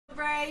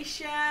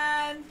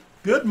Celebration.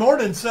 Good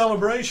morning,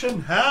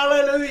 Celebration.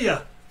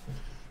 Hallelujah.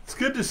 It's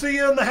good to see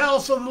you in the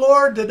house of the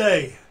Lord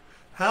today.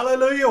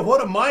 Hallelujah.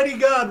 What a mighty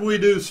God we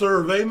do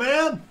serve.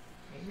 Amen?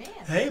 Amen.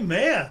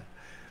 Amen.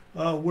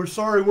 We're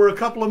sorry we're a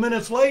couple of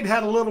minutes late.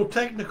 Had a little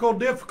technical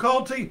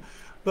difficulty,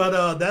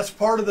 but that's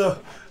part of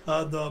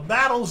the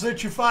battles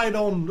that you fight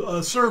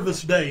on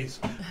service days.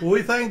 Well,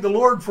 we thank the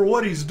Lord for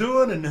what He's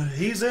doing, and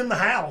He's in the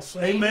house.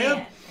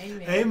 Amen?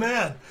 Amen.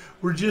 Amen.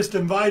 We just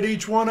invite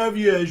each one of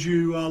you as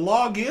you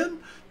log in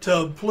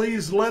to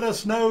please let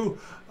us know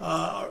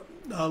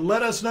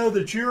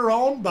that you're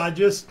on by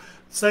just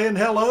saying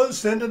hello,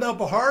 sending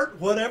up a heart,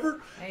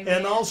 whatever. Amen.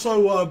 And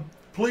also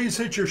please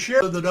hit your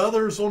share so that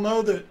others will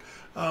know that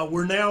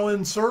we're now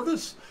in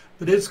service.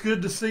 But it's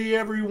good to see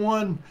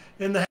everyone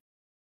in the house.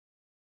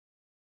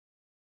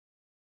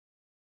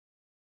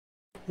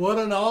 What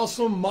an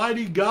awesome,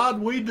 mighty God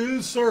we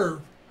do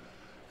serve.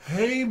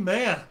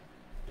 Amen.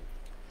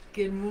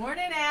 Good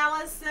morning,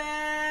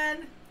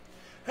 Allison.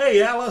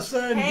 Hey,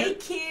 Allison. Hey,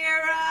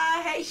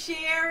 Kira. Hey,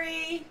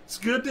 Sherry. It's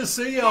good to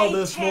see y'all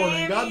this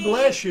morning. God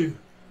bless you.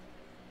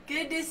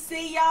 Good to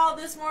see y'all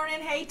this morning.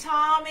 Hey,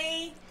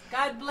 Tommy.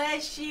 God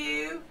bless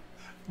you.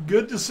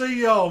 Good to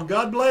see y'all.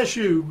 God bless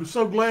you. We're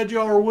so glad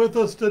y'all are with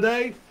us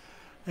today.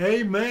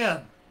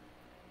 Amen.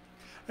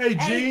 Hey,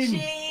 Jean.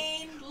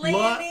 Hey, Jean,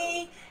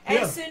 Lenny, and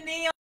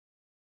Sunil.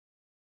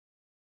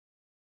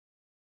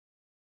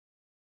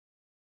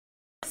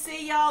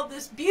 See y'all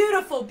this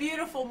beautiful,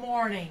 beautiful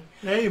morning.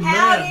 Amen.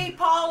 Howdy,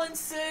 Paul and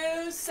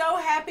Sue. So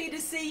happy to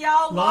see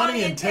y'all.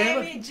 Lonnie and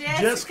Tammy,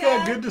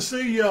 Jessica, good to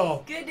see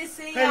y'all. Good to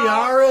see y'all. Hey,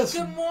 Iris.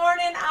 Good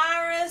morning,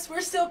 Iris.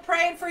 We're still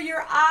praying for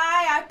your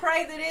eye. I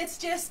pray that it's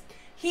just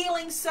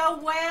healing so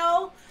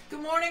well.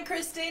 Good morning,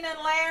 Christina and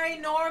Larry,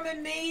 Norm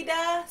and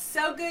Mida.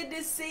 So good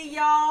to see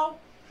y'all.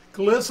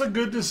 Calissa,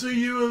 good to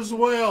see you as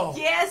well.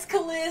 Yes,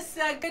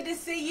 Calissa. Good to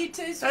see you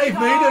too, Hey,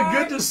 sweetheart. Mida,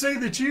 good to see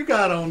that you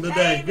got on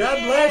today. Amen. God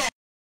bless you.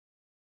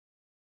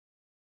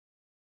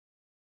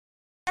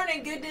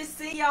 Good to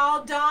see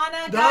y'all.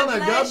 Donna,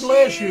 God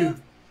bless you.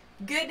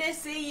 Good to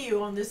see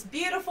you on this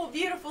beautiful,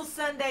 beautiful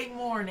Sunday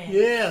morning.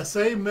 Yes,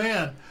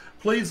 amen.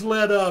 Please if you'll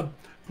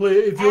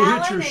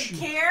Alan hit your and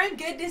Karen,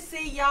 good to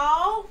see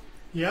y'all.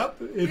 Yep,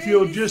 if Good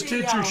you'll to just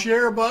see hit your y'all.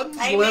 share buttons,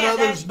 Amen. let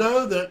others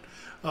know that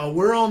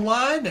we're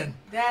online and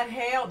That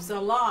helps a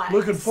lot.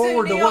 looking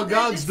forward to Sunil, what good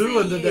God's to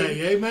doing see you.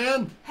 today.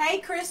 Amen. Hey,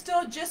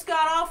 Crystal, just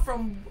got off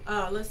from,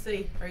 let's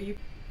see, are you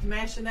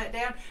mashing that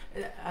down?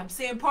 I'm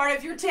seeing part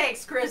of your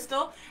text,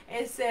 Crystal.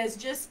 It says,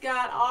 just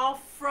got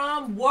off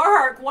from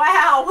work.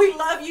 Wow, we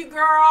love you,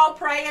 girl.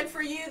 Praying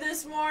for you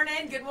this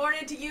morning. Good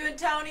morning to you and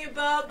Tony and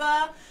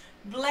Bubba.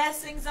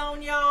 Blessings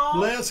on y'all.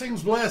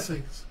 Blessings,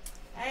 blessings.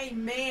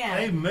 Amen.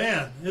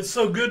 Amen. It's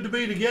so good to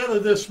be together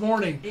this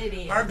morning. It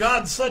is. Our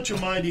God's such a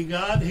mighty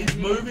God. He's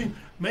moving.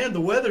 Man,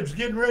 the weather's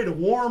getting ready to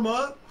warm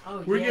up.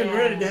 Oh, We're getting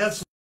ready to have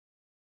some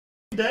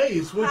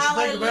days. What you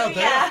think about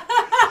that?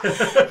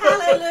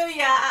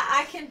 Hallelujah.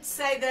 I can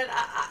say that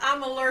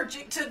I'm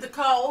allergic to the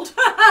cold.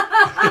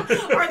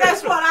 Or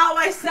that's what I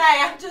always say.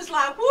 I'm just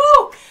like,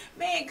 whoo,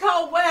 man,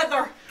 cold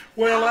weather.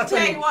 Well, I'll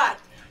tell you what.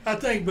 I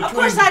think Of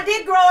course, I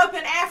did grow up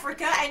in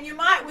Africa, and you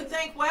would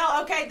think,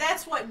 well, okay,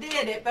 that's what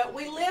did it. But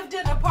we lived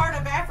in a part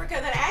of Africa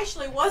that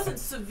actually wasn't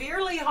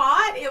severely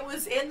hot. It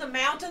was in the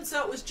mountains,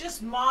 so it was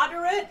just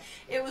moderate.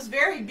 It was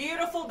very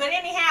beautiful. But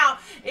anyhow,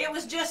 it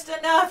was just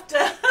enough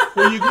to...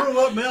 Well, you grew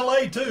up in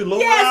L.A. too, Lower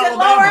yes, Alabama. in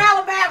Lower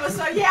Alabama.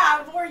 So,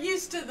 yeah, we're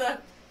used to the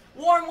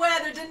warm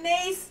weather.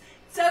 Denise,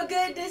 so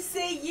good to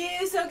see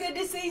you. So good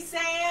to see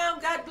Sam.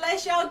 God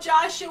bless y'all,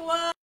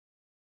 Joshua.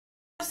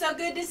 So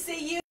good to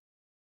see you.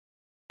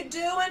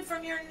 Doing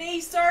from your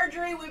knee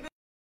surgery? We've been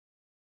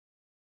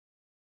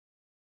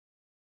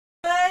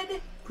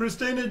good.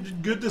 Christina,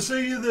 good to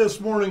see you this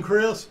morning,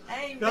 Chris.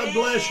 Amen. God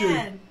bless you.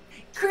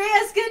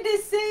 Chris, good to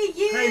see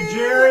you. Hey,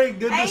 Jerry,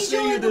 good to see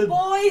you. Angel and the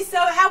boys. So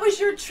how was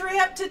your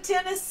trip to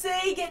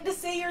Tennessee, getting to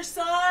see your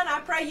son?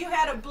 I pray you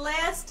had a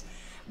blessed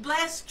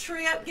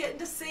trip getting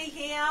to see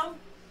him.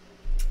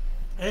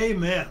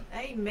 Amen.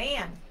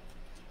 Amen.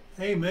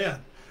 Amen.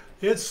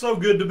 It's so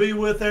good to be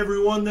with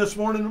everyone this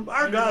morning.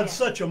 Our Amen. God's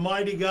such a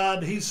mighty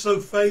God. He's so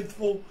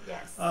faithful.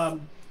 Yes.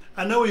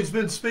 I know He's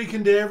been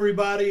speaking to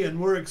everybody, and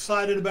we're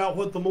excited about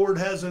what the Lord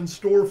has in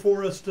store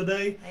for us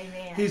today.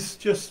 Amen. He's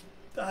just,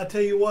 I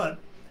tell you what,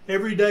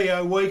 every day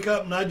I wake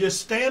up and I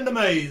just stand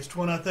amazed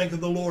when I think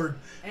of the Lord.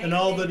 Amen. And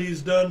all that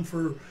He's done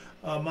for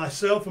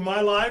myself and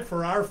my life,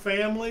 for our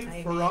family,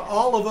 Amen. for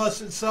all of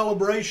us at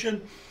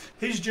Celebration.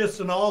 He's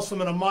just an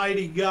awesome and a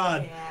mighty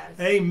God. Yes.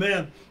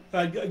 Amen.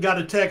 I got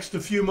a text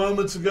a few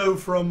moments ago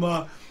from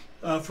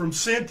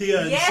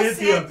Cynthia. And yes,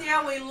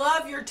 Cynthia, we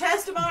love your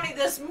testimony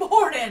this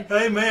morning.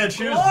 Amen.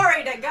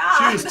 Glory to God.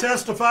 She was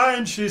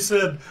testifying. She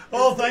said,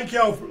 oh, thank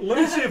y'all. Let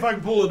me see if I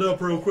can pull it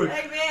up real quick.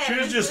 Amen. She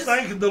was just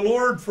thanking the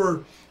Lord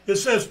for, it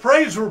says,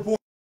 praise report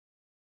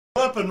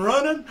up and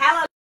running.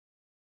 Hallelujah.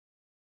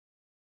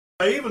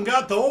 I even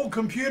got the old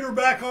computer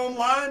back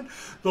online.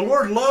 The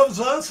Lord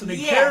loves us, and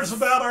He cares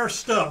about our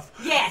stuff.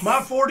 Yes. My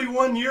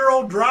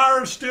 41-year-old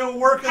dryer is still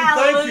working.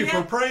 Hallelujah. Thank you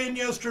for praying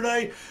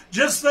yesterday.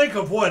 Just think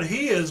of what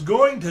He is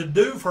going to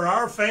do for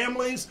our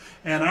families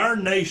and our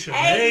nation.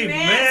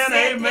 Amen,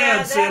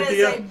 Amen,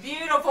 Cynthia. That is a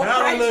beautiful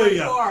Hallelujah. praise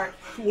report.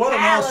 What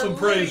an awesome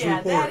praise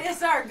report. That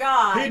is our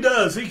God. He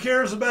does. He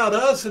cares about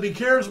us, and He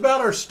cares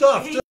about our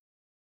stuff.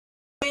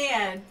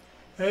 Amen.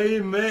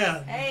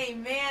 Amen.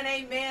 Amen,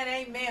 amen,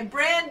 amen.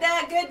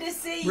 Brenda, good to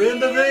see you.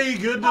 Brenda V,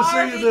 good to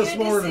see you this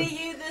morning. Good to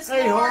see you this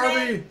morning. Hey,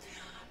 morning.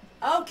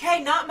 Harvey.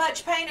 Okay, not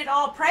much pain at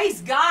all.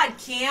 Praise God,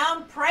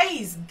 Kim.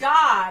 Praise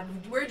God.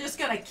 We're just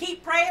going to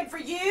keep praying for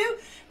you,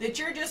 that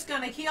you're just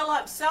going to heal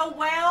up so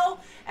well.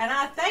 And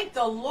I thank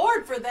the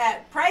Lord for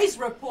that praise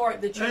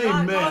report, that you're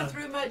not going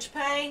through much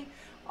pain.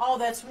 Oh,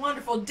 that's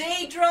wonderful.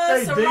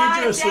 Deidre,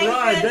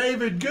 Sarai,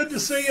 David, good to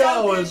see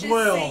y'all as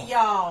well. Good to see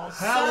y'all.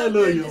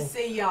 Hallelujah. So good to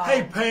see y'all.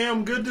 Hey,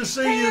 Pam, good to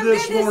see you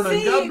this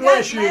morning. God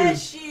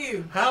bless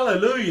you.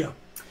 Hallelujah.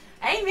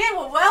 Amen.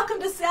 Well, welcome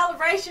to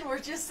Celebration. We're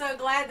just so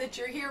glad that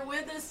you're here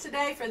with us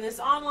today for this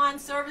online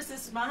service.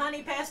 This is my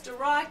honey, Pastor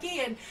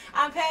Rocky, and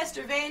I'm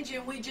Pastor Vangie,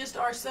 and we just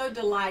are so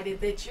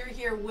delighted that you're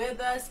here with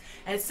us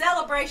at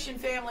Celebration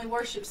Family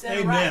Worship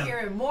Center right here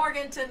in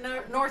Morganton,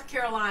 North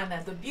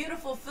Carolina. The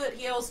beautiful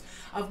foothills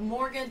of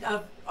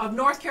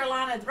North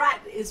Carolina,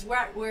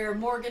 right where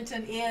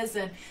Morganton is,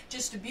 and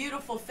just a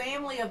beautiful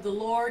family of the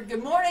Lord.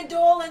 Good morning,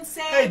 Doyle and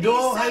Sandy. Hey,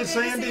 Doyle. Hey,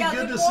 Sandy.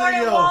 Good to see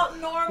you.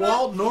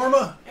 Walt,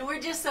 Norma. And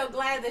we're just so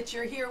glad that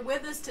you're here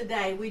with us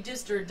today. We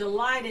just are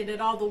delighted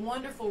at all the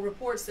wonderful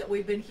reports that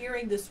we've been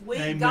hearing this week.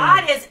 Amen.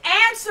 God is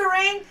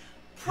answering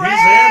prayers.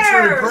 He's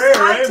answering prayer.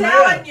 I'm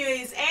telling you,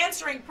 He's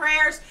answering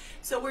prayers.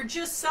 So we're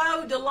just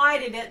so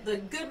delighted at the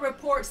good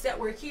reports that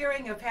we're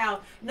hearing of how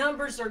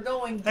numbers are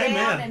going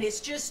down, and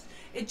it's just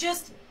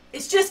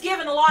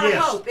giving a lot of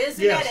hope,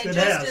 isn't it? It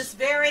just is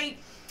very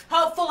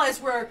hopeful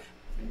as we're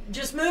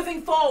just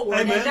moving forward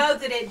and know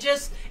that it's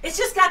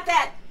just got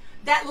that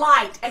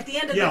light at the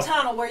end of the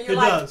tunnel where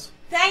you're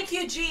thank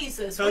you,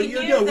 Jesus. We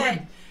knew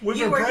that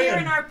you were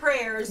hearing our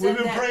prayers. We've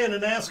been praying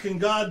and asking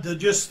God to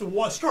just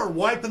start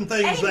wiping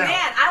things out.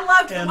 Amen. I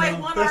loved the way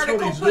one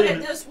article put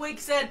it this week,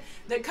 said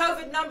that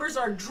COVID numbers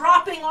are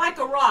dropping like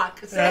a rock.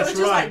 So it was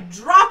just like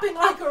dropping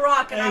like a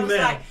rock. And I was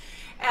like,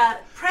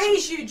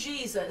 praise you,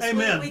 Jesus.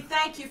 Amen. We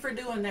thank you for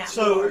doing that.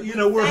 So, Lord.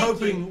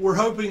 we're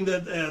hoping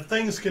that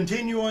things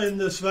continue in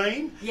this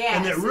vein,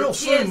 and that real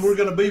soon we're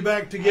going to be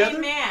back together.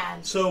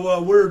 Amen.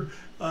 So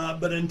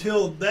but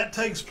until that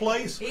takes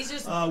place,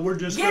 we're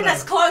just getting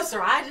us closer.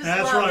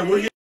 That's right.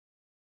 We're getting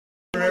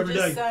closer every day.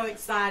 We're just so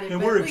excited.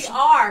 And we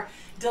are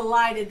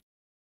delighted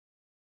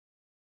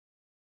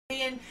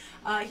being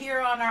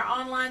here on our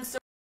online service.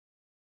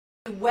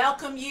 We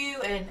welcome you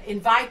and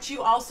invite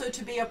you also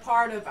to be a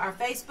part of our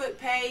Facebook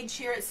page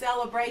here at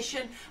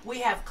Celebration. We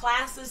have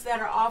classes that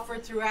are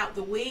offered throughout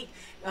the week.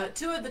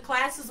 2 of the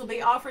classes will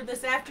be offered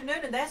this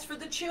afternoon, and that's for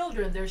the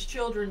children. There's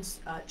children's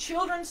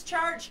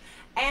church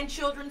and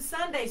children's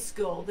Sunday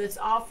school that's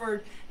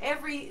offered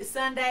every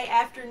Sunday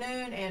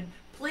afternoon, and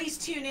please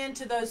tune in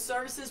to those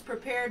services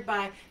prepared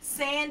by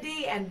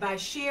Sandy and by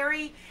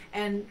Sherry,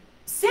 and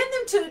send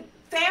them to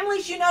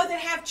families that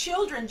have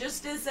children,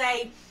 just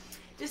say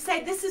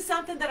this is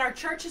something that our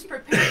church is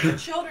prepared for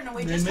children, and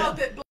we just hope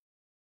it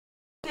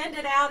send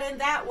it out in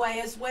that way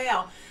as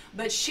well.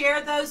 But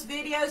share those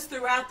videos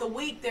throughout the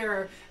week. There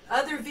are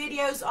other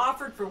videos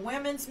offered for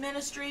women's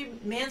ministry,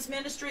 men's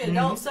ministry,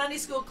 adult Sunday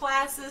school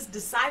classes,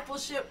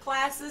 discipleship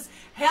classes,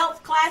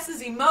 health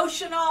classes,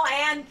 emotional,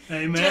 and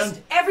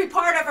just every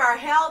part of our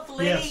health.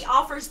 Liddy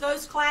offers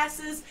those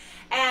classes,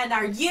 and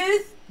our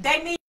youth,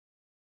 they meet.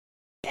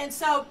 And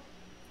so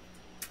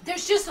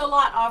there's just a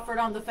lot offered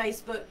on the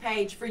Facebook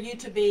page for you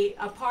to be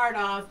a part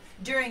of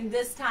during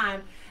this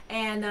time.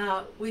 And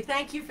we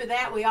thank you for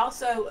that. We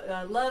also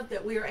love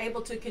that we are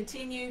able to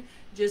continue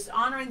just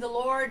honoring the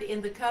Lord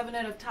in the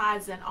covenant of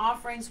tithes and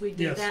offerings. We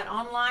do that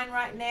online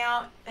right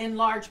now in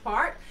large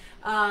part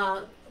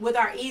with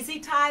our Easy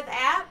Tithe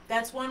app.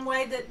 That's one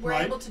way that we're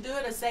able to do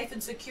it, a safe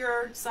and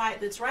secure site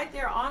that's right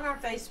there on our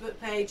Facebook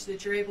page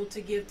that you're able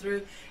to give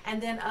through.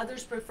 And then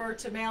others prefer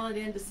to mail it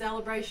into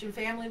Celebration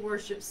Family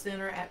Worship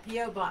Center at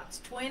P.O.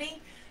 Box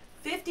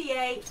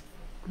 2058,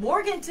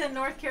 Morganton,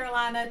 North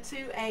Carolina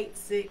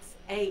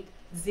 28680.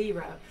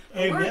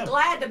 We're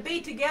glad to be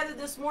together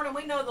this morning.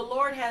 We know the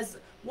Lord has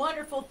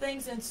wonderful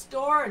things in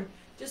store, and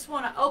just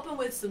want to open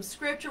with some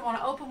scripture, want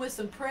to open with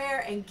some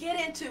prayer, and get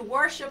into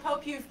worship.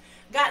 Hope you've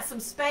got some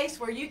space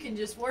where you can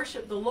just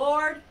worship the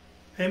Lord.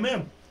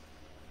 Amen.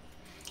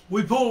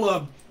 We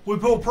pull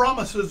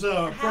promises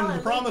from the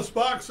promise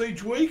box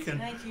each week,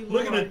 and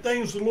looking at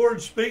things the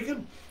Lord's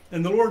speaking.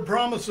 And the Lord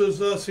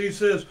promises us, He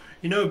says,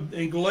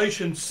 in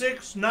Galatians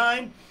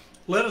 6:9,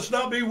 let us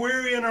not be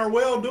weary in our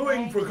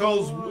well-doing,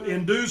 because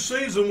in due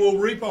season we'll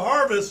reap a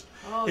harvest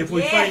if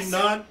we faint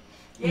not.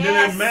 And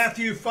then in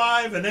Matthew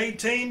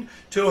 5:18,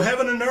 till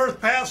heaven and earth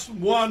pass,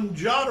 one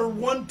jot or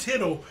one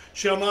tittle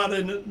shall not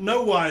in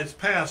no wise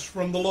pass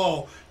from the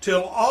law,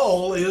 till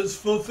all is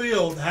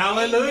fulfilled.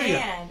 Hallelujah.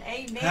 Amen.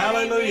 Amen.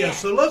 Hallelujah. Amen.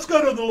 So let's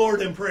go to the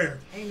Lord in prayer.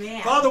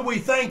 Amen. Father, we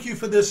thank you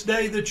for this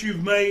day that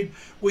you've made.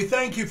 We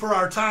thank you for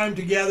our time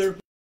together.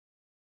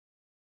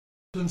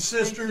 And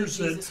sisters,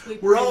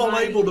 that we're all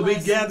able to be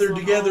gathered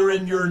together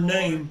in your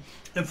name.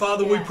 And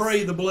Father, we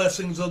pray the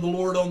blessings of the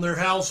Lord on their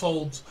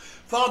households.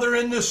 Father,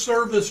 in this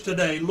service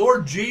today,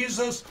 Lord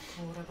Jesus,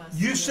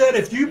 you said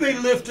if you be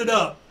lifted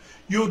up,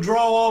 you'll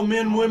draw all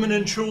men, women,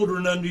 and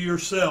children unto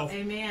yourself.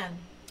 Amen.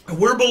 And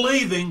we're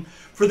believing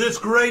for this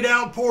great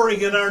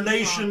outpouring in our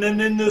nation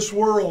and in this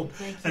world.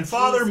 And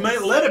Father,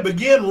 let it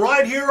begin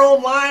right here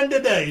online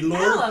today,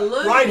 Lord.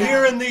 Hallelujah. Right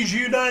here in these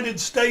United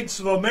States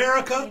of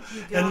America.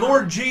 And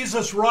Lord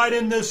Jesus, right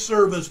in this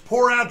service,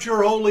 pour out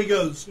your Holy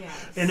Ghost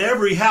in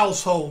every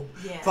household.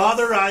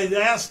 Father, I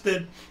ask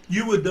that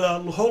you would,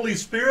 Holy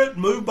Spirit,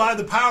 move by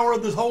the power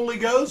of the Holy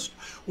Ghost.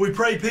 We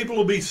pray people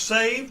will be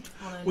saved.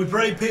 Hallelujah. We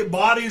pray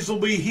bodies will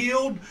be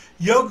healed,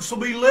 yokes will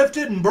be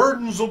lifted, and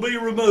burdens will be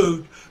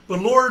removed. But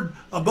Lord,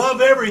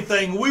 above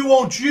everything, we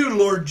want you,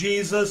 Lord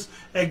Jesus,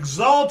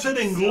 exalted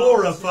and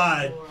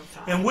glorified.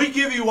 And we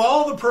give you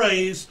all the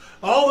praise,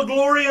 all the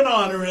glory and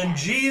honor in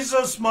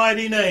Jesus'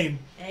 mighty name.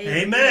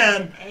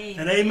 Amen.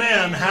 And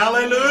amen.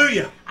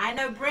 Hallelujah. I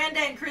know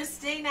Brenda and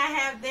Christina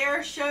have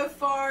their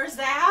shofars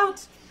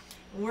out.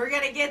 We're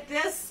going to get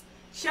this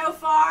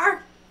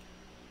shofar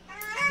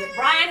that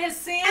Brian has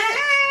sent.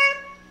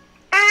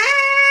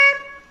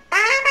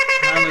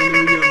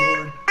 Hallelujah,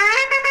 Lord.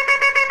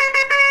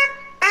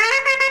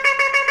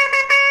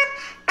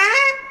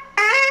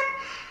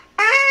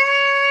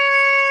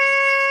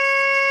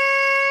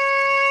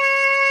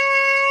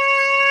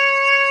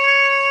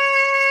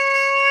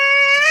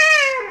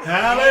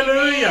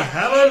 Hallelujah.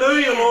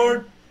 Hallelujah,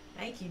 Lord.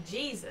 Thank you,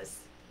 Jesus.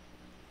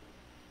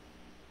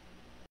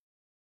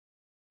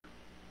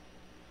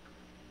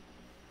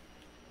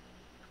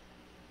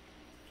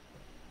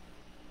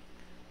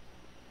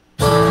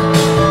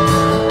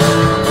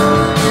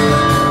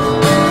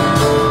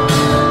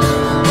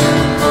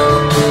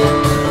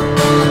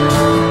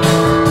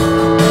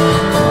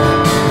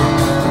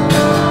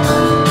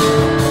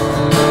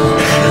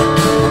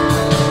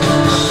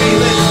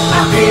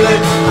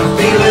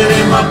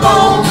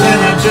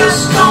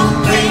 Just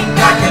don't think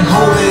I can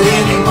hold it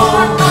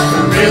anymore.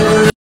 The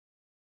river is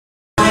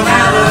running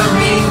out of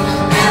me,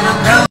 and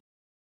I'm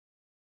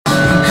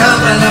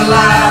coming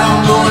alive.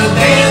 I'm gonna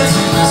dance,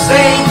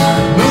 sing,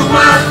 move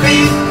my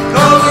feet,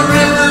 'cause the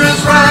river is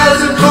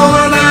rising,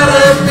 pouring out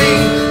of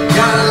me.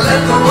 Gotta let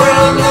the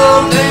world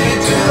know, take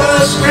it to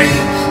the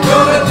street.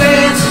 Gonna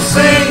dance and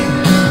sing,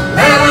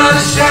 let out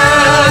a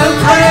shout of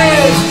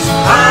praise.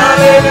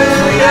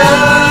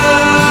 Hallelujah.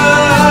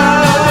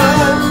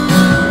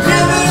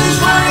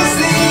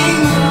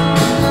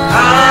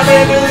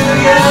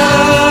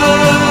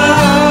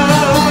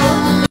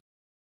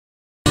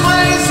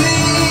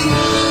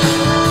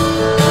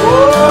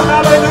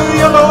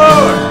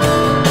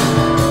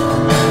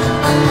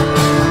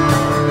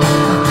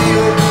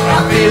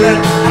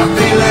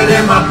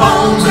 My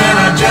bones, and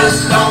I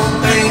just don't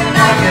think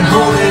I can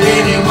hold it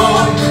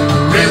anymore. The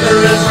river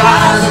is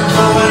rising,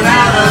 flowing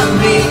out of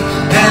me,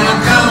 and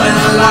I'm coming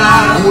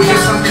alive. Oh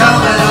yes, I'm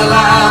coming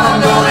alive. I'm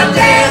gonna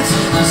dance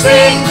and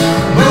sing,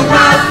 move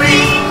my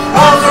feet,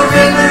 'cause the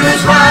river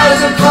is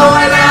rising,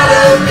 flowing out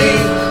of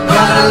me.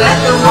 Gonna let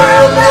the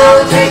world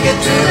know, take it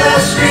to the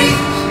street.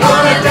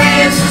 Gonna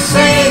dance and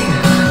sing,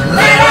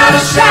 let out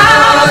a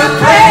shout of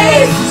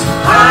praise.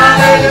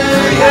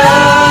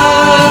 Hallelujah.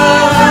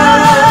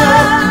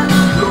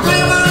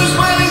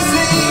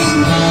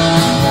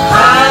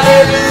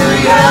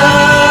 Hallelujah.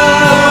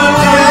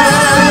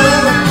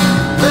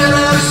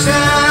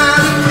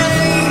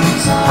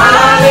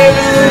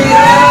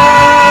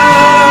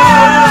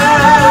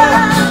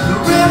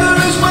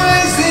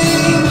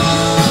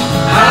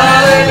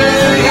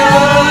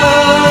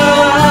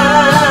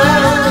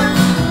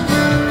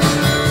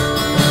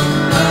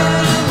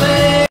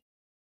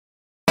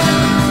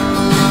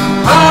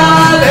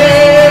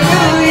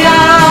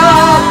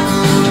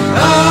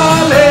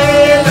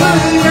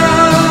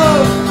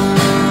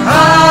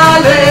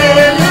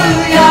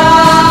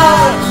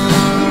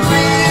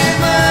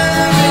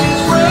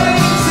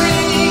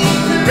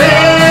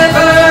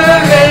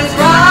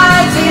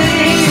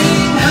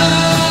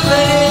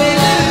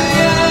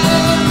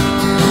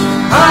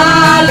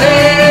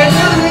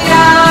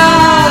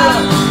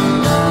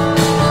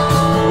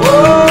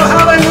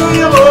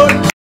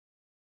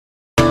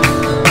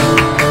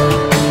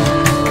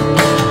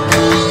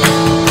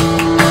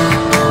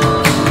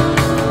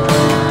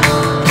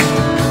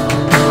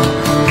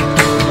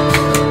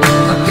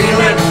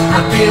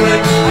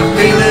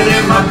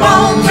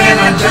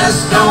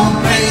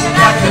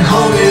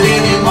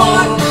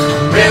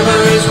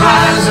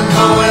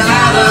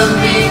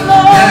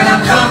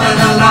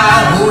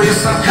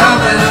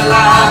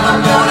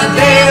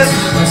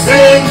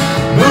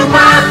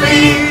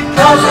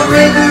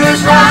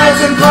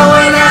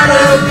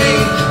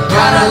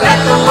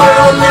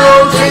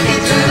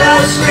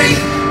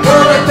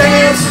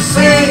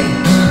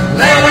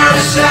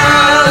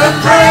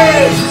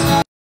 praise.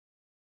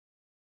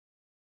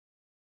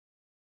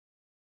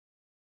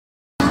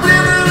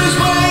 River is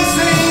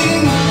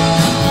rising.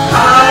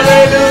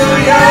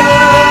 Hallelujah.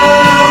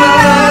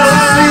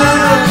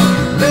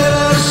 Let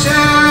us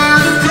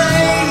shout and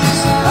praise.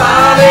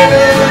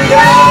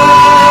 Hallelujah.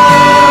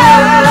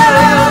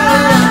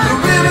 The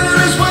river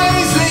is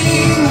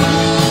rising.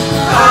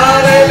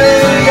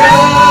 Hallelujah.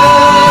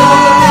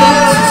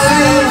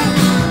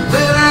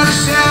 Let us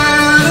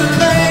shout and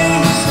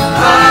praise.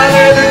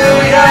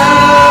 Hallelujah.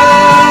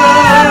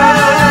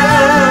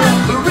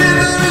 The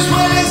river is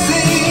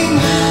rising.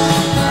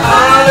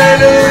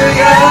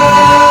 Hallelujah.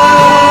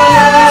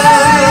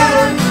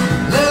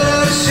 Let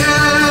us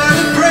shout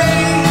and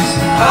praise.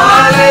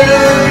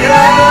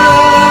 Hallelujah.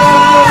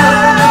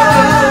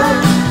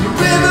 The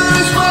river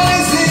is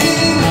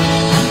rising.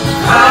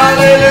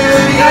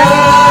 Hallelujah.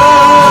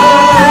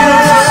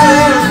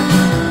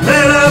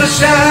 Let us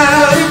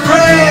shout and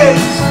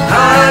praise.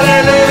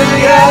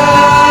 Hallelujah.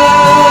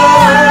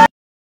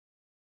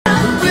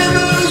 The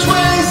river is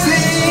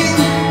rising.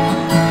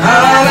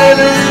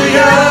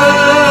 Hallelujah.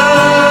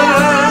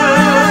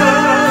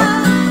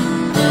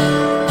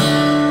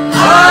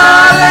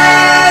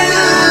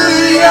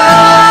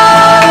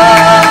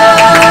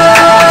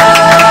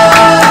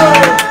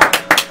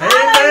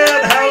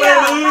 Amen.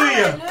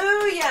 Hallelujah.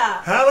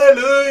 Hallelujah.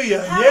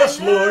 Hallelujah. Yes,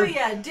 Lord.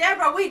 Hallelujah.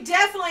 Deborah, we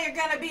definitely are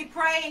going to be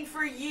praying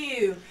for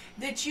you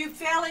that you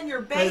fell in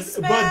your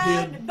basement. Bud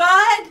did.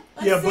 Bud?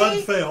 Yeah, Let's Bud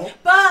see. fell.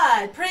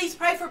 Bud, please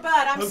pray for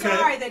Bud. I'm Okay.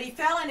 sorry that he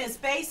fell in his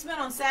basement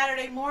on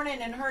Saturday morning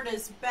and hurt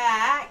his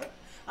back.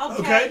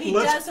 Okay, he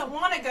let's- doesn't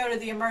want to go to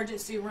the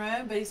emergency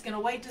room, but he's going to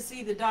wait to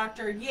see the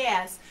doctor.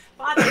 Yes.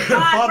 Father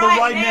God, Father,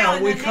 right now, now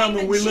in we the come name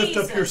and of we lift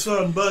up Jesus, your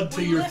son, Bud,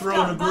 to we your lift throne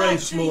up of Bud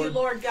grace, to you, Lord.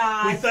 Lord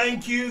God. We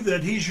thank you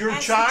that he's your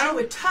Ask that you child.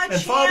 would touch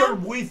And Father,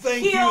 him, we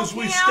thank you heal as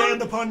we him,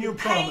 stand upon your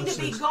pain to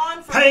be promises.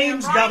 gone from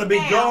Pain's him got to right be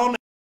now. gone.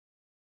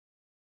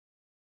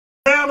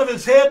 Crown of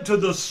his head to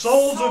the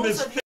soles of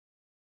his feet.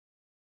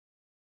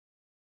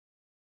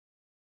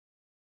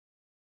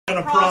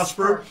 To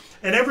prosper,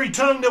 and every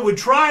tongue that would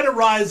try to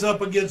rise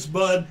up against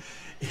Bud,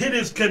 it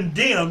is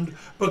condemned,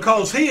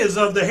 because he is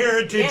of the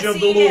heritage Yes, of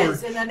the he Lord.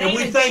 is. In the And name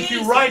we of thank you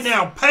Jesus. right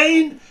now.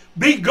 Pain,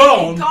 be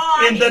gone,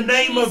 in the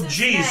name of Jesus'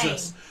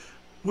 Jesus. name.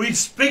 We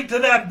speak to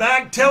that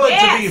back, tell it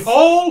to be Yes.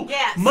 whole,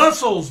 Yes.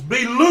 muscles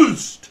be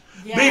loosed,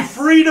 be Yes.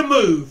 free to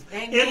move,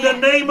 Amen. in the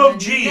name In of the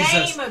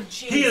Jesus. name of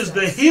He is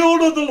the Jesus.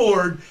 healed of the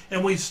Lord,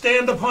 and we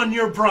stand upon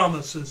your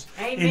promises.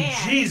 Amen. In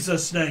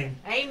Jesus' name.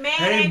 Amen.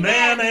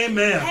 Amen,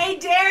 amen. Hey,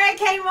 Derek.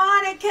 Hey,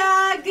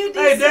 Monica. Good to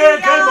Hey, see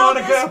Derek. Hey, y'all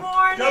Monica. this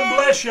morning. God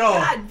bless y'all.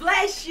 God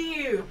bless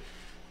you.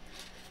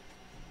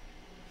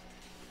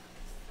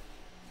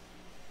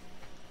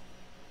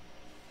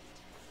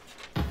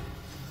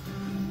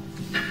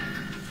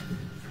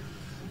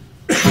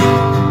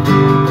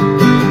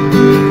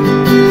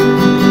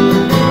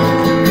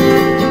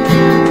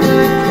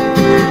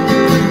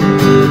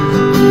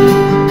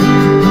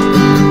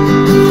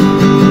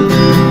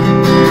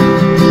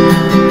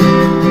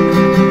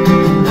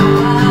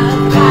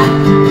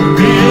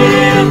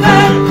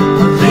 River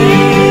of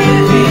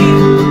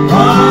living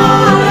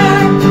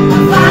water.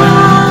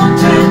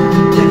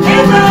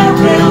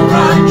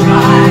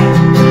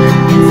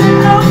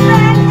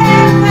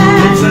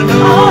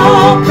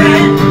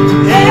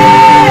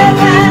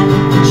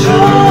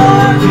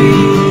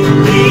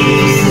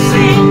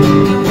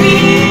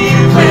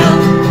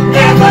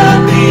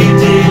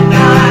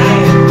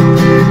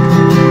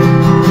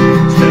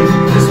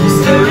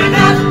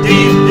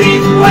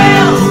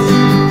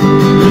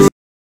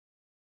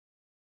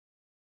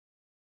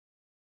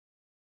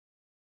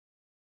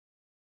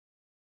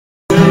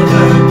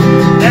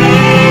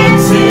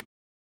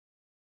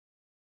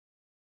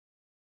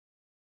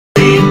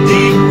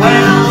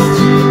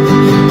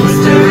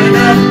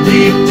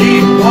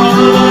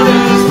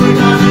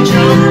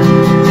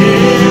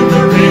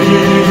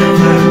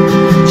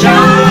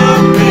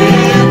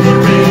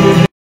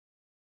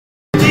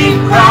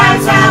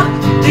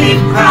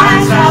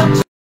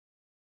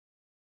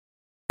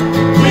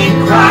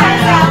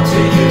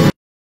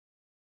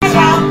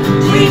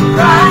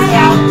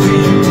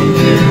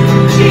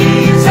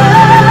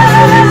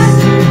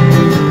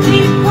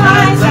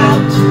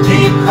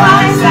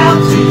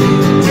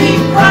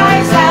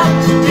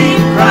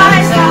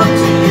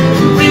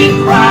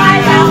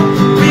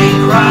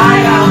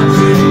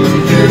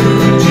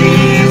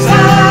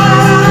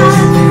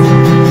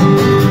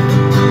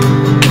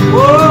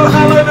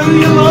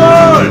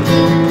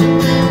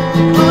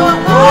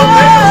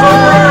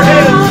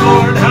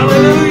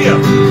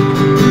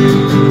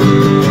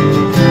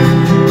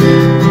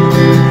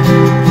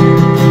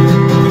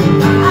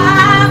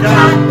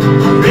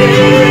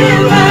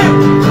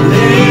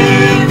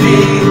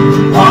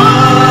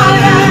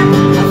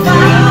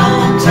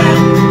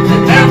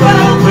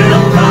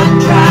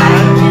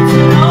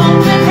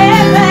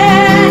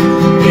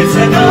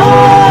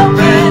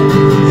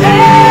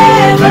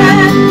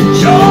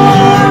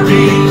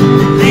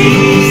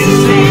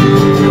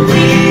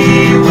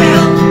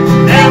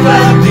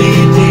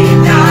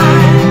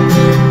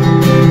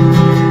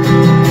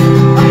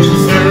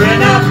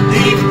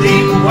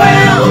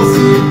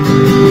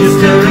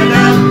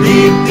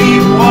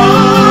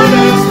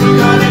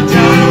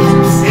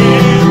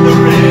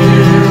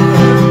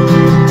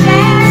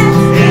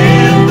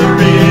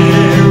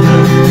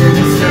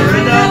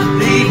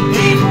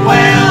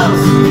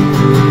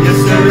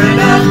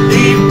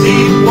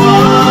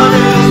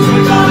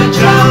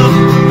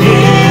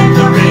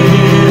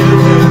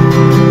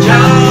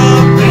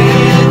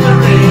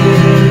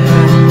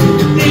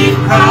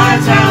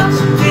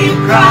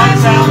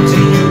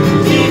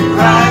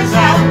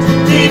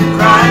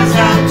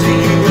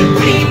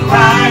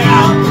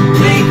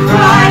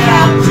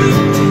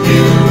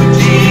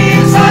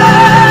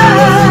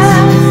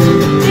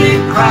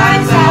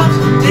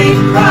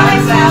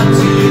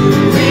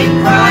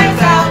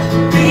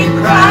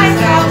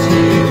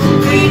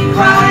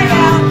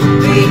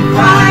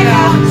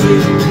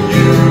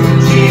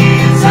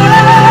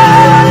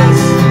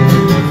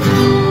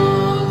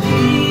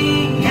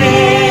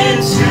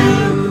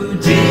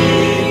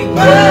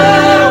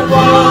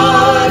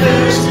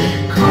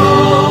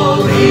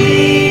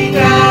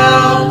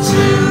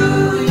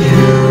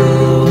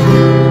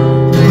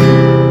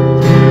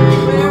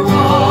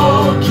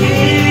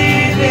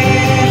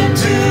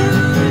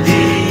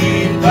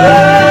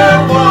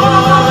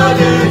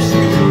 waters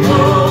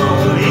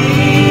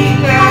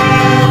running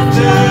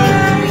after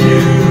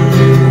you.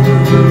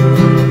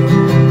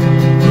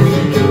 If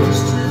he goes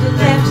to the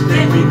left,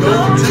 then we go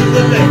to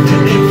the left,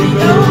 and if he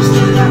goes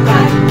to the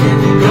right, then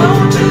we go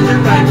to the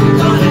right. We're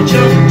gonna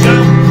jump,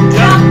 jump,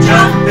 jump,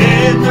 jump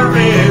in the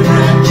river.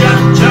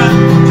 Jump, jump,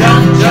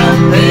 jump,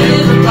 jump,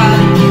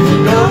 everybody. If he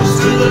goes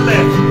to the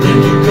left, then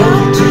we go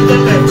to the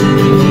left, and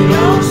if he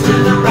goes to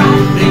the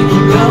right, then we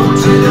go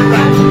to the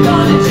right. We're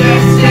gonna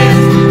dance,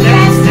 dance,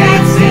 dance,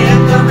 dance in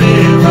the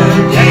river.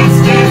 Dance,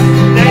 dance,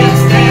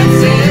 dance, dance,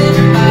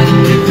 everybody.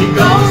 If he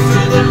goes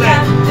to the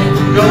left, then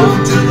we go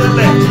to the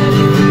left, and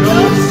if he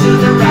goes to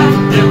the right,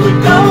 then we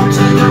go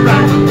to the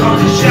right. We're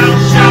gonna shout,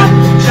 shout,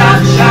 shout,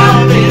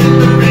 shout in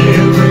the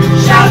river.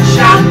 Shout,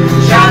 shout,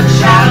 shout,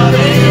 shout,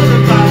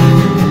 everybody.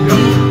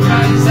 God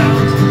cries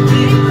out,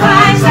 he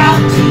cries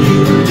out to you.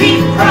 He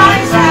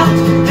cries out,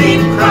 he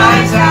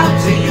cries out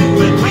to you.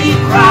 And we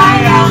cry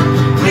out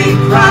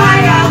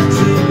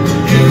to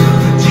you,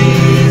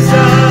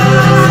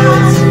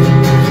 Jesus.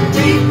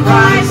 He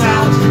cries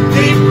out to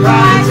you. We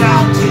cry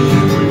out to you.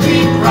 We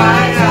cry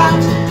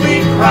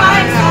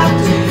out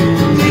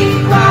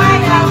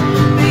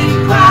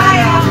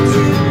to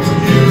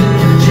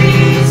you,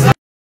 Jesus.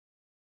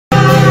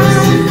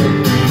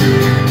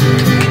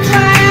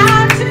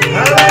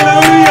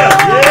 Hallelujah.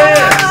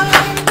 Yes.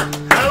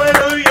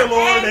 Hallelujah,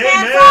 Lord. Amen.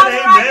 Amen. Father,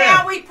 right Amen.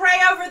 now we pray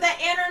over the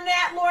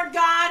internet, Lord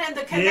God, and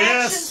the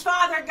connections, Yes.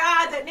 Father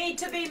God, that need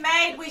to be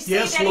made. We see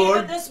Yes, that Lord.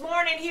 even this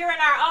morning here in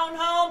our own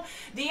home,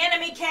 the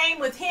enemy came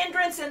with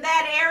hindrance in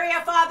that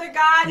area, Father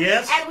God.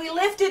 Yes. And we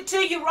lift it to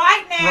you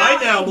right now.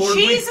 Right now, in Lord,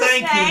 we Jesus'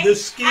 thank you. name,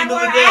 This scheme and of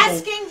the we're devil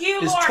asking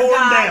you, is Lord torn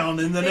God, down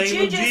in the that name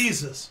you of just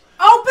Jesus.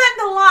 Open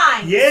the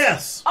lines.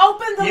 Yes.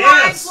 Open the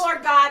Yes. lines,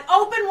 Lord God.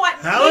 Open what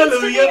needs to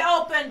Hallelujah. be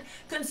opened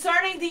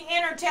concerning the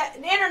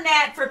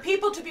internet for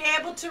people to be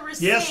able to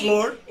receive. Yes,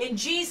 Lord. In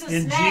Jesus'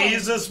 In name.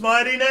 Jesus'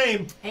 mighty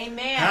name.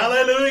 Amen.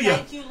 Hallelujah.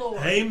 Thank you,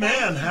 Lord. Amen.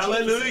 Thank you,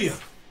 Hallelujah. Jesus.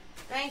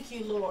 Thank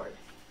you, Lord.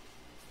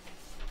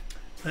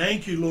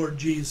 Thank you, Lord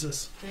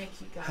Jesus. Thank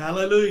you, God.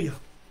 Hallelujah.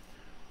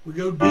 We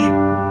go deep.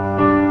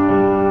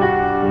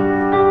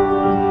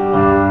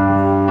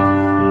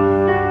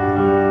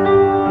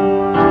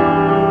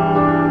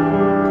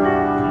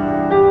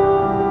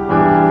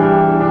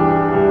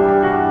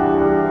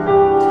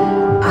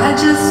 I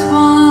just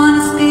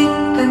want to speak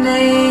the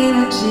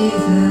name of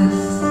Jesus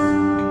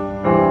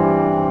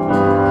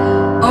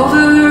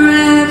over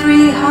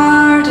every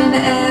heart and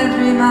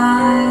every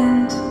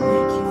mind.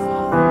 Thank you,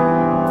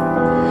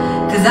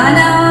 Father. 'Cause I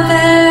know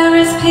there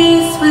is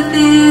peace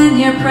within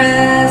your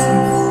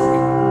presence.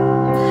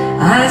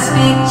 I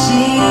speak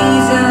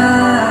Jesus.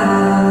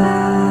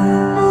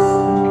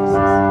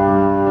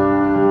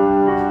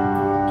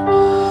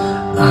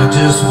 I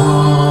just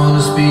want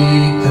to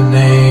speak the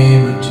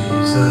name of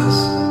Jesus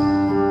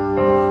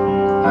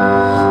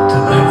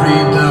till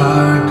every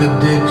dark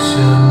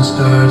addiction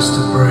starts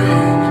to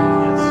break,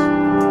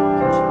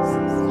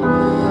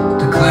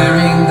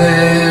 declaring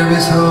there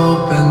is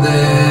hope and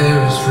there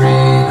is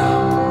freedom.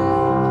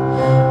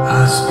 I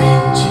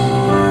speak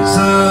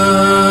Jesus.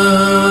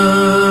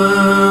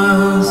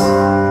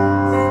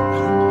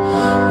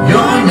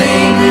 Your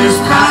name is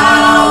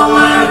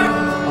power.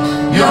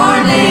 Your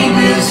name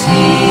is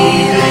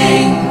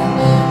healing.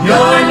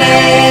 Your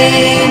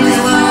name is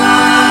life.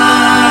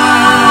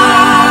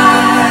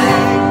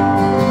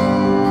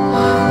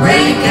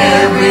 Break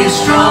every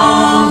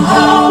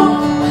stronghold.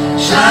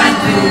 Shine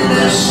through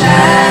the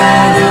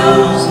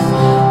shadows.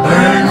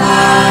 Burn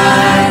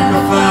like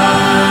a fire.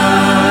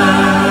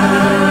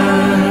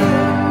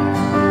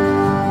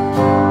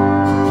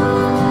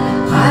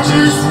 I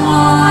just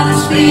want to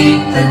speak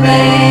the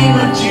name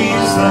of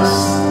Jesus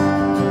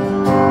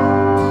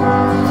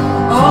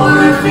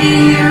over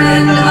fear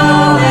and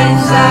all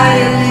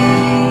anxiety,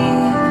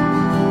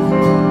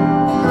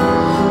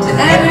 to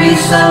every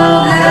soul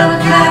held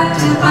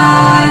captive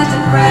by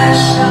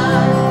depression.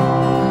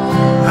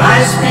 I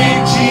speak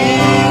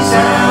Jesus.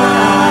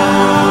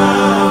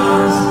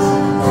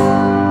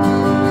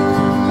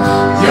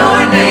 Your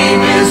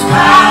name is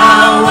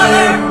power.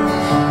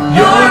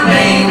 Your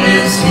name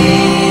is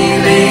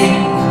healing.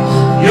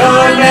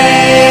 Your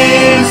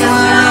name is life.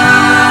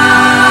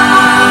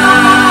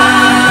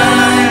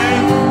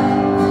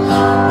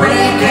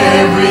 Break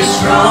every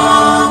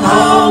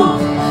stronghold.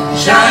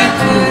 Shine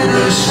through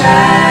the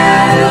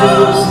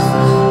shadows.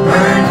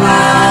 Burn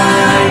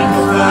like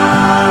a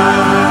fire.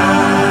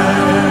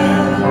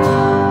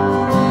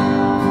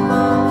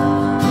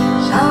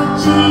 Shout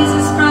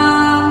Jesus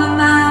from the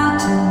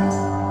mountains,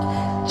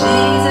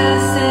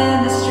 Jesus in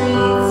the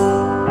streets,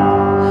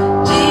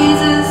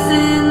 Jesus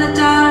in the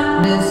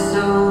darkness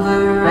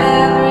over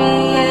every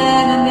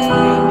enemy.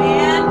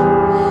 Amen.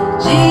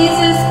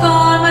 Jesus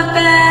for my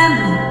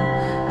family,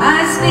 I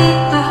speak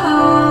the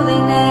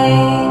holy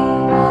name,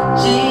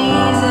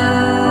 Jesus.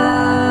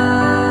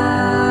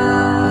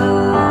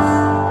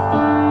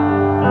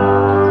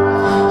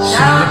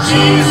 Shout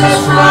Jesus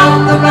from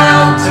the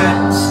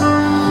mountains,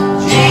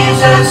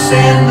 Jesus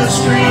in the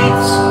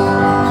streets,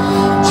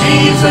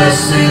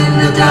 Jesus in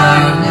the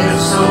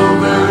darkness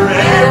over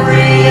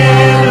every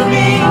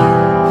enemy.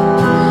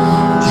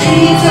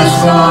 Jesus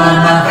for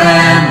my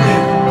family,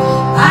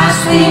 I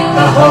speak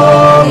the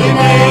holy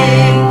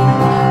name.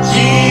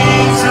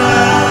 Jesus.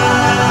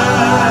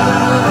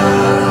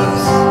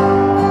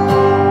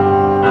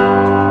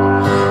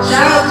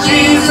 Shout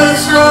Jesus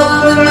from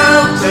the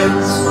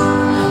mountains,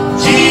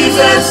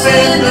 Jesus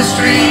in the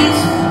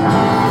streets,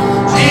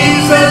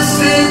 Jesus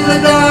in the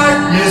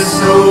darkness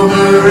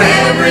over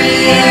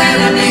every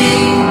enemy.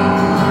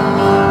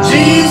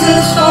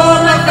 Jesus for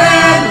my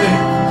family,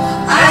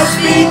 I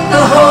speak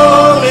the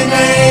holy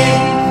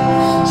name.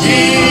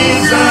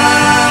 Jesus.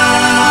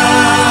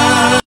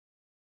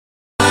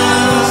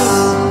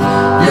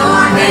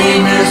 Your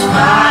name is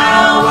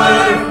power,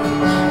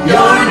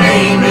 your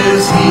name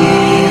is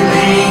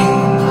healing,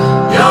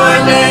 your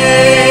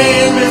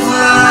name is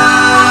life.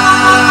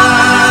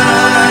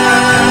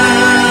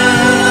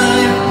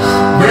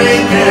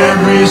 Break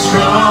every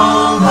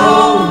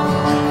stronghold,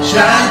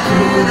 shine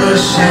through the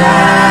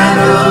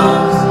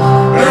shadows,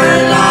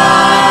 burn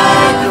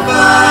like a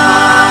fire.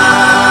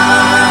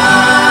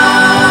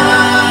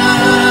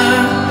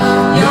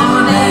 Your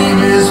name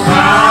is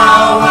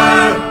power,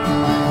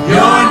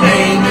 your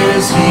name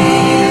is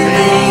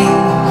healing,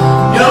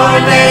 your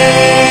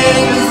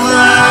name is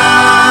life.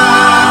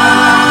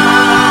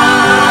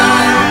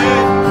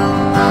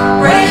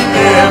 Break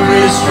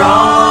every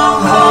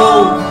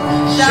stronghold,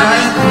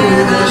 shine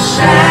through the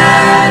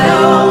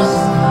shadows,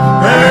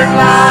 burn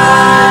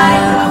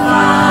like a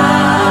fire.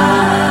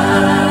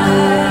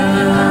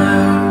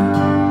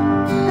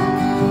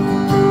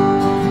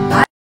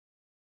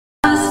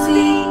 I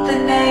speak the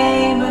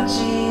name of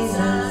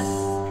Jesus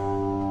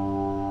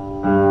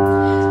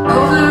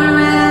over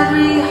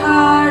every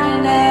heart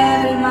and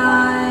every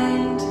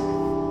mind.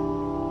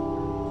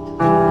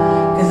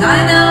 'Cause I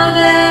know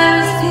there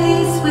is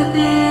peace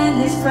within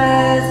His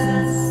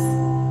presence.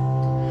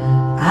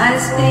 I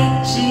speak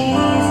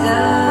Jesus.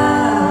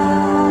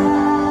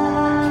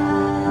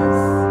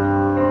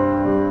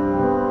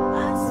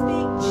 I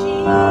speak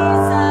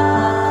Jesus.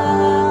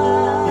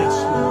 Yes,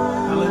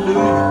 Lord.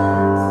 Hallelujah.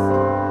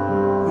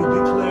 We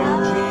declare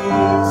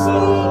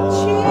Jesus.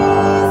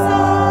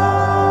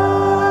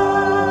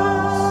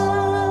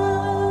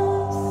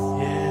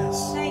 Yes.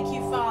 Thank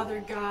you, Father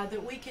God,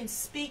 that we can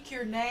speak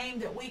your name,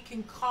 that we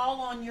can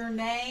call on your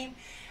name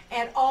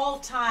at all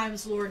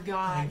times, Lord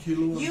God. Thank you,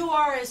 Lord. You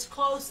are as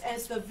close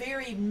as the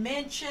very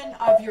mention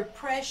of your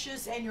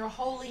precious and your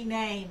holy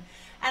name.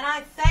 And I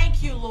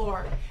thank you,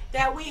 Lord,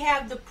 that we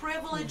have the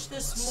privilege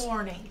this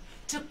morning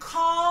to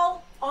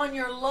call on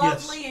your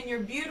lovely and your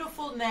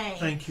beautiful name.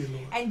 Thank you,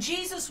 Lord. And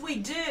Jesus, we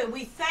do.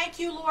 We thank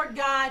you, Lord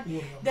God,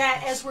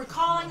 that as we're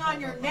calling on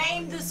your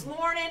name this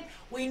morning,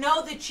 we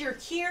know that you're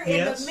here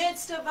in the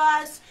midst of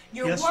us.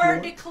 Your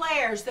word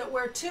declares that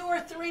where 2 or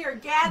 3 are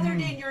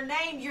gathered in your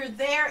name, you're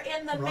there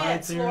in the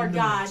midst, Lord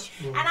God.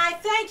 And I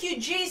thank you,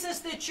 Jesus,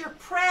 that your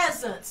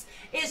presence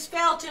is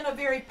felt in a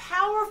very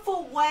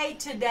powerful way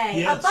today.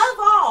 Yes. Above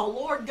all,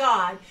 Lord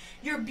God,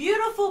 your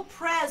beautiful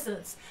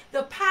presence,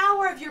 the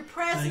power of your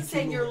presence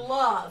and your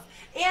love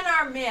in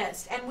our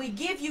midst. And we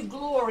give you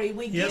glory.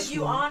 We give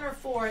you honor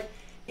for it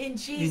in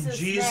Jesus'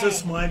 name. In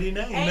Jesus' mighty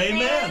name.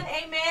 Amen.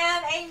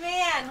 Amen.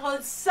 Amen. Well,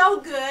 it's so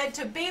good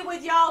to be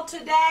with y'all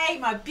today.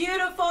 My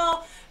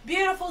beautiful,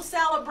 beautiful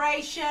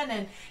celebration.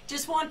 And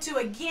just want to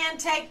again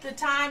take the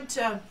time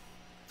to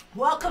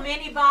welcome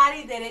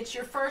anybody that it's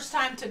your first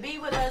time to be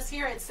with us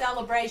here at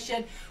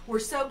Celebration. We're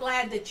so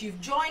glad that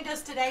you've joined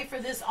us today for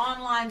this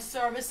online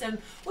service,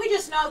 and we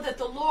just know that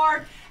the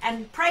Lord,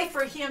 and pray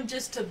for Him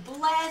just to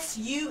bless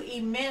you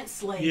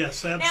immensely.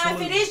 Yes, absolutely. Now,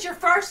 if it is your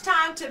first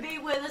time to be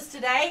with us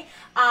today,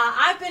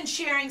 I've been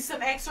sharing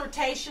some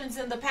exhortations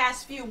in the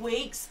past few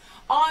weeks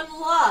on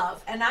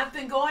love, and I've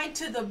been going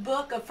to the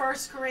book of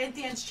 1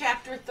 Corinthians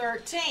chapter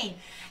 13,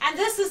 and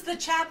this is the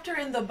chapter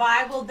in the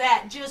Bible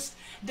that just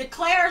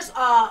declares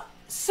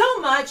so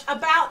much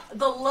about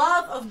the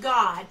love of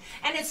God,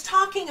 and it's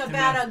talking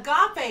about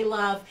agape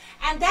love,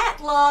 and that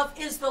love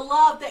is the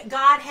love that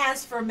God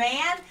has for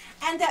man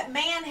and that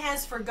man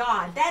has for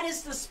God. That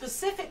is the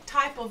specific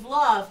type of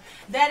love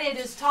that it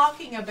is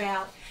talking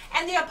about.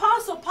 And the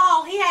Apostle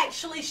Paul, he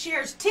actually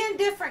shares 10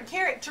 different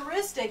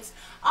characteristics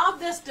of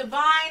this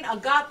divine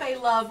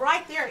agape love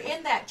right there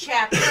in that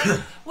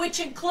chapter, which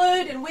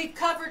include, and we've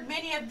covered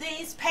many of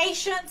these,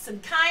 patience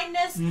and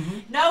kindness,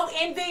 no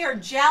envy or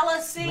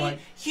jealousy,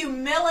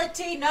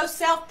 humility, no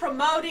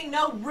self-promoting,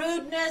 no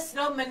rudeness,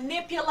 no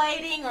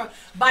manipulating or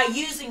by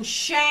using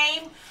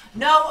shame,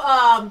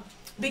 no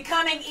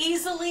becoming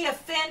easily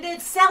offended,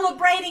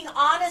 celebrating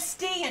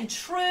honesty and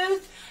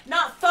truth,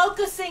 not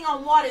focusing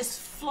on what is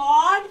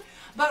flawed,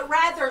 but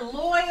rather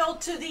loyal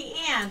to the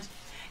end.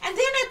 And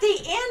then at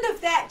the end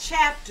of that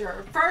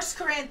chapter, 1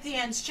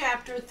 Corinthians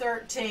chapter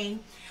 13,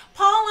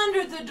 Paul,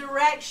 under the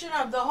direction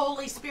of the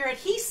Holy Spirit,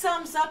 he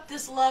sums up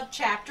this love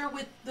chapter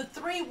with the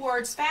 3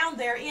 words found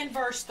there in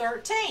verse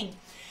 13.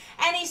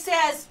 And he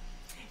says,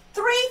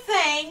 3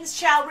 things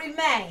shall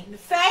remain: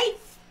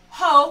 faith,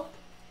 hope,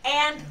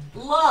 and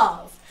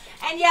love.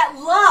 and yet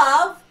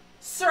love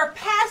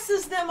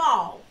surpasses them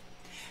all.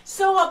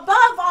 So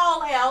above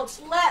all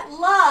else, let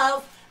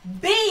love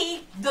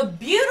be the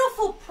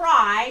beautiful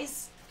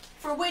prize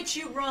for which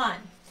you run.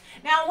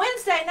 Now,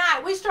 Wednesday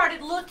night, we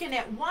started looking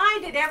at why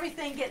did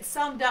everything get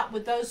summed up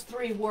with those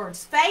three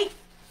words: faith,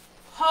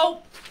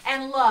 hope,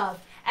 and love.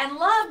 And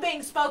love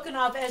being spoken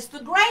of as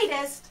the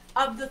greatest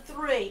of the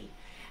three.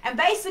 And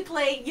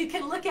basically, you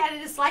can look at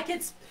it as like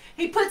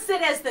he puts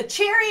it as the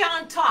cherry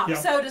on top, yeah,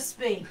 so to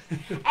speak.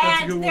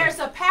 And there's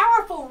a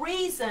powerful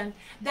reason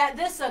that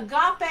this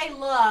agape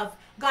love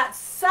got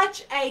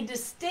such a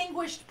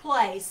distinguished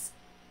place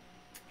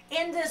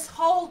in this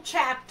whole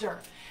chapter.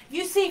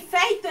 You see,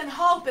 faith and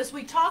hope, as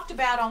we talked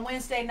about on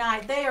Wednesday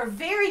night, they are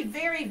very,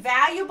 very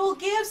valuable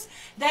gifts.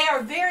 They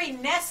are very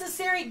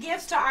necessary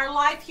gifts to our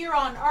life here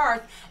on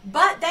earth,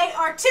 but they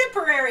are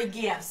temporary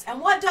gifts.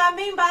 And what do I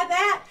mean by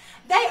that?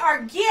 They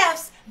are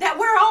gifts that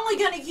we're only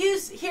going to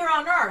use here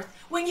on earth.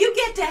 When you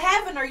get to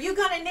heaven, are you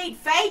going to need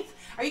faith?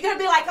 Are you going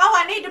to be like, oh,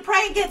 I need to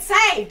pray and get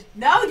saved?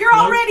 No, you're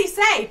already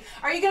saved.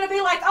 Are you going to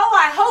be like, oh,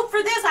 I hope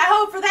for this, I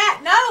hope for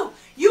that? No,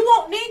 you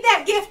won't need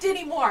that gift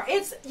anymore.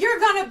 You're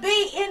going to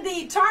be in the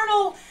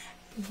eternal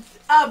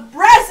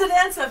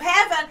residence of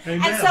heaven.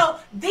 Amen. And so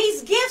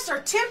these gifts are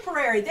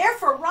temporary. They're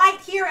for right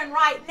here and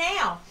right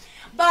now.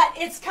 But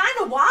it's kind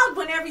of wild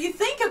whenever you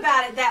think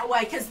about it that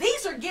way, because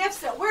these are gifts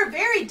that we're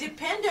very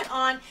dependent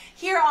on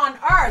here on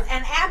earth.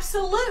 And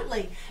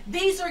absolutely,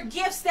 these are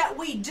gifts that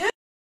we do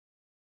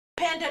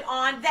dependent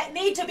on, that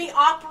need to be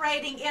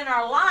operating in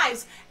our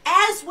lives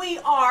as we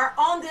are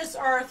on this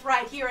earth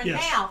right here and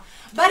now.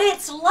 But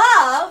it's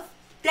love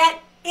that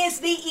is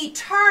the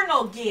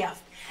eternal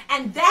gift.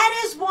 And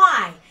that is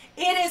why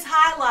it is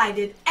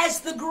highlighted as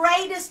the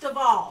greatest of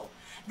all.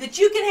 That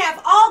you can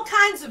have all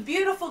kinds of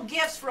beautiful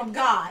gifts from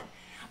God,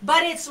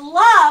 but it's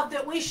love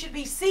that we should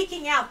be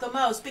seeking out the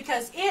most,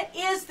 because it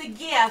is the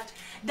gift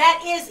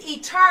that is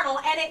eternal,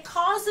 and it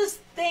causes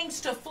things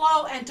to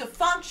flow and to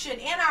function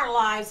in our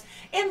lives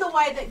in the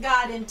way that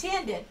God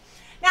intended.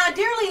 Now, I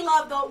dearly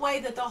love the way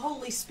that the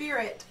Holy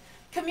Spirit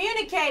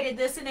communicated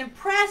this and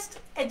impressed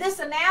this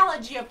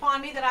analogy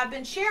upon me that I've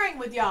been sharing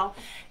with y'all.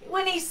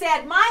 When he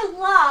said, my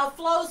love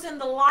flows in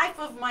the life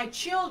of my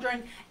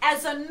children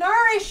as a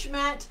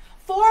nourishment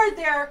for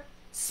their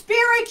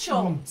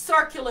spiritual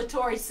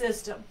circulatory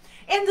system,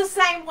 in the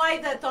same way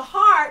that the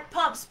heart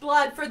pumps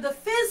blood for the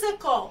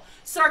physical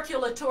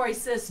circulatory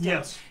system.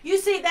 Yes. You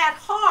see, that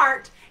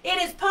heart,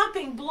 it is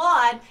pumping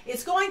blood,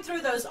 it's going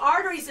through those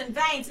arteries and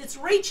veins, it's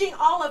reaching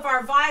all of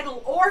our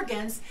vital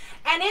organs,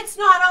 and it's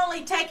not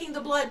only taking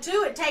the blood to,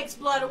 it takes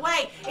blood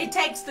away. It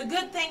takes the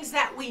good things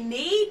that we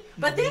need,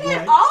 but then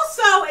it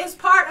also is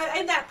part of,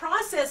 in that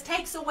process,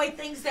 takes away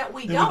things that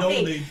we don't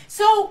need.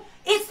 So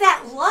it's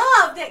that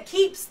love that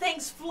keeps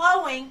things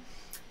flowing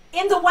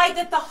in the way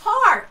that the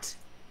heart,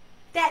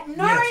 that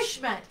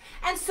nourishment.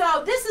 And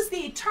so this is the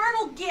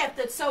eternal gift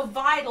that's so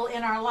vital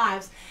in our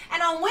lives.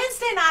 And on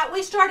Wednesday night,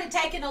 we started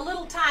taking a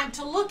little time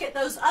to look at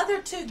those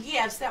other two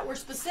gifts that were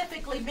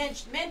specifically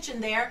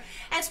mentioned there.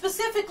 And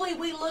specifically,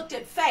 we looked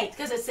at faith,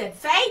 because it said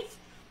faith,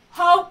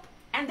 hope,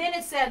 and then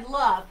it said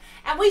love.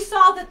 And we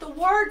saw that the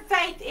word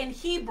faith in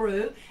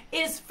Hebrew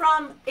is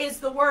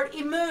the word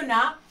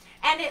emunah.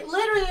 And it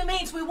literally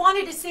means, we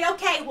wanted to see,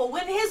 okay, well,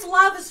 when his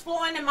love is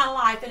flowing in my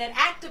life and it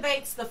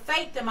activates the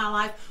faith in my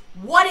life,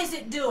 what is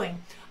it doing?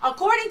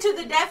 According to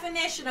the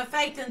definition of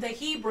faith in the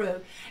Hebrew,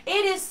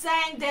 it is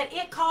saying that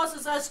it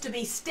causes us to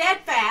be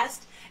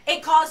steadfast,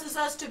 it causes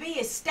us to be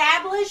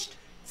established,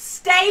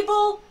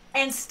 stable,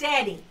 and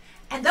steady.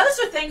 And those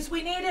are things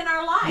we need in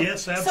our life.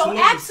 Yes, absolutely.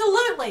 So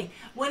absolutely,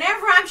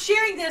 whenever I'm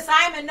sharing this,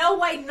 I am in no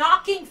way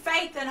knocking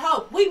faith and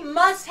hope. We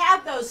must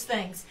have those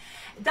things.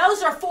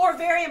 Those are four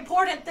very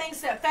important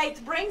things that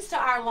faith brings to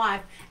our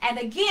life. And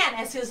again,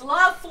 as his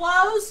love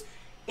flows,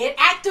 it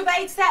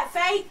activates that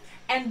faith,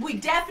 and we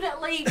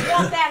definitely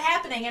want that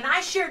happening. And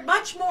I shared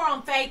much more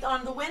on faith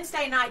on the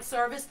Wednesday night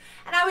service,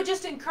 and I would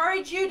just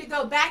encourage you to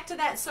go back to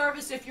that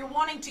service if you're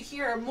wanting to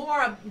hear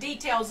more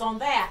details on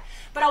that.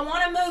 But I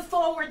want to move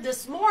forward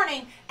this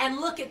morning and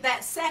look at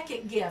that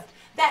second gift.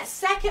 That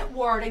second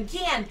word,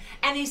 again,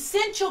 an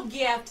essential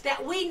gift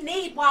that we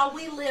need while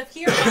we live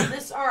here on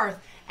this earth.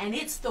 And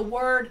it's the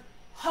word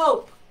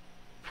hope.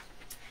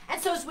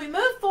 And so as we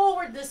move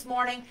forward this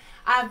morning,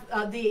 I've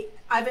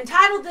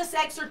entitled this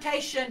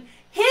exhortation,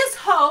 His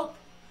Hope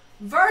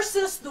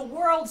versus the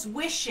World's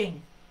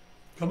Wishing.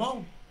 Come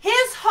on.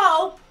 His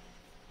hope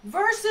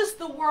versus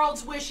the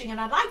world's wishing. And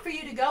I'd like for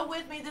you to go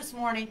with me this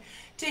morning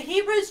to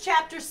Hebrews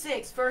chapter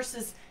 6,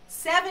 verses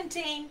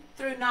 17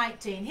 through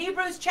 19.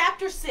 Hebrews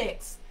chapter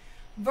 6,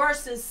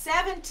 verses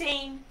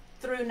 17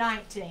 through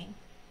 19.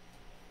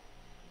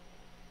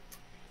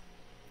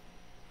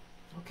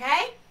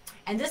 Okay?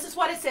 And this is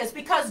what it says.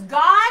 Because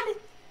God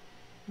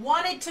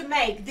wanted to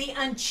make the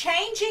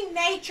unchanging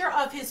nature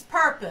of his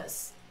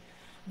purpose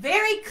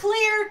very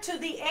clear to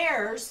the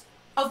heirs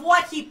of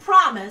what he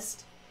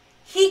promised,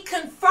 he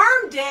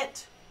confirmed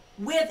it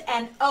with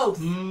an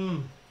oath.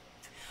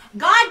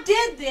 God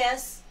did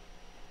this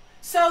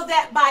so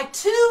that by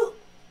two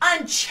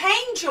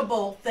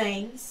unchangeable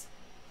things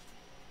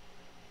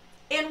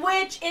in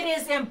which it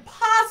is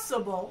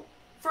impossible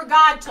for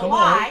God to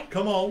lie.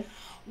 Come on.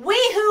 We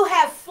who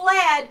have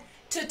fled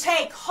to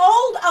take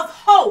hold of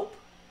hope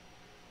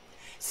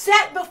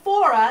set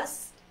before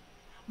us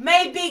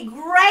may be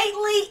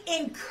greatly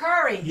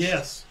encouraged.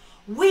 Yes.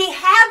 We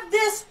have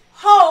this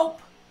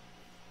hope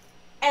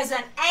as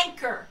an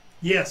anchor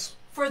Yes.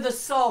 for the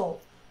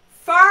soul,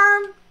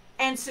 firm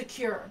and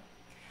secure.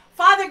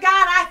 Father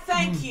God, I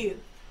thank you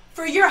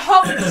for your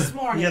hope this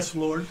morning. Yes,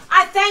 Lord.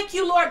 I thank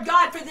you, Lord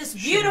God, for this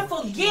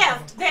beautiful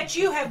gift that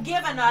you have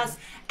given us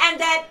and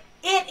that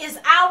it is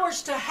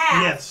ours to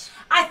have. Yes.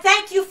 I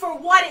thank you for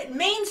what it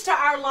means to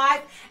our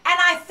life, and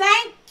I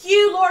thank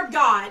you, Lord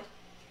God,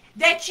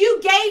 that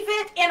you gave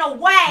it in a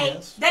way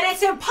that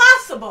it's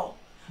impossible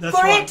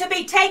for it to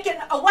be taken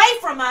away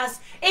from us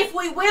if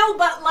we will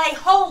but lay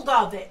hold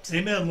of it.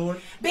 Amen,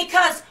 Lord.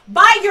 Because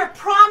by your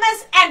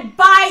promise and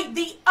by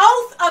the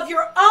oath of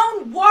your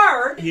own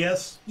word,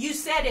 yes, you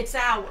said it's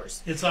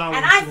ours. It's ours.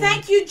 And I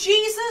thank you,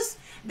 Jesus,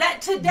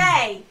 that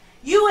today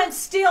you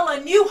instill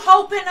a new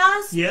hope in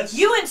us. Yes.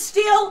 You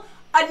instill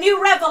a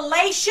new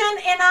revelation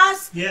in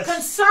us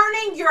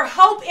concerning your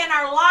hope in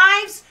our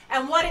lives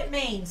and what it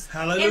means.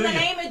 Hallelujah. In the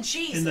name of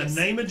Jesus. In the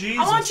name of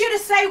Jesus. I want you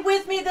to say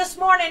with me this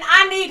morning,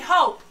 I need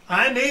hope.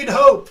 I need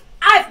hope.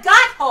 I've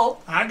got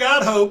hope. I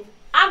got hope.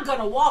 I'm going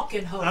to walk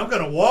in hope. I'm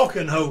going to walk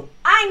in hope.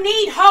 I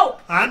need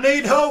hope. I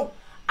need hope.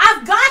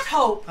 I've got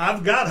hope.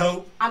 I've got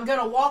hope. I'm going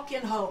to walk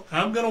in hope.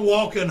 I'm going to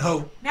walk in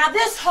hope. Now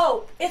this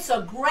hope, it's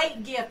a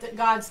great gift that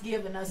God's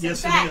given us.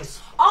 Yes, in fact, it is.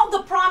 All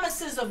the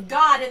promises of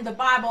God in the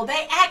Bible,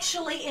 they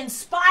actually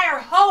inspire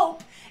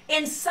hope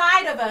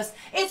inside of us.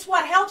 It's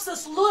what helps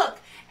us look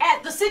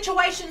at the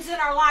situations in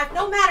our life,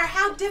 no matter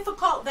how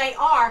difficult they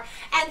are,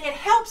 and it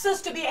helps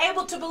us to be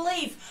able to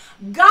believe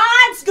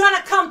God's going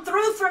to come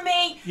through for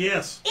me,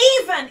 yes,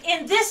 even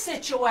in this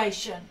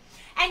situation.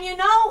 And you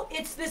know,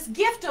 it's this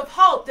gift of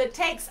hope that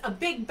takes a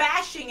big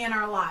bashing in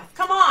our life.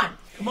 Come on.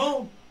 Come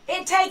on.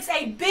 It takes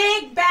a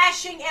big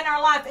bashing in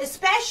our life,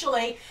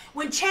 especially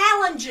when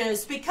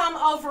challenges become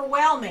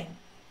overwhelming.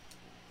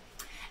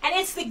 And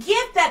it's the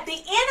gift that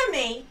the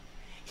enemy,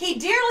 he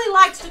dearly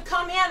likes to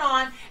come in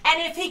on,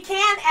 and if he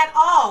can at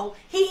all,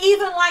 he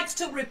even likes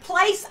to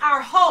replace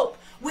our hope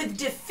with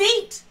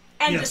defeat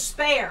and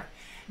despair.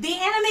 The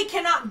enemy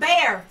cannot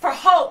bear for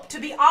hope to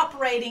be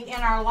operating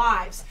in our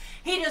lives.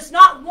 He does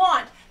not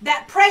want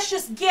that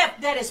precious gift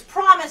that is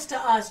promised to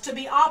us to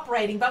be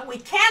operating, but we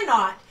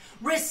cannot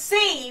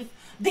receive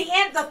the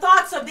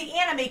thoughts of the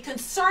enemy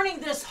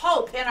concerning this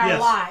hope in our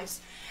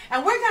lives.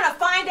 And we're going to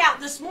find out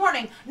this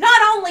morning,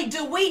 not only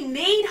do we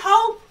need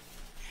hope,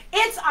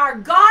 it's our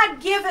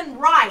God-given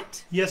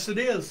right. Yes, it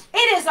is.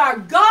 It is our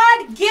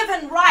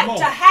God-given right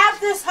to have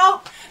this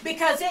hope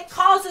because it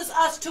causes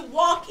us to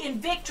walk in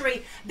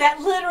victory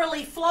that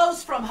literally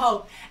flows from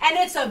hope. And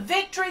it's a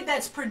victory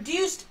that's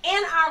produced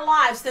in our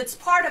lives that's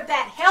part of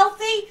that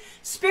healthy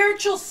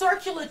spiritual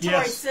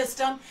circulatory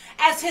system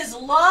as His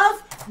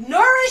love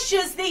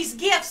nourishes these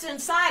gifts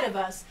inside of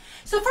us.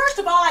 So first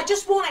of all, I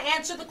just want to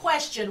answer the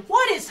question,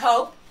 what is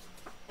hope?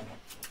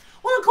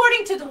 Well,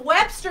 according to the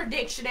Webster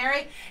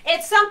Dictionary,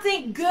 it's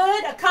something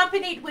good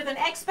accompanied with an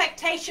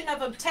expectation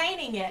of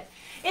obtaining it.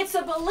 It's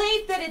a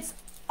belief that it's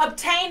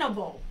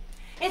obtainable.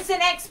 It's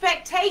an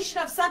expectation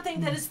of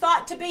something that is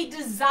thought to be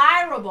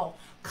desirable,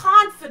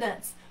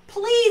 confidence,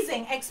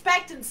 pleasing,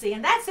 expectancy,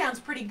 and that sounds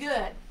pretty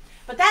good.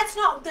 But that's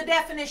not the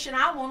definition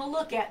I want to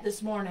look at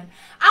this morning.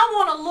 I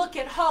want to look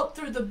at hope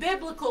through the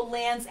biblical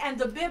lens and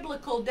the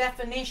biblical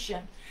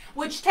definition,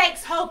 which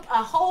takes hope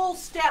a whole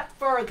step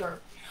further.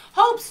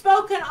 Hope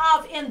spoken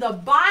of in the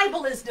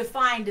Bible is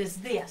defined as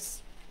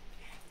this: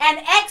 an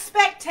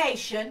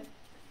expectation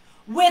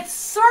with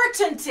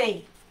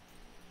certainty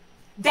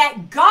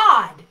that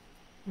God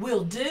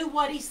will do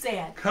what He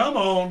said. Come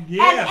on,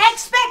 An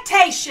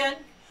expectation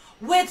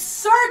with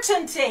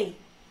certainty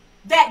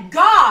that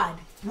God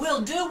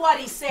will do what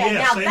He said.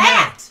 Yes,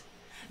 now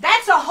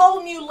that's a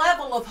whole new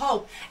level of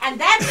hope. And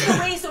that's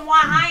the reason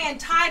why I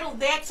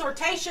entitled the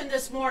exhortation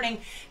this morning,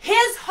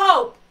 His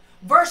Hope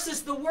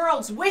versus the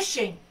World's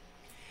Wishing.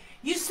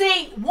 You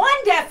see,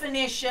 one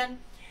definition,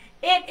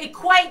 it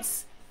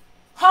equates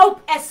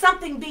hope as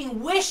something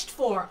being wished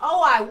for.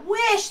 Oh, I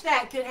wish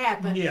that could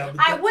happen. Yeah,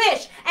 I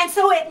wish. And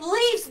so it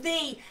leaves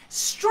the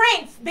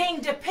strength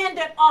being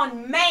dependent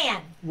on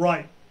man.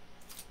 Right.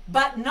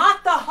 But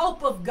not the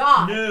hope of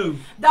God. No.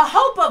 The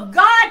hope of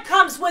God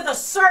comes with a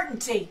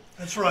certainty.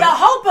 That's right. The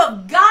hope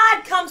of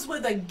God comes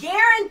with a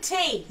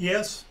guarantee.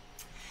 Yes.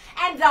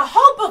 And the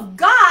hope of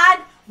God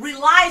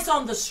relies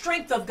on the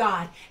strength of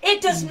God.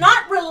 It does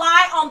not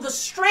rely on the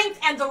strength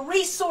and the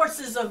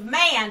resources of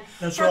man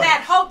for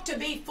that hope to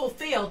be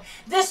fulfilled.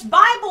 This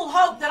Bible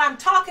hope that I'm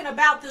talking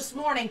about this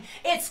morning,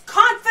 it's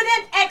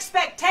confident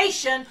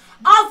expectation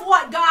of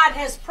what God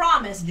has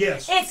promised.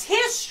 Yes. It's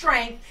His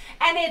strength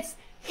and it's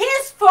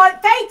His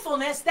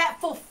faithfulness that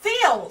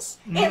fulfills.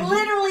 It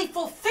literally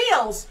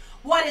fulfills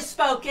what is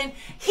spoken.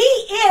 He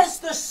is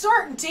the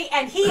certainty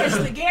and He is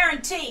the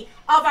guarantee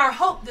of our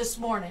hope this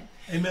morning.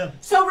 Amen.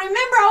 So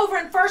remember over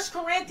in 1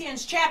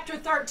 Corinthians chapter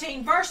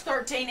 13, verse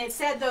 13, it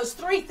said those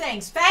three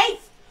things: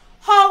 faith,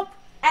 hope,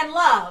 and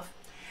love.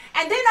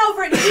 And then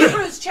over in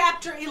Hebrews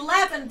chapter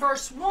 11,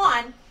 verse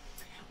 1,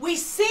 we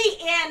see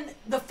in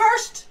the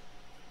first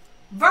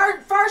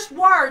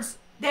words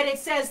that it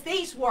says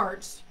these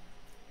words.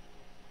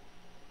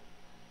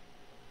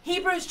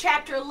 Hebrews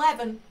chapter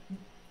 11,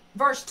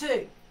 verse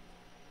 2.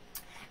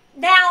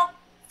 Now,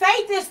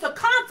 faith is the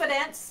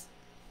confidence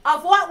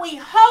of what we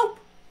hope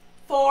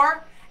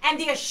for and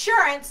the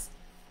assurance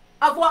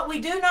of what we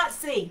do not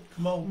see.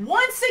 Come on.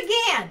 Once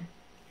again,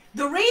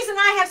 the reason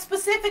I have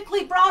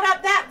specifically brought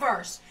up that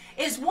verse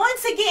is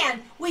once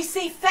again we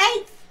see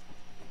faith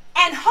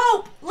and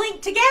hope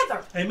linked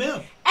together.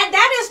 Amen. And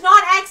that is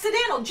not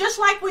accidental, just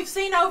like we've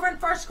seen over in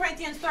 1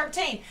 Corinthians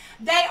 13.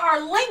 They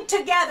are linked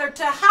together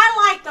to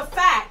highlight the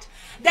fact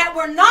that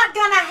we're not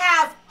going to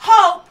have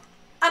hope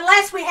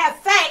unless we have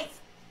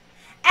faith,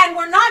 and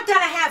we're not going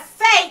to have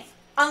faith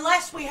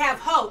unless we have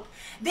hope.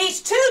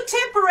 These two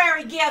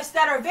temporary gifts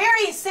that are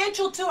very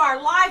essential to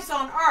our lives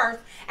on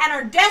earth and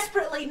are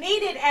desperately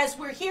needed as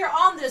we're here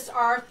on this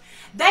earth,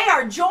 they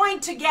are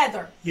joined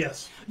together.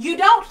 Yes. You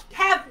don't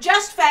have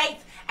just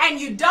faith and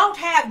you don't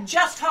have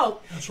just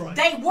hope. That's right.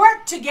 They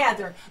work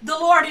together. The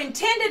Lord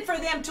intended for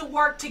them to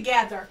work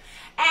together.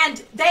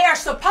 And they are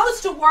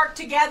supposed to work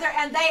together,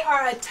 and they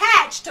are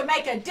attached to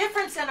make a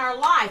difference in our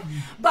life.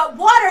 But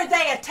what are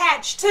they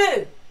attached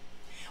to?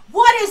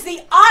 What is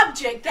the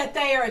object that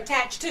they are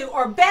attached to?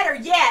 Or better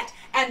yet,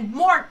 and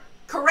more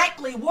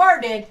correctly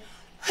worded,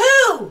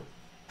 who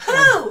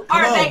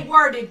are they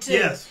worded to?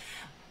 Yes.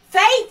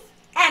 Faith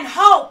and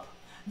hope,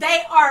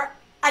 they are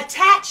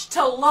attached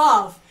to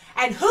love.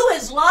 And who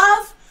is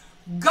love?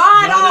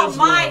 God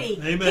Almighty.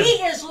 Amen.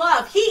 He is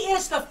love. He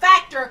is the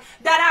factor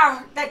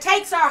that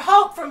takes our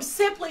hope from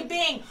simply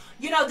being,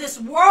 this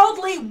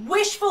worldly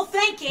wishful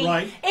thinking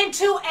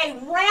into a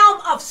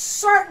realm of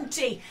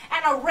certainty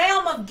and a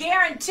realm of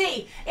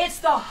guarantee. It's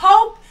the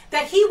hope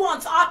that He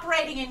wants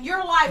operating in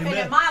your life and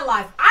in my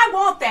life. I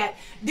want that.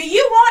 Do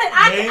you want it?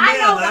 I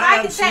know that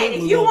I can say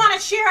it. If you want to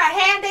share a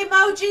hand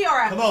emoji or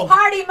a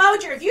heart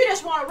emoji, or if you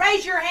just want to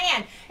raise your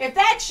hand, if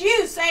that's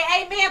you, say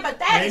amen. But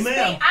that is me.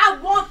 I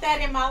want that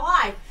in my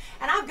life.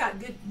 And I've got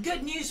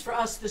good news for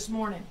us this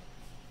morning.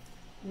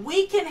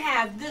 We can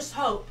have this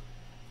hope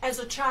as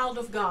a child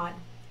of God.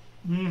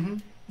 Mm-hmm.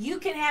 You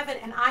can have it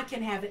and I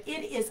can have it.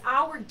 It is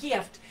our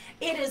gift.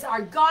 It is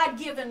our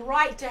God-given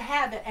right to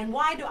have it. And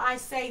why do I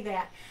say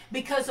that?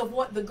 Because of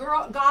what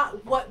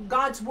what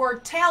God's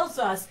Word tells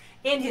us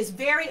in His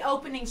very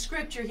opening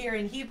scripture here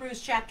in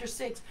Hebrews chapter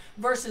 6,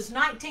 verses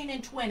 19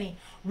 and 20.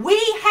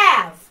 We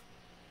have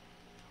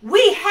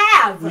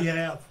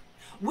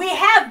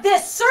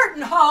this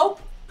certain hope.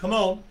 Come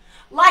on.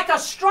 Like a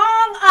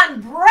strong,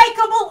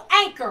 unbreakable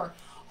anchor,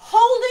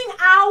 holding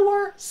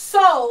our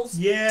souls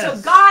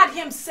to God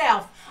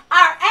Himself.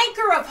 Our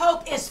anchor of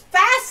hope is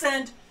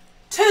fastened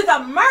to the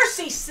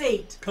mercy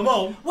seat. Come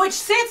on. Which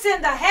sits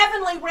in the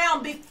heavenly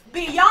realm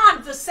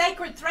beyond the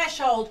sacred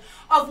threshold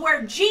of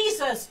where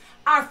Jesus,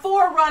 our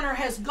forerunner,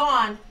 has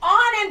gone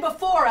on and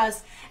before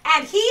us.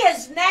 And He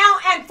is now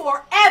and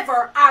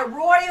forever our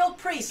royal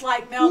priest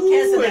like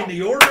Melchizedek. Ooh, in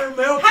the order of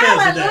Melchizedek.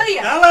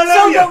 Hallelujah.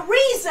 Hallelujah. So the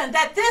reason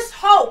that this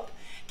hope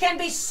can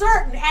be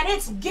certain and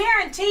it's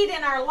guaranteed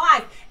in our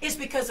life is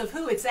because of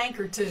who it's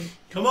anchored to.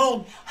 Come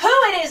on. Who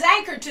it is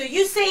anchored to.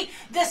 You see,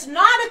 this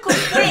nautical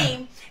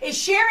theme is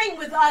sharing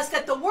with us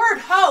that the word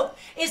hope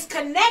is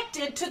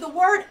connected to the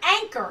word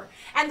anchor.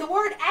 And the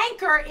word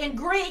anchor in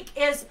Greek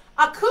is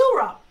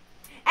akura.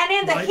 And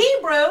in the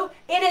Hebrew,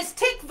 it is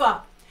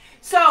tikva.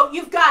 So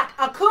you've got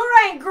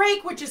akura in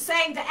Greek, which is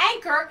saying the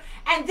anchor.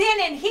 And then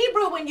in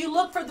Hebrew, when you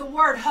look for the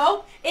word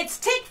hope, it's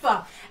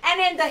tikva.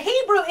 And in the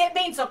Hebrew, it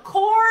means a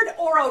cord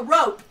or a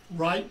rope.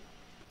 Right.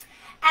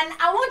 And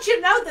I want you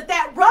to know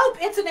that rope,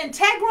 it's an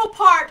integral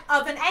part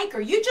of an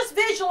anchor. You just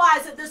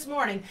visualize it this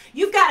morning.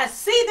 You've got to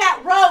see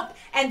that rope,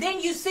 and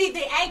then you see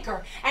the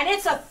anchor. And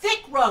it's a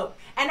thick rope.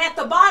 And at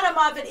the bottom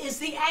of it is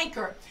the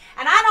anchor.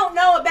 And I don't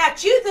know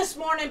about you this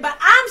morning, but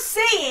I'm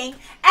seeing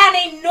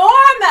an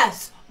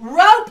enormous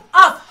rope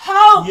of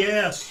hope.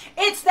 Yes.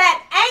 It's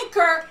that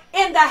anchor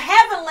in the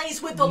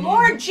heavenlies with the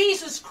Lord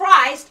Jesus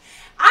Christ.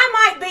 I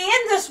might be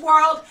in this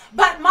world,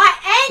 but my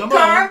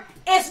anchor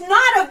is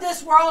not of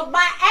this world.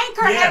 My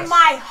anchor and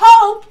my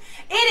hope,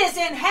 it is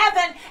in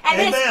heaven,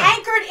 and it's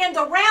anchored in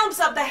the realms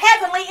of the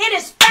heavenly. It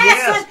is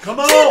fastened to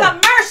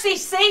the mercy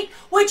seat,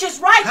 which is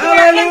right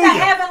there in the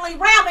heavenly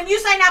realm. And you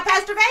say, now,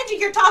 Pastor Vangie,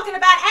 you're talking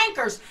about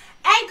anchors.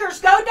 Anchors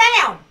go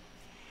down.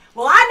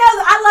 Well,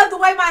 I love the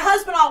way my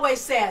husband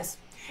always says,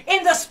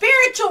 in the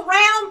spiritual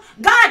realm,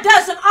 God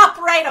doesn't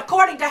operate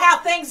according to how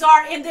things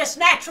are in this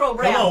natural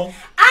realm.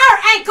 Our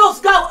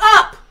ankles go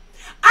up.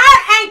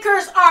 Our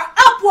anchors are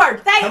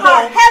upward. They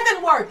are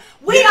heavenward.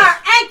 We are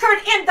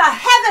anchored in the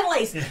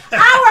heavenlies.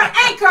 Our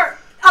anchor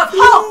of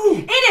hope,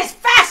 it is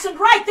fastened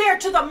right there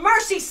to the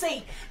mercy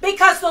seat,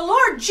 because the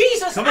Lord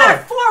Jesus, our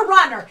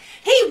forerunner,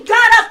 He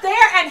got up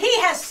there and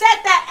He has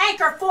set that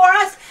anchor for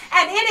us,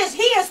 and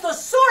He is the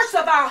source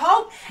of our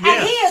hope, and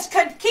Yes. He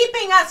is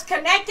keeping us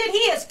connected.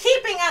 He is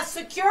keeping us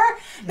secure,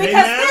 because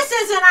Amen. this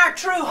isn't our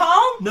true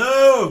home.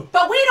 No.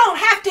 But we don't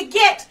have to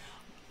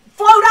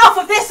float off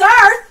of this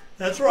earth.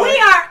 That's right. We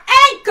are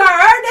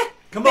anchored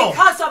Come on.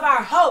 because of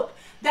our hope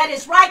that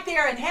is right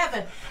there in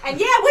heaven. And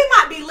yeah, we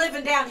might be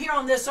living down here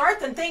on this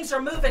earth, and things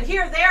are moving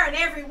here, there, and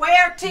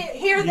everywhere,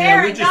 here,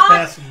 there, we're and just not,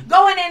 passing.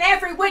 going in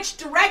every which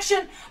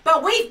direction.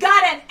 But we've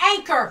got an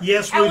anchor.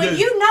 Yes, and we when do.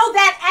 you know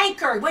that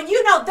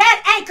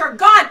anchor,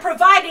 God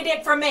provided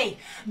it for me.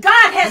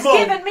 God has Come on.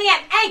 given me an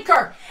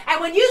anchor.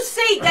 And when you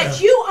see that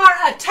you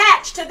are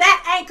attached to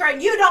that anchor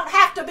and you don't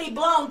have to be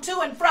blown to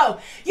and fro,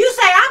 you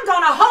say, I'm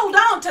going to hold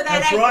on to that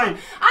That's anchor. right.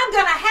 I'm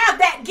going to have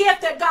that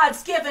gift that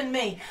God's given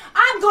me.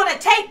 I'm going to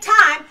take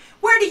time.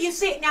 Where do you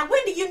see it? Now,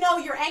 when do you know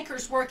your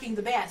anchor's working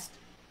the best?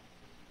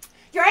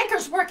 Your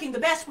anchor's working the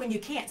best when you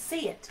can't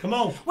see it. Come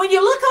on. When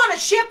you look on a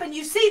ship and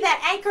you see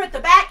that anchor at the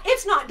back,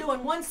 it's not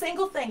doing one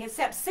single thing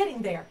except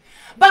sitting there.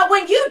 But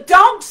when you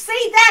don't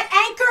see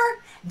that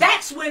anchor,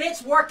 that's when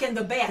it's working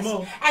the best. Come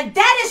on. And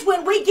that is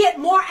when we get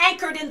more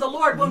anchored in the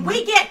Lord. When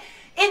we get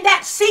in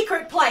that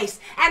secret place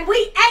and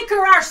we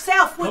anchor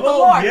ourselves with Come the on,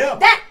 Lord, yeah.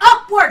 that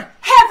upward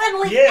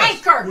heavenly Yes,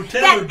 anchor we're that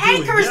tethered to it,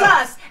 anchors yeah.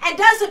 us and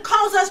doesn't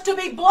cause us to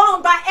be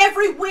blown by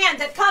every wind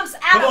that comes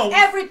out Come of on.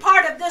 every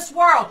part of this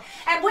world.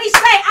 And we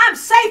say, I'm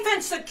safe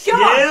and secure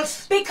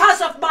Yes.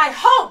 because of my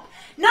hope.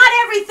 Not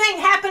everything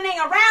happening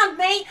around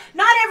me,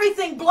 not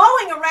everything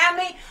blowing around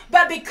me,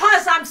 but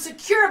because I'm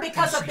secure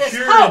because of this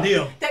secure in hope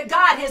Him. that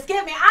God has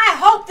given me. I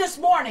hope this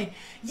morning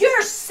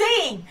you're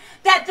seeing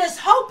that this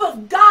hope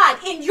of God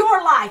in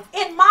your life,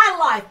 in my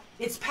life,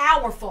 it's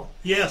powerful.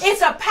 Yes.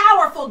 It's a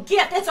powerful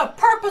gift. It's a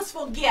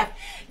purposeful gift.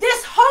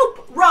 This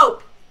hope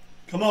rope,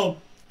 Come on.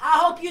 I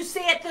hope you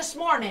see it this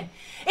morning.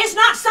 It's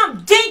not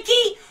some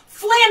dinky,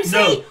 flimsy,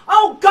 No.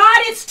 oh God,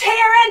 it's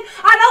tearing,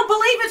 I don't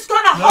believe it's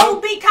going to No.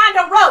 hold me kind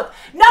of rope.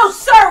 No,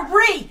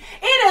 sirree.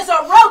 It is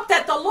a rope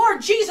that the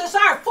Lord Jesus,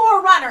 our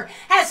forerunner,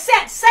 has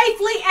set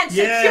safely and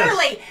Yes.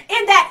 securely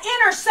in that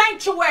inner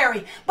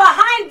sanctuary,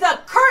 behind the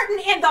curtain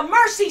in the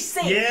mercy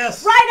seat,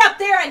 Yes. right up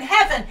there in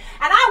heaven.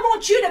 And I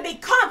want you to be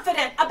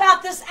confident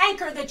about this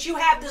anchor that you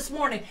have this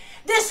morning.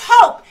 This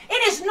hope,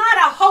 it is not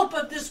a hope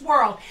of this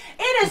world.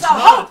 It is It's a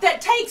not. hope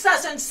that takes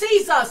us and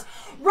sees us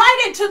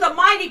right into the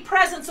mighty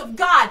presence of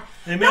God.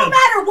 Amen. No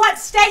matter what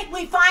state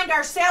we find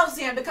ourselves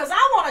in, because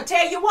I want to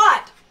tell you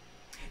what,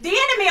 the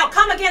enemy will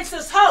come against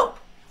this hope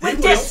with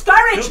He will. He'll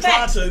try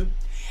discouragement. to.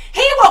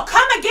 He will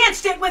come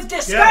against it with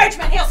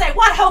discouragement. He'll say,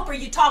 what hope are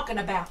you talking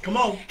about? Come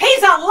on.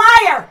 He's a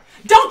liar.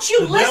 Don't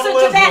you The listen devil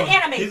to is that one.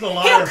 enemy. He's a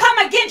liar. He'll come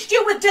against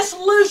you with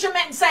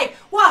disillusionment and say,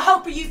 what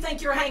hope do you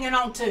think you're hanging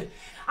on to?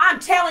 I'm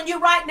telling you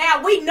right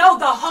now, we know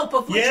the hope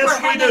of which Yes, we're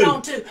we hanging do.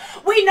 on to.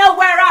 We know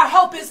where our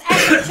hope is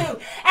anchored to.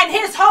 And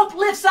His hope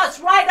lifts us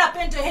right up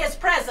into His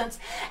presence.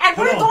 And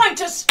Come we're on. going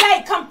to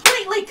stay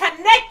completely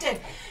connected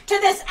to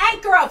this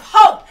anchor of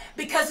hope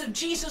because of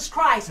Jesus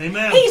Christ.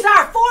 Amen. He's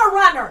our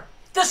forerunner.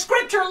 The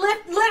scripture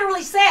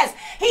literally says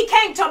He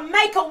came to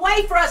make a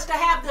way for us to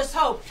have this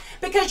hope.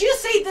 Because you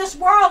see, this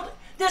world,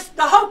 the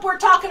hope we're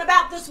talking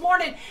about this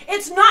morning,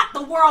 it's not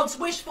the world's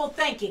wishful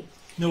thinking.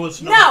 No,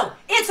 it's not. No,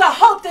 it's a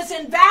hope that's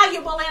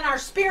invaluable in our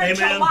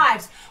spiritual Amen.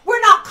 lives.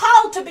 We're not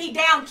called to be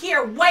down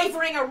here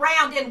wavering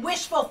around in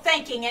wishful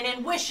thinking and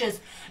in wishes.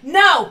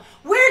 No,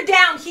 we're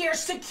down here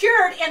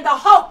secured in the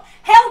hope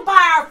held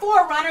by our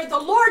forerunner, the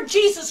Lord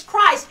Jesus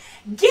Christ,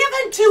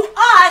 given to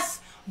us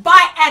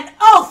by an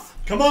oath.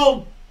 Come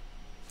on.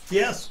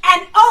 Yes.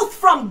 An oath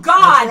from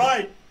God. That's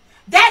right.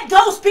 That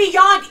goes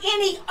beyond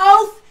any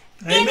oath,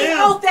 any Amen.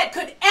 oath that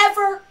could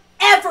ever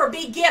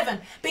be given,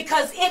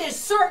 because it is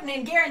certain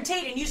and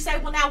guaranteed. And you say,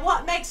 well, now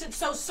what makes it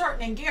so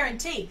certain and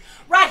guaranteed?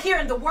 Right here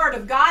in the Word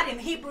of God in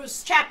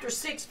Hebrews chapter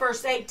 6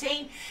 verse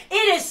 18, it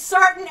is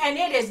certain and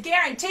it is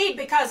guaranteed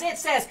because it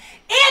says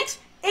it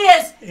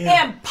is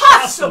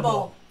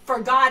impossible for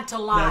God to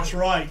lie. That's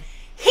right.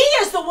 He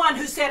is the one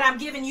who said, I'm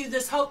giving you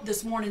this hope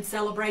this morning,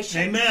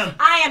 Celebration. Amen.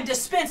 I am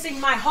dispensing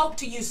my hope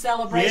to you,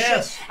 Celebration.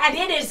 Yes. And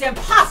it is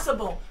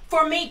impossible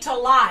for me to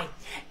lie.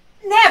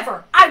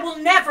 Never. I will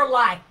never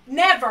lie.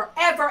 Never,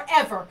 ever,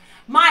 ever.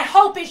 My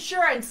hope is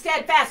sure and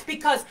steadfast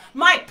because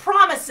my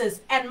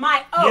promises and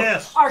my oath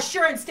Yes. are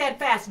sure and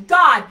steadfast.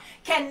 God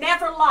can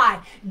never lie.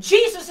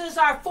 Jesus is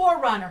our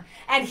forerunner,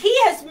 and He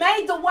has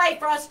made the way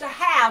for us to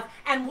have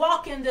and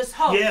walk in this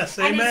hope. Yes,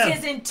 and amen. it's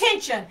His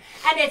intention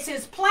and it's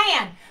His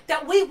plan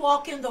that we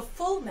walk in the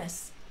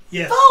fullness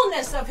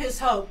of His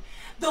hope.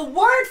 The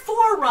word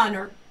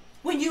forerunner,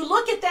 when you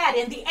look at that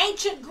in the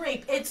ancient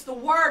Greek, it's the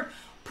word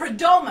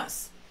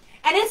prodomos.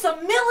 And it's a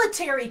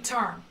military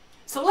term.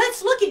 So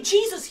let's look at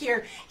Jesus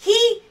here.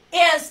 He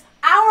is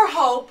our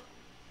hope.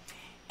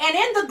 And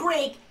in the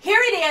Greek, here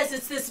it is.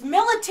 It's this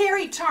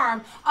military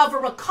term of a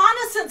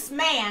reconnaissance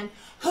man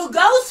who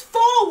goes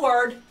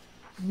forward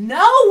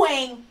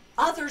knowing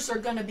others are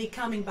going to be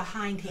coming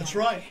behind him. That's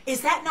right.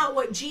 Is that not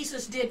what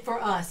Jesus did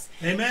for us?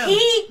 Amen.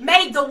 He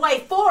made the way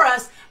for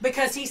us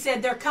because He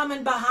said, they're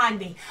coming behind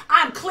me.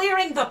 I'm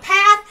clearing the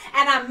path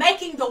and I'm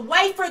making the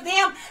way for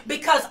them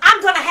because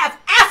I'm going to have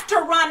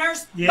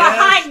afterrunners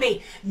behind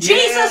me.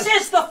 Jesus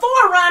is the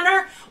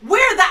forerunner.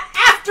 We're the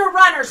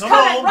afterrunners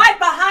coming right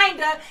behind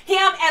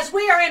him as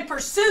we are in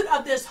pursuit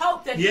of this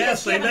hope that he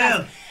has given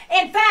us.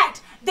 In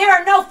fact, there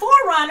are no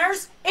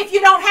forerunners if you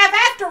don't have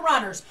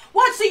afterrunners.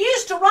 What's the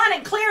use to run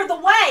and clear the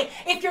way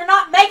if you're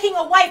not making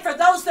a way for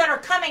those that are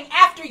coming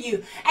after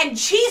you? And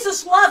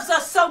Jesus loves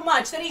us so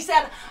much that he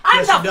said,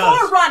 I'm the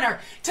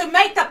forerunner to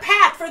make the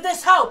path for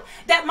this hope,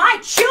 that my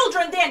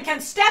children then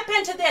can step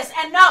into this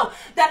and know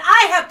that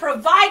I have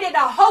provided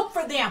a hope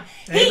for them.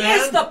 Amen. He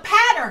is the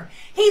pattern.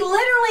 He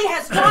literally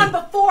has gone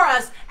before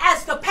us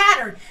as the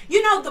pattern.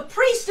 You know, the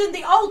priests in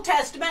the Old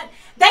Testament,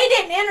 they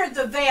didn't enter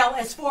the veil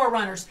as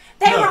forerunners.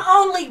 They were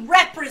only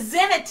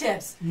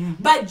representatives.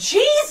 But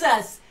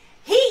Jesus,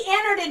 he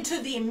entered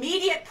into the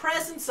immediate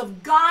presence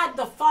of God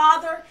the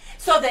Father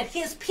so that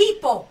his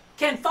people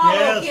can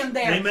follow him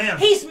there. Amen.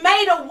 He's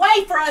made a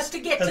way for us to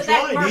get to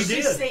that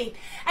mercy seat.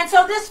 And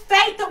so this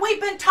faith that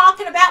we've been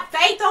talking about,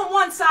 faith on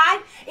one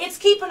side, it's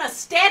keeping us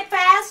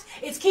steadfast,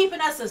 it's keeping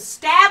us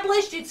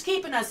established, it's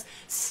keeping us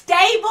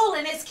stable,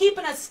 and it's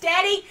keeping us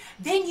steady.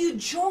 Then you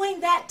join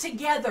that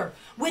together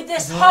with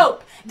this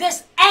hope,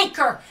 this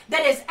anchor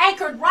that is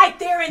anchored right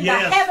there in the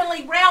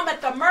heavenly realm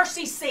at the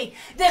mercy seat.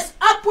 This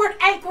upward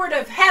anchored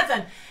of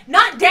heaven,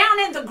 not down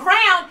in the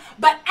ground,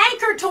 but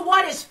anchored to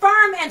what is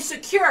firm and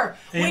secure.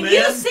 Amen. When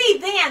you see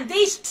then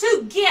these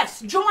two gifts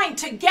joined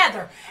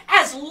together,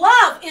 as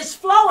love is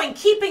flowing,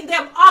 keeping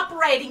them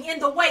operating in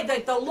the way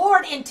that the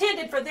Lord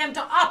intended for them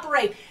to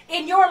operate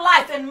in your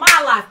life and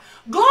my life.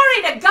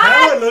 Glory to God.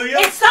 Hallelujah.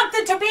 It's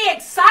something to be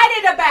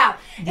excited about.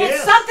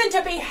 It's something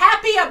to be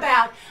happy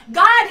about.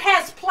 God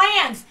has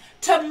plans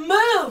to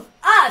move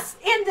us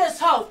in this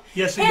hope.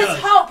 Yes, He does. His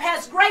hope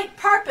has great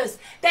purpose,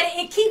 that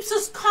it keeps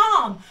us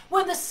calm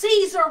when the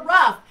seas are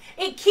rough.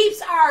 It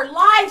keeps our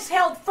lives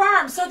held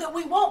firm so that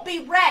we won't be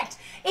wrecked.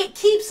 It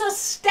keeps us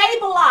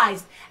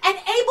stabilized and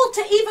able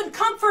to even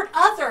comfort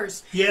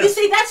others. Yes. You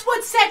see, that's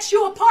what sets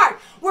you apart.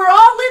 We're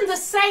all in the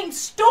same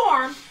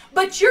storm,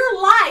 but your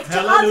life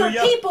to other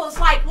people is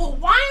like, well,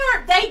 why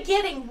aren't they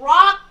getting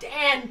rocked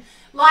and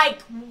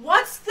like,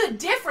 what's the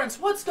difference?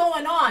 What's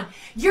going on?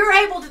 You're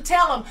able to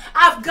tell them,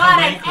 I've got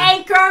an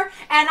anchor,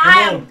 and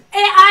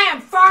I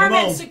am firm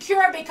and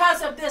secure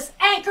because of this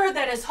anchor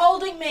that is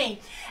holding me.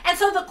 And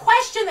so the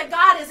question that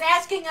God is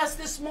asking us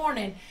this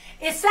morning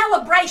is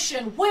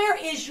celebration. Where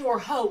is your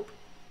hope?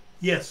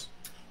 Yes.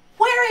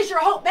 Where is your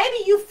hope? Maybe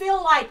you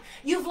feel like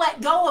you've let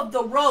go of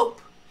the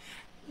rope.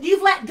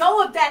 You've let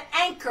go of that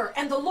anchor,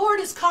 and the Lord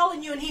is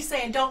calling you, and He's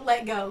saying, don't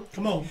let go.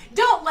 Come on.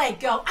 Don't let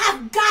go.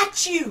 I've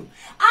got you.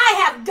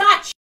 I have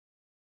got you.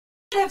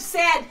 You have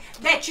said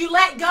that you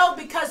let go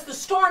because the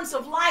storms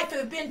of life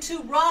have been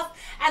too rough,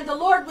 and the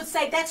Lord would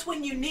say, that's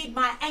when you need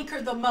my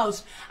anchor the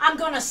most. I'm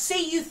going to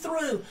see you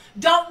through.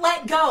 Don't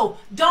let go.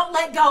 Don't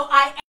let go.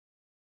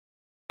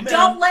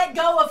 Don't let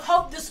go of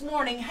hope this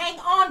morning. Hang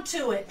on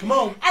to it. Come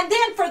on. And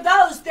then for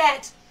those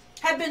that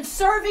have been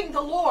serving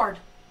the Lord,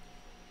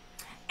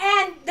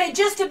 and they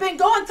just have been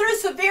going through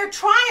severe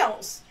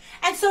trials.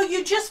 And so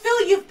you just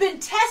feel you've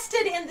been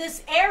tested in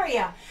this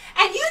area.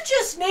 And you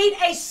just need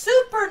a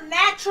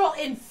supernatural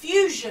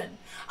infusion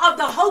of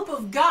the hope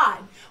of God.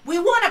 We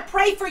want to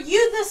pray for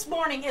you this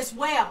morning as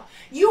well.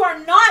 You are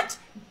not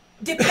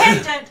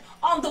dependent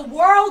on the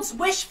world's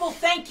wishful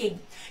thinking.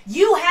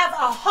 You have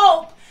a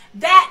hope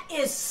that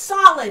is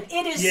solid.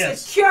 It is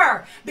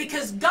secure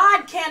because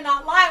God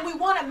cannot lie. We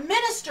want to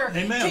minister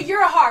to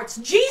your hearts.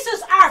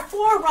 Jesus, our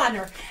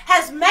forerunner,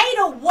 has made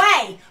a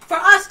way for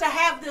us to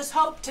have this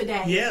hope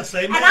today. Yes,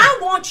 amen. And I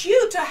want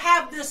you to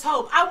have this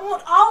hope. I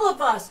want all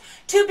of us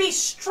to be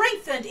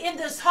strengthened in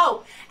this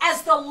hope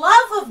as the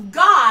love of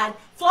God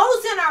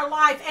flows in our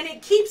life, and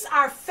it keeps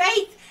our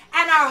faith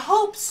and our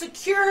hope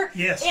secure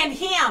in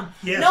Him,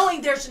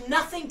 knowing there's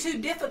nothing too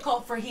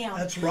difficult for Him.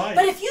 That's right.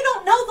 But if you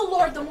don't know the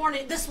Lord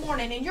this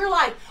morning in your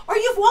life, or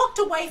you've walked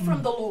away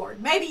from the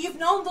Lord, maybe you've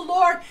known the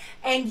Lord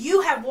and you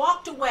have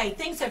walked away,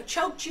 things have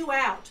choked you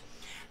out.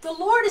 The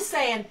Lord is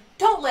saying,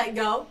 don't let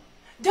go.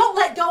 Don't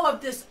let go of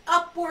this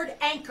upward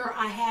anchor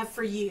I have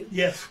for you.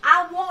 Yes.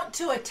 I want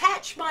to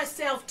attach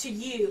myself to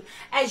you.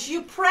 As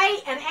you pray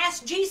and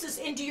ask Jesus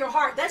into your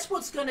heart, that's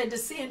what's going to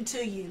descend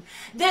to you.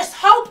 This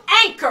hope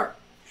anchor.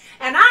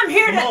 And I'm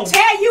here to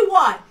tell you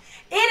what.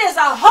 It is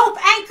a hope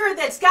anchor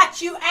that's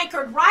got you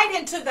anchored right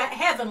into the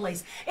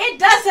heavenlies. It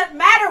doesn't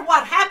matter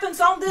what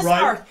happens on this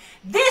earth.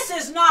 This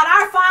is not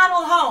our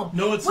final home.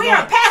 No, it's not. We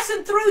are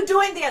passing through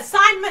doing the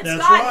assignments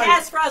God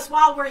has for us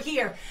while we're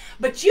here.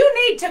 But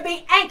you need to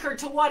be anchored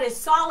to what is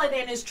solid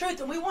and is truth.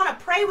 And we want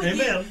to pray with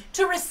you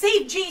to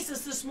receive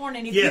Jesus this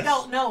morning if you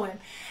don't know Him.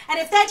 And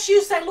if that's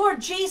you, say,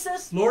 Lord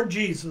Jesus, Lord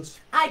Jesus,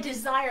 I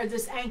desire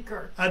this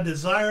anchor I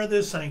desire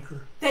this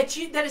anchor that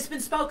has been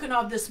spoken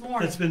of this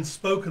morning. that's been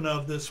spoken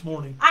of this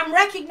morning. I'm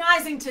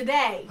recognizing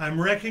today I'm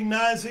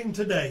recognizing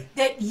today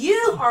that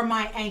you are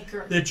my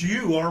anchor. that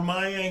you are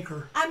my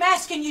anchor. I'm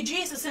asking you,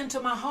 Jesus, into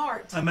my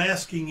heart. I'm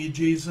asking you,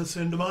 Jesus,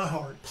 into my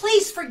heart.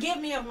 Please forgive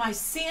me of my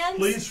sins.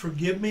 Please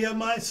forgive me of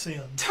my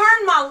sins.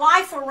 Turn my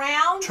life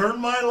around.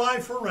 Turn my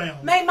life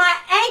around. May my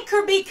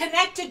anchor be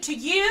connected to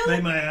you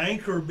May my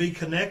anchor be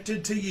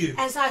connected to you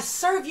as I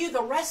serve you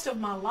the rest of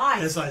my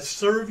life. as I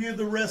serve you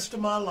the rest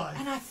of my life.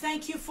 And I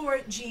thank you for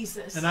it,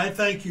 Jesus. And I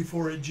thank you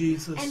for it,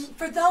 Jesus. And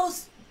for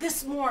those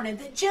this morning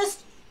that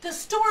just, the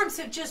storms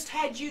have just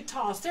had you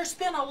tossed. There's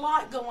been a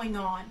lot going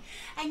on.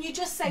 And you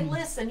just say,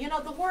 listen, you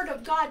know, the Word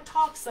of God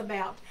talks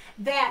about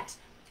that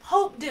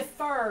hope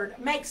deferred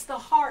makes the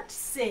heart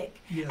sick.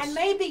 Yes. And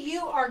maybe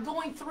you are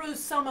going through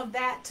some of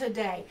that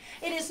today.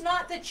 It is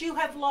not that you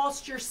have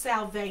lost your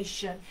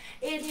salvation.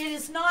 It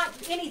is not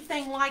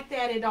anything like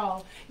that at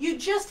all. You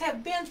just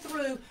have been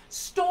through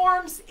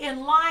storms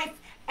in life,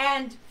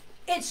 and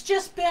it's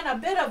just been a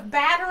bit of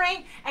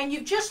battering, and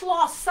you've just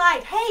lost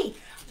sight. Hey,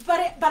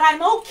 but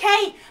I'm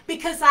okay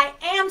because I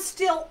am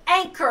still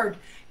anchored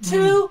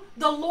to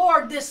the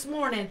Lord this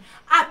morning.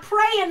 I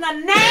pray in the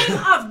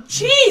name of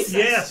Jesus.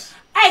 Yes.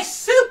 A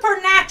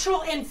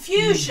supernatural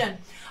infusion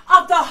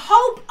of the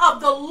hope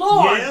of the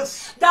Lord.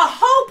 Yes. The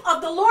hope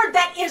of the Lord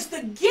that is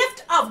the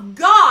gift of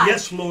God.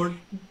 Yes, Lord.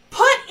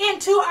 Put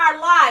into our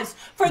lives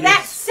for Yes.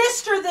 that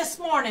sister this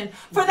morning,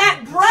 for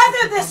that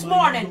brother this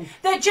morning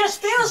that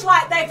just feels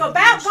like they've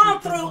about gone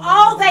through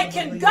all they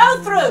can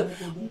go through.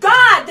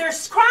 God, they're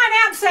crying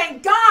out saying,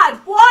 God,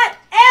 what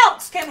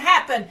else can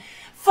happen?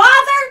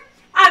 Father,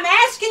 I'm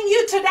asking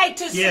you today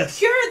to Yes.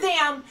 secure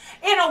them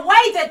in a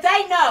way that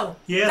they know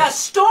Yes. the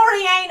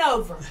story ain't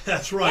over.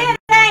 That's right.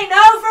 It ain't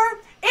over.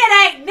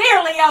 It ain't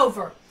nearly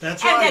over.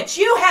 That's and right. that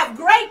you have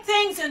great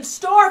things in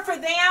store for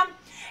them.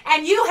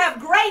 And you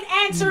have great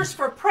answers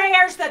for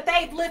prayers that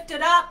they've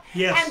lifted up.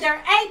 Yes. And their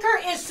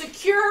anchor is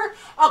secure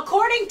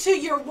according to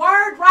your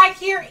word right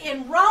here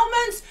in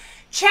Romans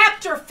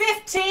chapter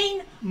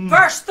 15,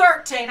 verse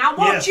 13. I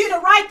want Yes. you to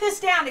write this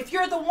down if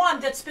you're the one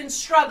that's been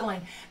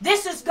struggling.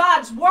 This is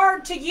God's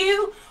word to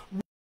you.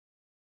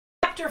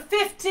 Chapter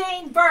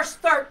 15, verse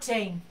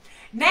 13.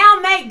 Now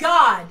may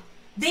God,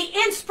 the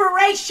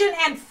inspiration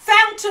and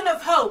fountain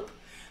of hope,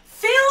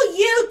 fill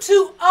you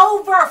to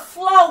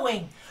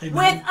overflowing Amen.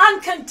 with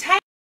uncontained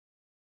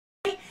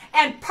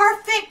and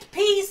perfect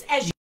peace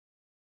as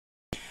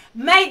you.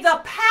 May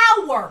the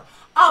power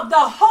of the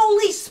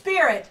Holy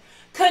Spirit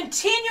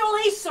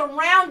continually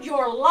surround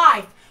your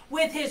life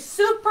with His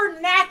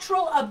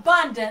supernatural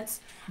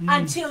abundance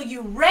until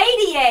you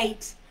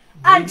radiate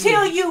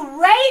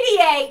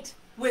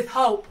with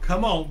hope.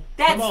 Come on.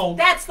 Come on.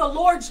 That's the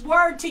Lord's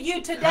word to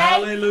you today.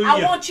 Hallelujah.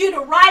 I want you to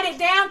write it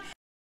down.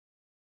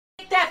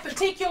 Pick that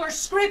particular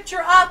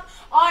scripture up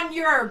on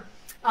your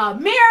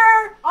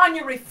mirror, on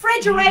your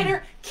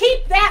refrigerator.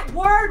 Keep that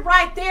word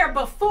right there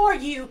before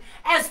you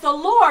as the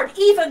Lord,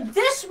 even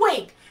this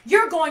week,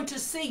 you're going to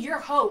see your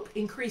hope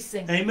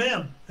increasing.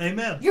 Amen.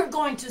 Amen. You're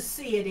going to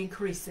see it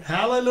increasing.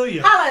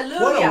 Hallelujah. Hallelujah.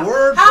 What a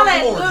word from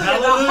the Lord. Hallelujah.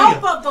 Hallelujah. The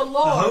hope of the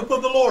Lord. The hope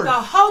of the Lord. The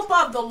hope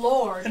of the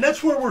Lord. And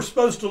that's where we're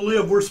supposed to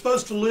live. We're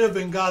supposed to live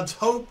in God's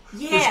hope.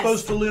 Yes. We're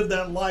supposed to live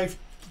that life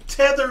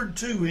tethered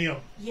to Him,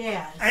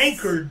 Yes.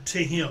 anchored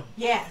to Him.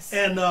 Yes.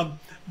 And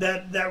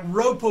that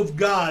rope of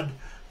God,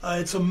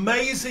 it's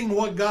amazing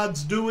what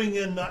God's doing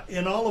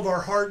in all of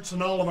our hearts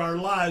and all of our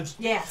lives.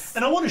 Yes.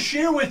 And I want to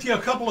share with you a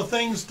couple of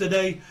things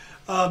today.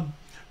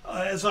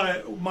 As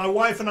my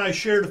wife and I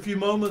shared a few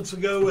moments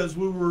ago, as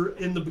we were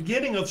in the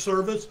beginning of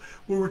service,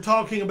 we were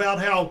talking about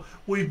how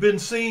we've been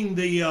seeing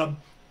the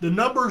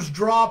numbers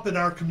drop in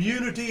our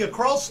community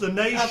across the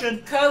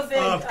nation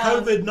Of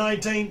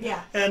COVID-19.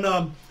 Yeah.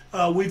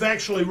 And we've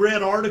actually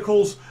read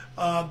articles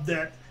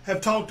that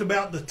have talked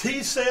about the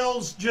T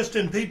cells just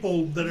in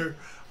people that are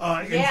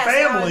in Yes,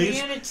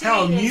 families, how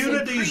how immunity is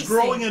immunity is increasing.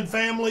 growing in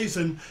families,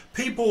 and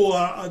people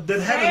that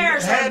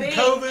Prayers haven't are had being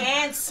COVID.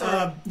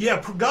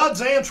 answered.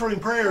 God's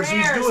answering prayers.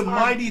 He's Prayers doing are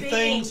mighty being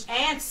things.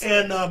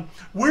 answered. And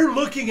we're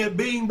looking at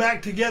being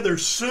back together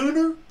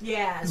sooner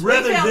Yes.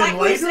 rather we feel than like we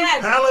later.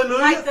 said,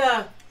 Hallelujah.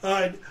 Like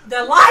Uh,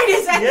 the light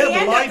is at yeah, the the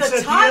end light's of the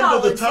at tunnel. the end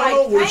of the It's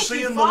tunnel. like, We're thank seeing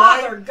you, the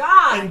Father light.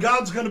 God. And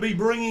God's going to be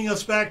bringing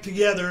us back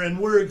together, and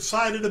we're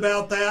excited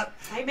about that.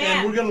 Amen.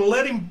 And we're going to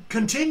let Him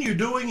continue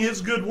doing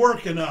His good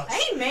work in us.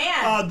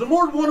 Amen. The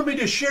Lord wanted me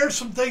to share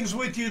some things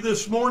with you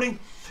this morning.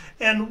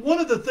 And one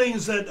of the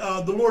things that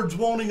the Lord's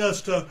wanting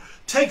us to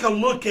take a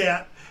look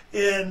at,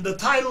 and the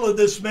title of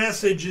this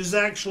message is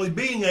actually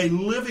Being a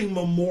Living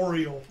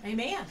Memorial.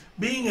 Amen.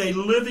 Being a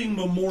living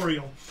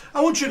memorial. I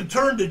want you to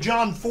turn to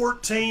John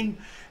 14,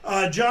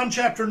 John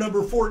chapter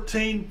number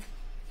 14.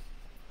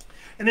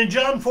 And in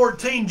John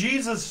 14,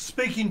 Jesus is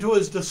speaking to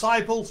His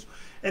disciples,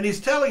 and He's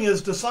telling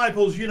His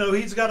disciples, you know,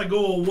 He's got to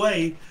go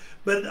away,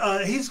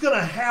 but He's going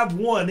to have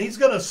one. He's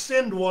going to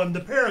send one, the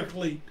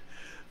Paraclete,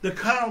 the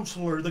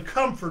Counselor, the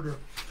Comforter,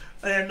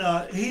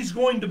 and he's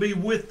going to be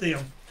with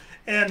them.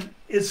 And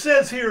it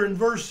says here in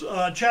verse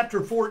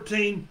chapter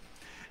 14,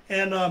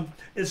 and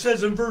it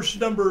says in verse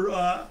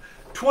number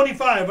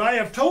 25, I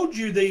have told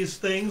you these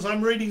things,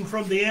 I'm reading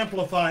from the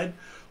Amplified,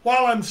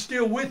 while I'm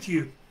still with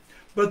you.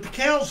 But the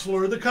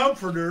Counselor, the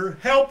Comforter,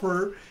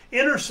 Helper,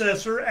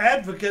 Intercessor,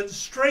 Advocate,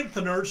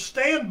 Strengthener,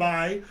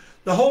 Standby,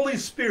 the Holy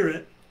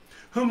Spirit,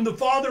 whom the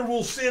Father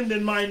will send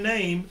in my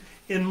name,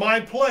 in my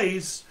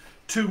place,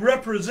 to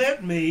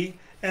represent me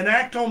and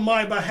act on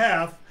my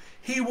behalf,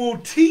 he will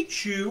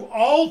teach you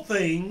all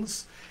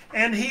things,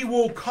 and he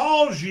will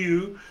cause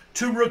you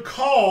to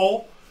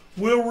recall,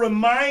 will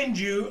remind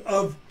you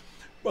of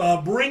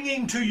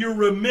bringing to your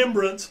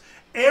remembrance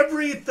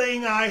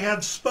everything I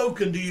have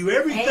spoken to you,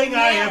 everything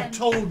I have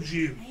told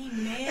you.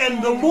 Amen.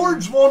 And the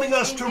Lord's wanting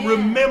us to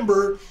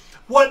remember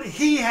what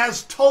he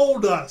has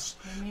told us.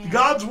 Amen.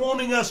 God's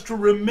wanting us to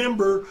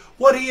remember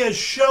what he has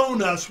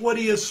shown us, what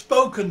he has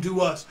spoken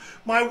to us.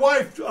 My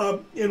wife,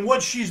 in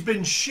what she's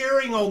been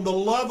sharing on the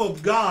love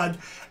of God,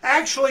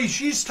 actually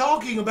she's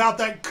talking about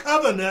that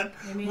covenant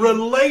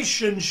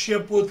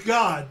relationship with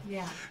God.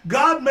 Yeah.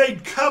 God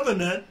made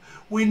covenant,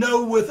 we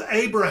know, with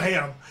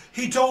Abraham.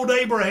 He told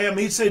Abraham,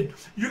 he said,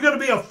 you're going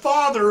to be a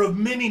father of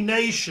many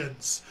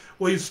nations.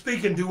 Well, he's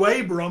speaking to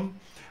Abram,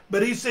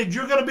 but he said,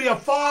 you're going to be a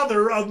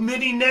father of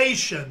many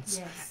nations.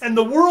 Yes. And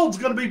the world's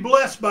going to be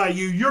blessed by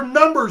you. Your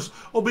numbers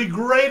will be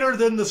greater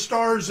than the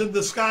stars in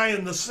the sky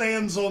and the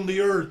sands on the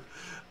earth,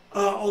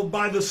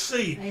 by the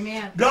sea.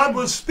 Amen. God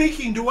was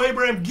speaking to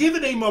Abraham,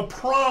 giving him a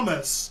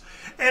promise.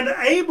 And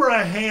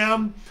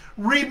Abraham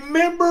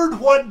remembered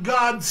what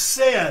God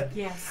said.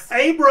 Yes.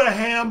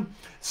 Abraham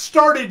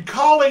started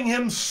calling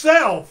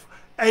himself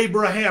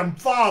Abraham,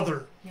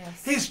 father.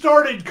 Yes. He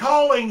started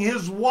calling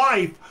his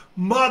wife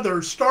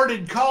mother,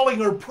 started calling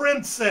her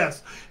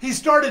princess. He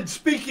started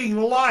speaking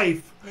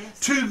life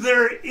to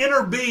their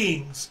inner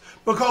beings,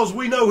 because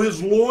we know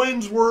his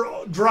loins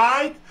were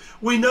dried.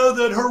 We know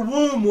that her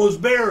womb was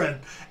barren,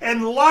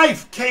 and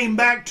life came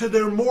back to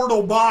their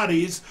mortal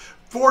bodies,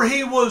 for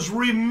he was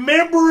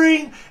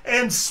remembering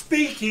and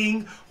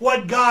speaking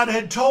what God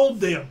had told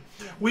them.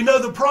 We know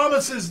the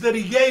promises that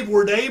he gave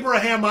were to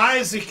Abraham,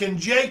 Isaac, and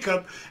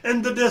Jacob,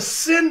 and the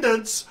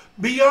descendants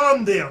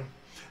beyond them.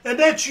 And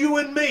that's you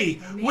and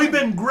me. Amen. We've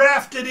been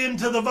grafted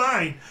into the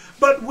vine.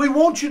 But we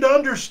want you to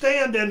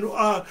understand, and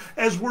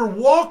as we're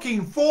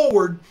walking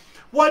forward,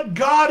 what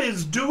God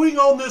is doing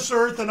on this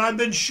earth, and I've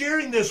been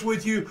sharing this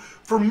with you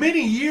for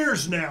many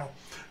years now.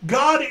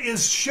 God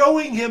is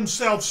showing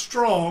himself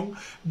strong.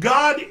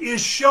 God is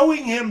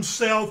showing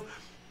himself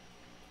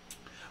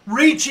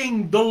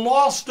reaching the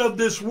lost of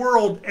this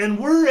world, and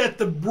we're at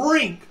the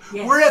brink.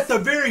 Yes. We're at the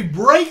very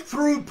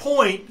breakthrough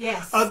point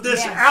of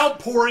this Yes.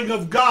 outpouring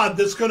of God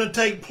that's going to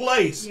take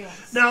place.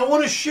 Yes. Now, I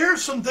want to share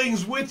some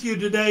things with you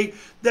today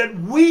that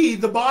we,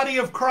 the body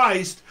of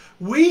Christ,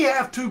 we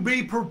have to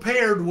be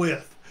prepared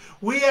with.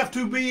 We have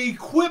to be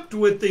equipped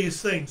with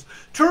these things.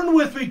 Turn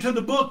with me to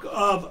the book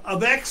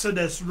of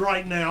Exodus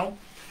right now.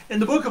 In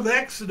the book of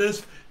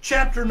Exodus,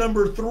 chapter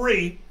number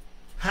 3.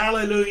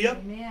 Hallelujah.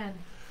 Amen.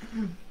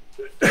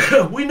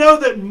 We know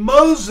that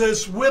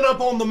Moses went up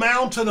on the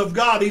mountain of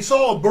God. He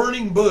saw a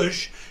burning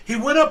bush. He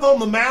went up on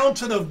the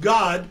mountain of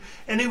God,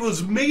 and he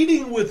was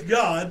meeting with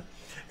God,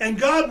 and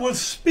God was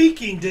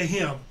speaking to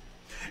him.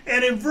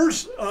 And in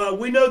verse,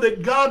 we know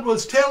that God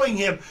was telling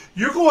him,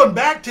 you're going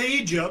back to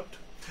Egypt,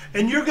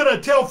 and you're going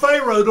to tell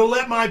Pharaoh to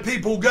let my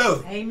people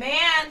go.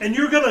 Amen. And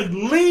you're going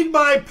to lead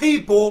my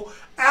people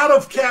out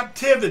of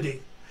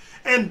captivity.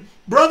 And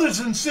brothers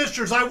and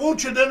sisters, I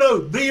want you to know,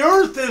 the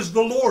earth is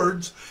the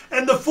Lord's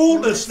and the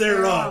fullness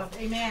thereof.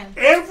 Amen.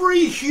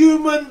 Every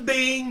human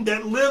being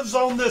that lives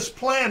on this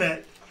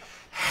planet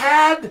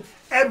had,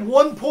 at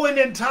one point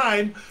in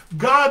time,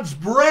 God's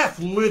breath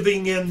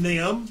living in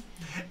them.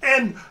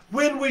 And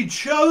when we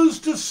chose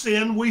to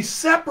sin, we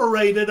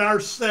separated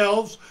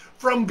ourselves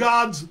from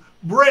God's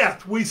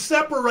breath. We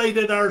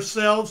separated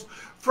ourselves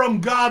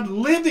from God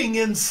living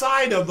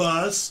inside of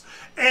us.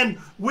 And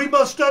we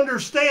must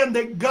understand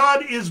that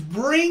God is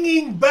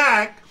bringing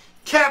back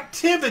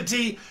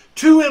captivity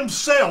to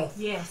himself.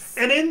 Yes.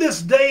 And in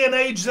this day and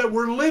age that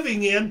we're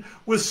living in,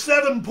 with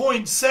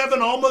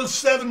 7.7,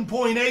 almost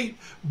 7.8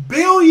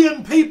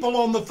 billion people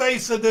on the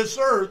face of this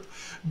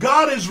earth,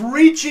 God is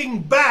reaching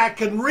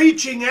back and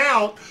reaching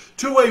out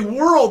to a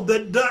world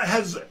that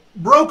has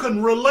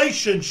broken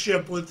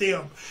relationship with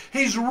him.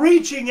 He's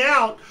reaching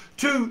out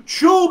to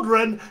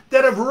children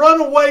that have run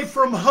away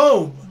from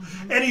home.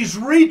 And he's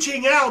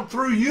reaching out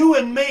through you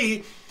and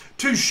me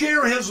to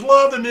share his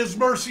love and his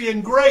mercy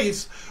and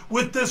grace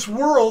with this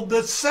world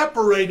that's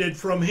separated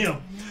from him.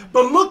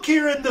 But look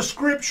here in the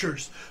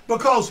scriptures,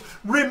 because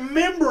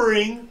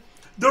remembering,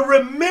 the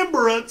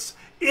remembrance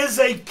is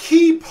a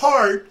key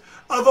part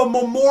of a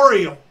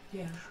memorial.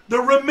 Yeah. The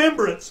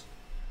remembrance.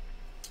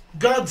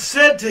 God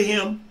said to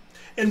him,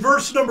 in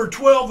verse number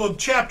 12 of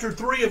chapter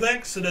 3 of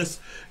Exodus,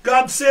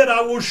 God said,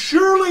 I will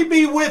surely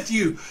be with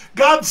you.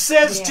 God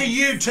says to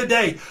you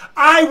today,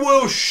 I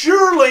will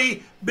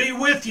surely be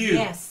with you.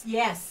 Yes,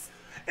 yes.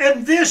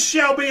 And this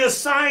shall be a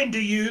sign to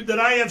you that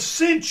I have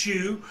sent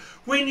you.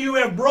 When you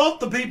have brought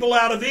the people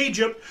out of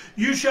Egypt,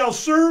 you shall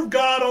serve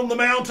God on the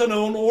mountain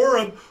on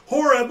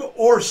Horeb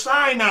or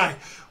Sinai.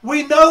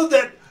 We know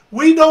that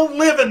we don't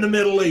live in the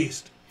Middle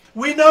East.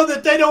 We know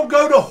that they don't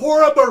go to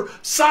Horeb or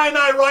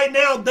Sinai right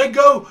now. They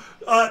go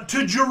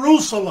to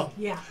Jerusalem.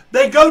 Yeah.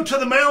 They go to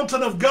the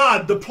mountain of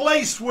God, the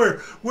place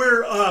where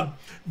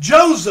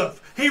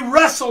Joseph, he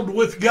wrestled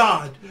with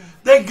God. Yeah.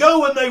 They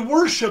go and they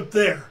worship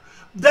there.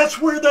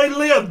 That's where they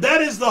live.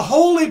 That is the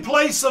holy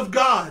place of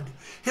God.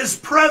 His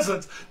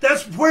presence.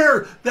 That's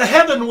where the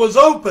heaven was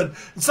open.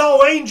 And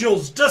saw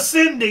angels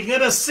descending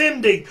and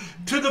ascending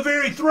to the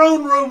very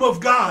throne room of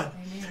God.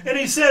 Amen. And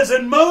he says,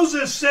 and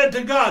Moses said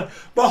to God,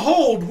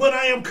 behold, when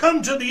I am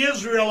come to the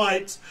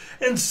Israelites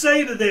and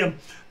say to them,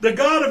 the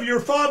God of your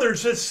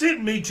fathers has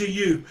sent me to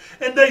you.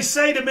 And they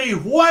say to me,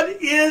 what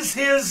is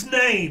his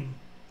name?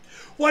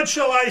 What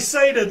shall I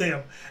say to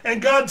them?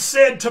 And God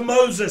said to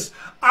Moses,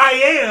 I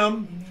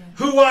am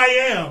who I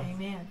am.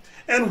 Amen.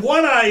 And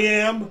what I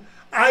am,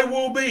 I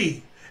will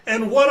be.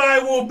 And what I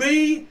will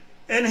be,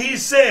 and he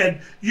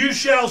said, you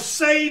shall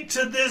say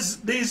to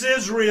these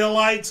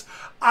Israelites,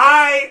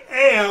 I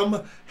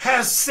am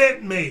has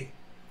sent me.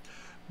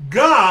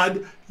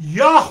 God,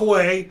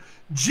 Yahweh,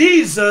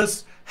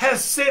 Jesus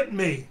has sent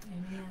me.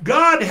 Amen.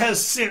 God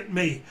has sent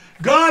me.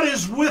 God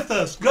is with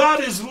us. God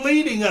is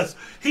leading us.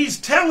 He's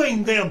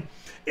telling them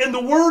in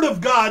the Word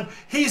of God,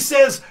 he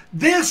says,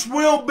 this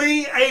will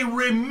be a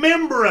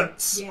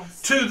remembrance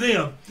to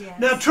them. Yes.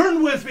 Now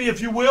turn with me,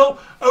 if you will,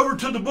 over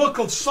to the book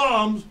of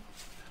Psalms.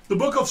 The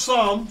book of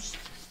Psalms.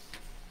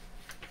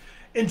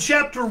 In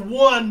chapter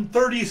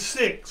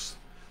 136.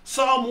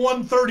 Psalm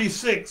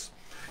 136.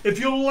 If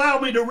you'll allow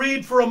me to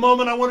read for a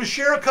moment, I want to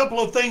share a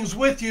couple of things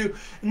with you,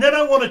 and then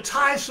I want to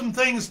tie some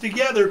things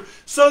together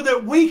so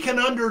that we can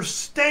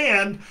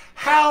understand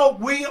how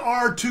we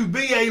are to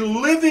be a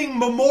living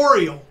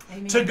memorial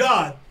to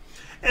God.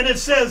 And it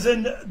says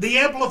in the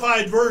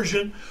Amplified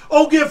Version,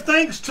 oh, give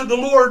thanks to the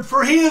Lord,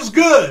 for he is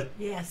good.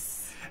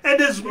 Yes. And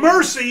his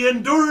mercy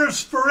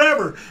endures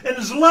forever, and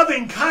his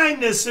loving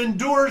kindness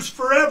endures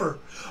forever.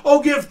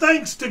 Oh, give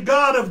thanks to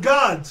God of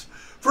gods,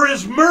 for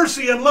his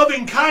mercy and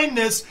loving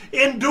kindness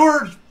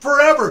endures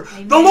forever.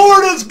 Amen. The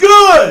Lord is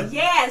good.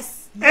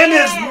 Yes. And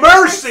his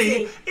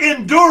mercy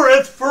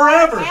endureth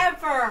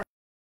forever.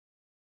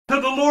 To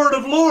the Lord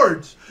of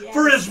Lords,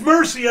 for his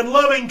mercy and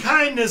loving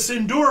kindness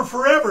endure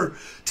forever.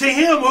 To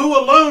him who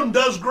alone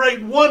does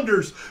great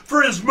wonders,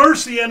 for his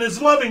mercy and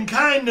his loving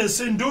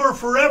kindness endure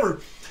forever.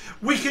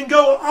 We can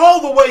go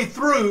all the way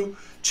through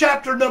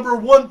chapter number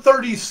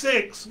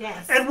 136,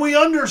 and we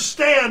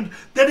understand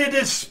that it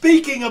is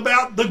speaking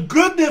about the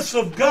goodness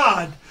of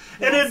God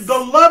and the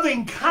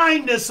loving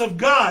kindness of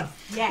God.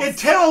 It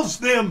tells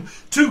them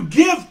to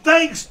give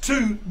thanks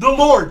to the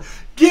Lord.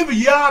 Give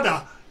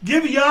yada.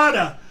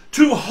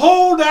 To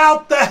hold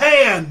out the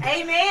hand.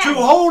 Amen. To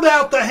hold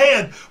out the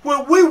hand.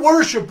 When we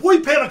worship, we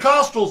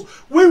Pentecostals,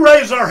 we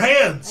raise our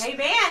hands.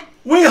 Amen.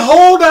 We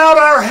hold out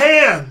our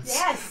hands.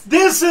 Yes.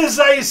 This is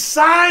a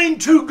sign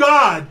to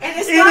God. And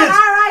it's not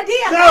our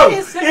idea. No,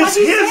 it's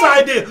his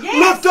idea.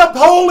 Yes. Lift up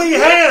holy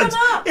hands.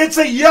 Up. It's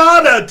a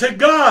yada to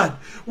God.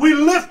 We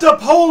lift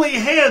up holy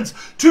hands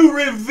to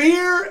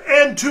revere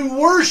and to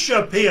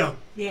worship him.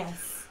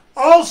 Yes.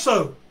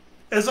 Also,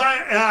 as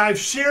I've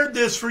shared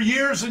this for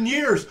years and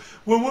years,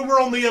 when we were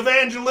on the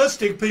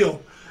evangelistic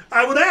field,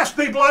 I would ask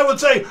people, I would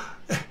say,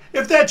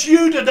 if that's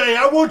you today,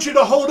 I want you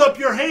to hold up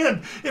your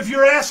hand. If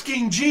you're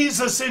asking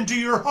Jesus into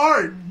your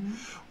heart,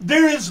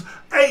 there is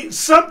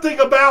something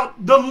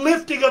about the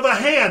lifting of a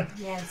hand.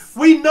 Yes.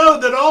 We know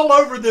that all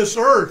over this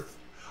earth,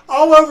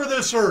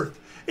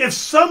 if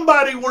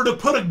somebody were to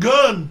put a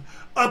gun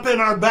up in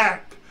our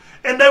back,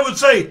 and they would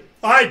say,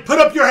 all right, put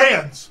up your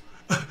hands.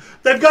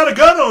 They've got a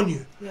gun on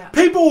you. Yeah.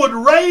 People would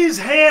raise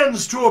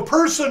hands to a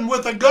person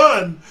with a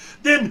gun.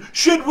 Then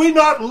should we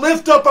not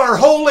lift up our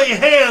holy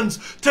hands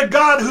to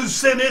God who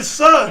sent his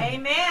Son?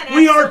 Amen.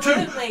 We are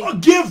to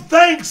give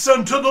thanks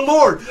unto the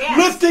Lord. Yes.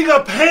 Lifting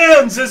up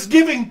hands is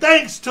giving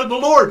thanks to the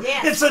Lord.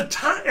 Yes.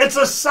 It's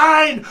a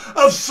sign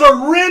of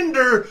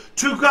surrender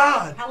to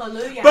God.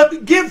 Hallelujah.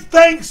 But give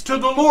thanks to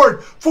the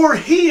Lord, for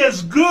he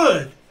is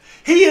good.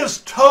 He is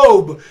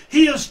Tob.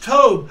 He is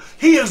Tob.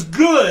 He is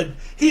good.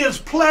 He is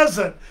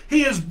pleasant.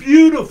 He is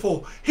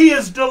beautiful. He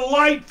is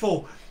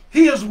delightful.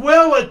 He is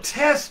well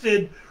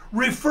attested,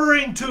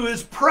 referring to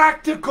his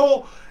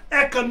practical,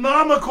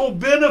 economical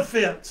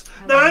benefits.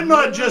 Now, I'm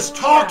not just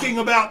talking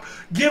about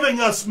giving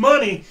us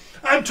money.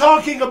 I'm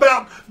talking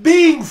about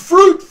being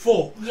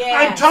fruitful.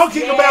 I'm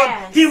talking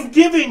about him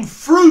giving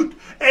fruit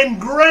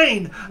and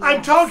grain.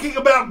 I'm talking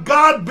about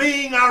God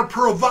being our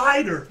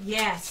provider.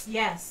 Yes.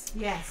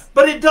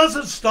 But it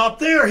doesn't stop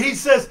there. He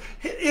says,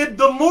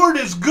 the Lord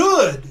is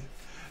good,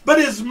 but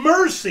his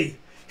mercy,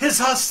 his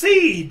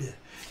hasid,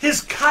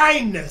 his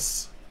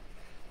kindness.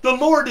 The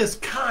Lord is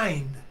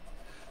kind.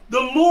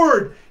 The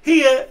Lord,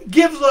 he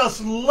gives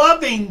us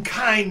loving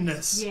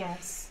kindness.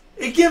 Yes.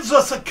 It gives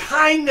us a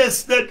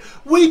kindness that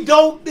we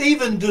don't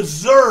even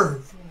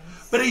deserve.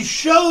 But he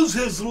shows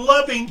his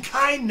loving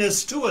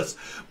kindness to us.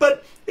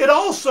 But it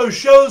also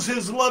shows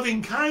his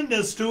loving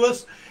kindness to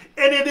us,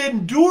 and it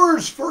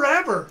endures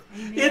forever.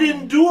 Amen. It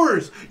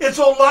endures. It's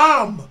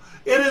olam.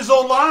 It is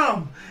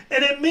olam.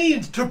 And it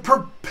means to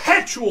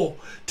perpetual,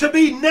 to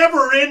be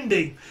never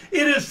ending.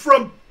 It is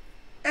from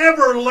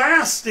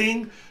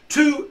everlasting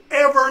to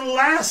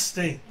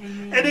everlasting.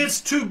 Amen. And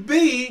it's to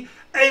be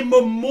a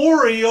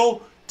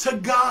memorial to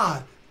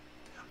God.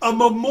 A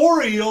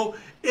memorial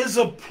is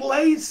a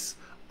place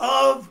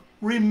of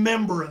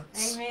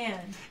remembrance. Amen.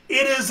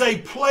 It is a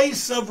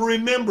place of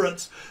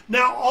remembrance.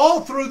 Now,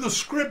 all through the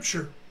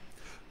scripture,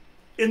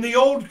 in the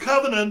Old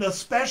Covenant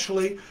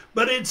especially,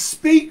 but it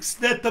speaks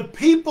that the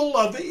people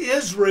of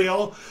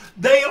Israel,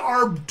 they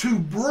are to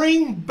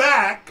bring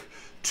back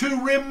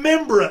to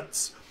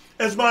remembrance.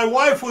 As my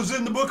wife was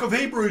in the book of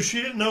Hebrews,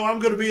 she didn't know I'm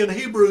going to be in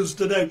Hebrews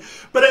today,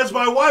 but as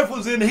my wife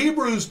was in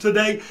Hebrews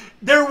today,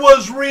 there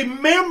was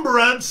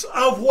remembrance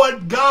of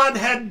what God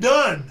had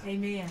done.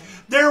 Amen.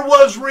 There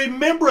was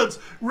remembrance.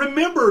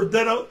 Remember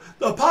that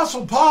the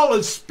Apostle Paul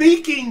is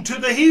speaking to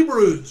the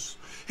Hebrews.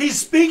 He's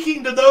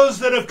speaking to those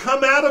that have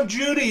come out of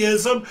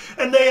Judaism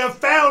and they have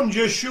found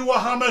Yeshua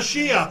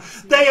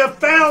HaMashiach. They have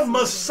found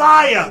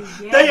Messiah.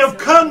 They have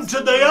come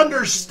to the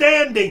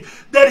understanding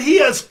that he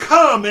has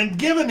come and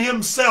given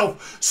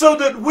himself so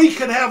that we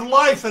can have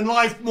life and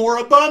life more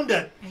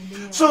abundant.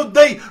 Amen. So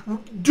they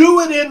do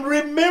it in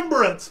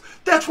remembrance.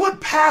 That's what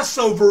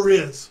Passover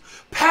is.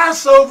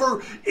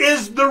 Passover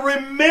is the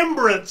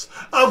remembrance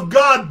of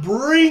God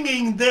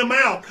bringing them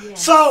out.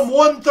 Yes. Psalm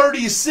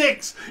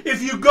 136,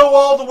 if you go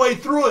all the way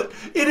through it,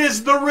 it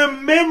is the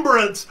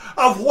remembrance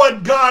of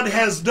what God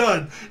has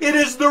done. It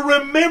is the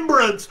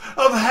remembrance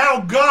of how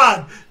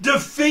God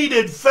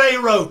defeated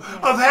Pharaoh,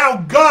 of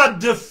how God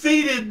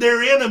defeated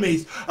their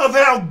enemies, of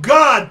how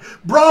God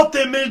brought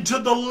them into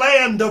the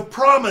land of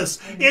promise,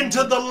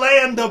 into the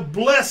land of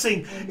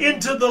blessing,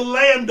 into the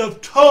land of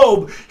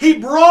Tob. He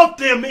brought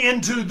them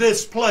into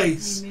this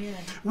place. Amen.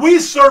 We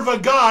serve a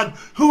God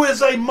who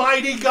is a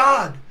mighty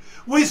God.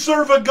 We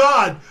serve a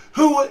God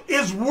who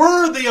is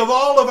worthy of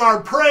all of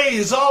our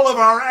praise, all of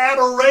our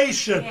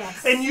adoration.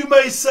 Yes. And you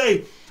may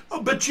say,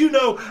 oh, but you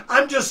know,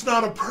 I'm just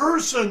not a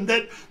person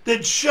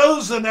that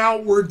shows an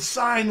outward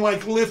sign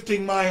like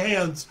lifting my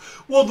hands.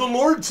 Well, the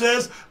Lord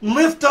says,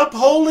 lift up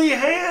holy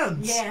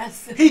hands.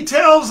 Yes. He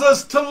tells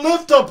us to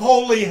lift up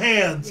holy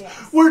hands.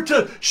 Yes. We're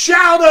to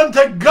shout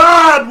unto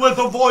God with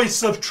a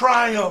voice of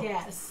triumph.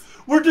 Yes.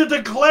 We're to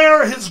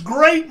declare his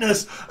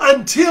greatness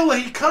until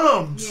he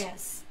comes.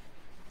 Yes.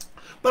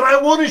 But I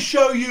want to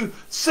show you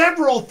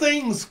several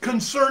things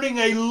concerning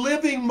a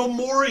living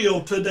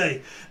memorial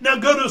today. Now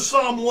go to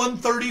Psalm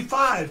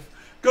 135.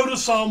 Go to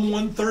Psalm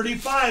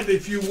 135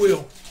 if you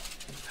will.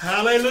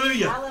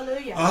 Hallelujah.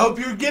 Hallelujah. I hope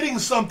you're getting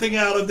something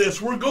out of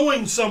this. We're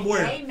going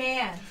somewhere.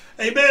 Amen.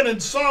 Amen. In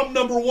Psalm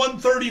number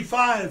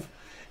 135,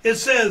 it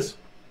says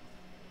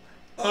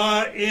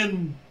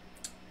in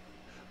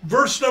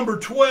verse number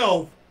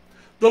 12,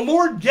 the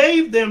Lord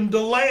gave them the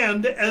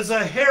land as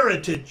a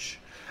heritage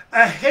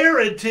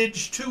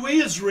to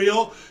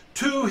Israel,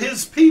 to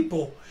his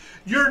people.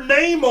 Your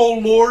name, O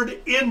Lord,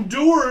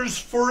 endures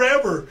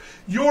forever.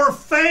 Your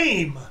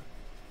fame,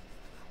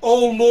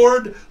 O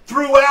Lord,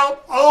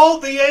 throughout all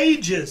the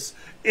ages.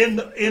 In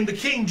the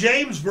King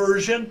James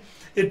Version,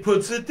 it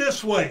puts it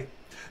this way.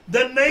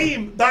 Thy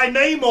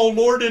name, O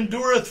Lord,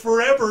 endureth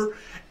forever,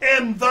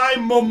 and thy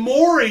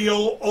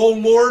memorial, O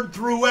Lord,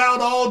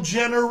 throughout all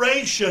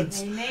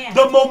generations. Amen.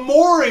 The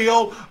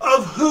memorial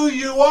of who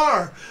you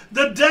are.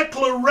 The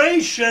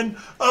declaration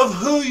of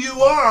who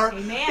you are.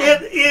 Amen.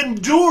 It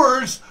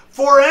endures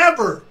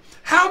forever.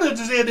 How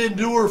does it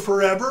endure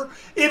forever?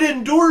 It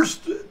endures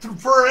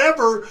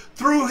forever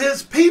through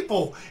his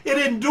people. It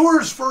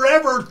endures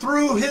forever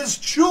through his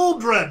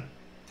children.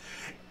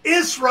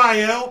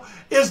 Israel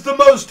is the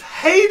most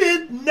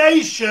hated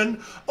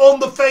nation on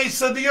the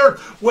face of the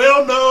earth.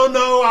 Well,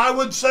 no, I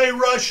would say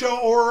Russia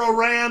or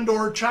Iran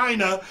or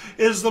China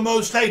is the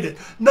most hated.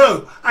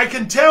 No, I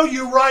can tell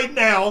you right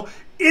now,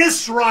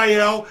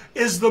 Israel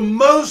is the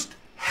most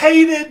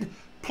hated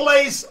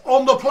place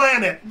on the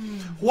planet.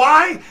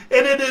 Why?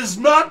 And it is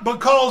not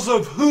because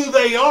of who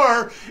they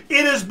are,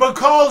 it is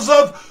because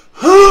of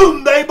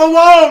whom they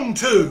belong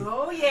to.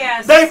 Oh,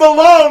 yes. They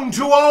belong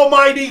to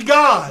Almighty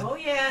God. Oh,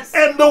 yes.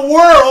 And the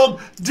world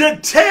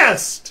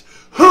detests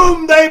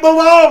whom they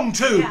belong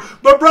to. Yeah.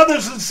 But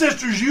brothers and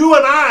sisters, you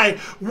and I,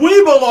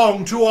 we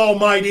belong to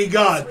Almighty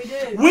God.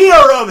 Yes, we do. We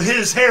are of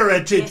his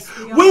heritage. Yes,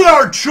 we are. We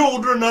are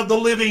children of the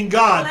living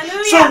God.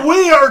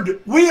 Hallelujah. So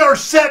we are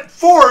set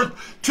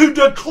forth to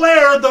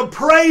declare the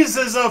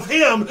praises of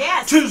him,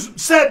 Yes. to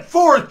set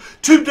forth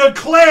to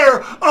declare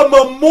a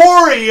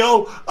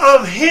memorial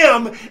of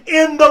him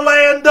in the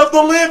land of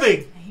the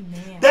living.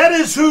 Amen. That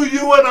is who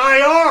you and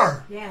I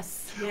are. Yes.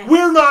 Yes.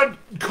 We're not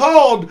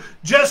called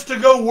just to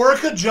go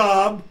work a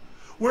job.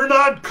 We're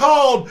not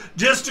called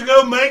just to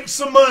go make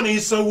some money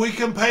so we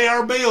can pay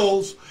our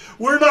bills.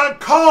 We're not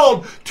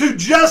called to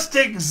just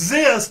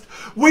exist.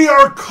 We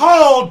are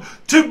called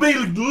to be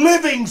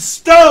living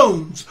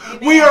stones. Amen.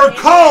 We are Amen.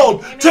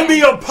 called Amen. to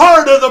be a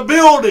part of the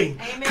building.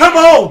 Amen. Come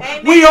on.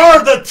 Amen. We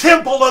are the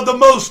temple of the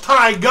Most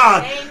High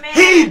God. Amen.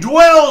 He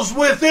dwells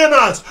within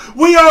us.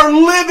 We are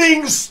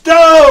living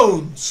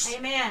stones.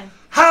 Amen.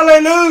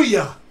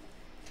 Hallelujah.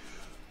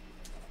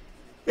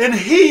 And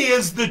He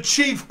is the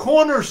chief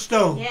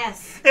cornerstone.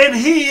 Yes. And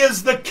He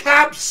is the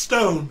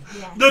capstone.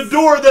 Yes.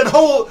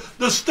 The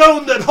the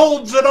stone that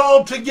holds it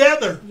all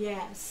together.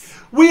 Yes.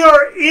 We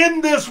are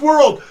in this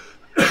world.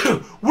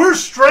 We're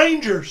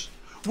strangers.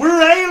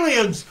 We're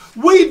aliens.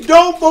 We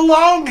don't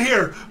belong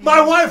here. My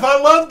wife, I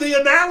love the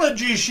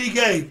analogy she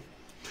gave.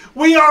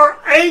 We are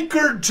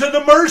anchored to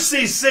the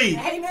mercy seat.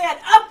 Amen.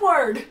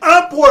 Upward.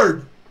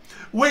 Upward.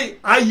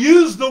 I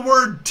use the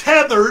word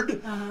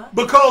tethered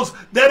because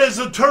that is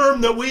a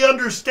term that we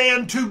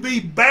understand to be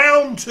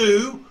bound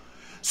to.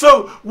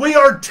 So we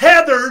are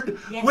tethered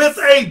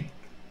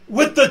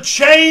with the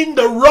chain,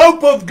 the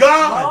rope of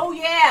God. Oh,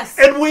 yes.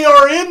 And we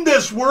are in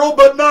this world,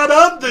 but not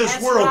of this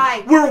That's world.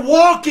 right. We're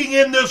walking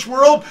in this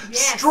world, Yes.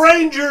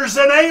 strangers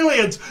and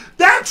aliens.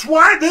 That's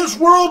why this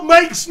world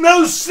makes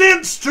no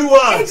sense to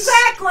us.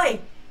 Exactly.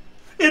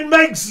 It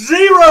makes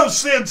zero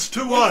sense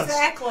to us.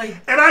 Exactly.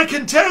 And I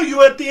can tell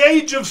you at the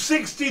age of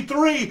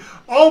 63,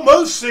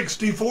 almost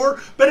 64,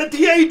 but at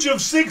the age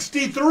of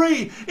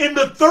 63, in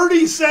the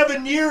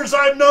 37 years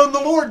I've known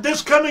the Lord,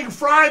 this coming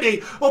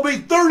Friday will be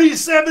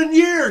 37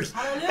 years.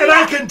 Hallelujah. And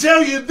I can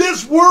tell you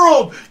this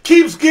world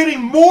keeps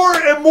getting more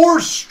and more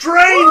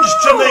strange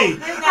to me. Isn't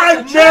that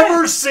I've the never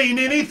truth? seen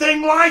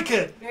anything like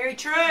it. Very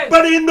true.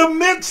 But in the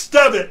midst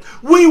of it,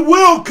 we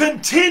will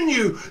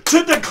continue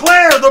to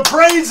declare the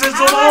praises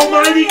of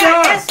Almighty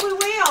God. Yes, we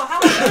will.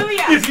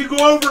 Hallelujah. If you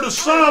go over to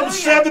Psalm Hallelujah.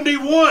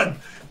 71,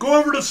 go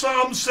over to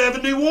Psalm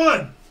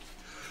 71.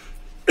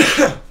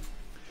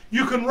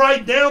 You can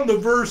write down the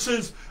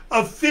verses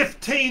of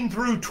 15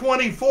 through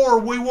 24.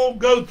 We won't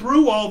go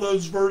through all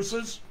those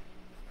verses.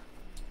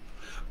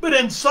 But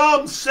in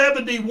Psalm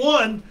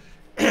 71,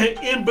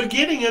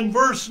 beginning in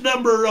verse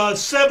number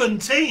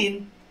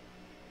 17,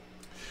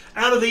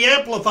 out of the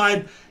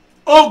Amplified,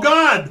 "O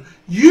God,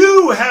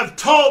 you have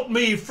taught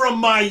me from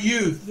my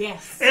youth.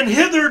 Yes. And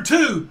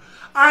hitherto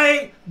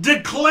I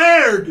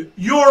declared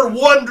your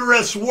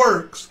wondrous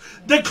works."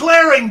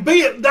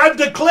 I've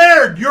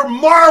declared your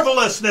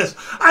marvelousness.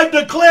 I've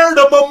declared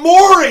a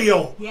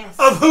memorial Yes.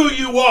 of who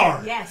you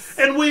are. Yes.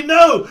 And we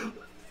know,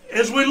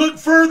 as we look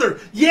further,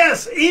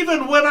 yes,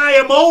 even when I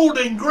am old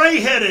and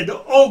gray-headed,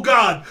 O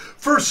God,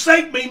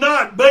 forsake me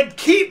not, but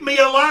keep me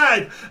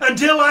alive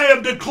until I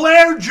have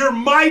declared your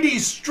mighty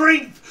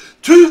strength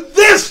to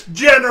this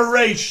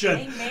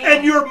generation. Amen.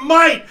 And your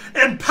might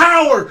and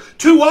power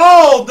to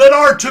all that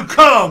are to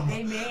come.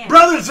 Amen.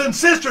 Brothers and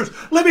sisters,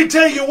 let me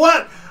tell you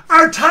what,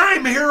 our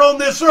time here on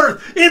this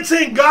earth, it's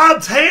in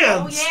God's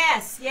hands. Oh,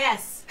 yes.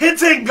 Yes.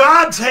 It's in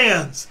God's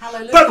hands.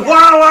 Hallelujah. But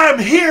while I'm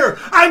here,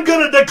 I'm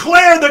going to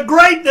declare the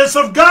greatness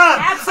of God.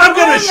 I'm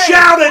going to Absolutely.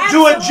 shout it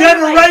to a Absolutely.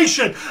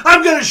 generation.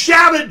 I'm going to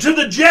shout it to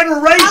the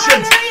generations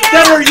Hallelujah.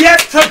 that are yet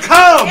to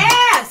come.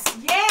 Yes.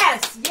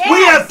 Yes. Yes.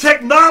 We have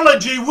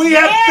technology. We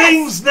have Yes.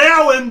 things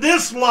now in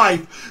this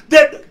life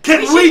that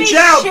can We should reach be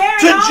out sharing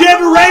to all the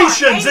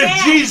generations more. if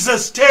Amen.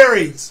 Jesus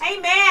tarries.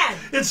 Amen.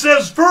 It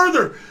says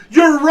further,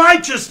 your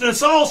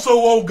righteousness also,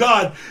 O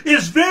God,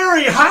 is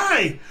very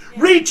high,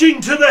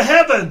 reaching to the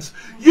heavens.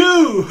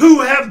 You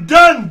who have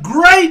done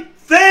great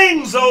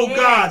things, O Yes.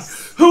 God,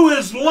 who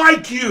is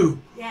like you,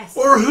 Yes.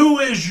 or who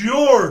is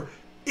your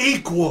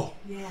equal.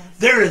 Yes.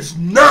 There is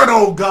none,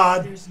 O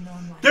God. There's none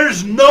like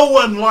There's no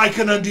one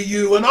likened unto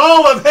you in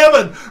all of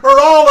heaven or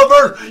all of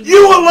earth.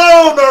 You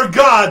alone are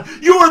God.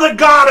 You are the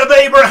God of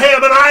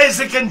Abraham and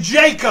Isaac and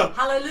Jacob.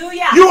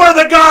 Hallelujah. You are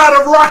the God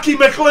of Rocky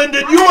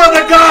McClendon. You are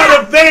the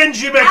God of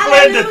Vangie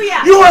McClendon.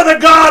 Hallelujah. You are the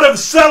God of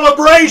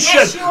celebration.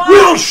 Yes, you are.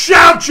 We'll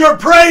shout your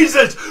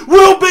praises.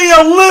 We'll be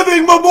a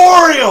living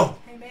memorial.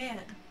 Amen.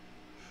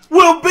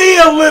 We'll be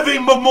a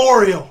living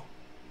memorial.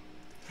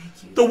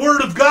 Thank you. The Word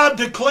of God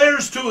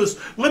declares to us.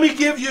 Let me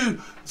give you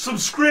some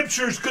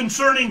scriptures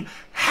concerning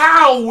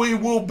how we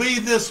will be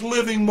this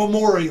living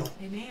memorial.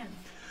 Amen.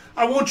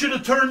 I want you to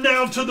turn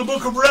now to the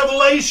book of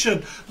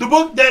Revelation, the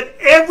book that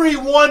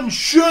everyone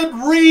should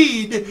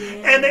read,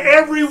 and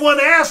everyone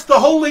ask the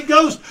Holy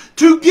Ghost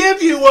to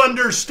give you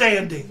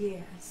understanding.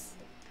 Yes.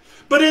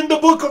 But in the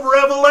book of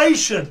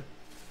Revelation,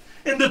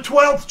 in the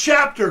 12th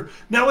chapter,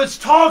 now it's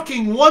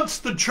talking once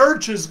the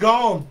church is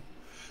gone.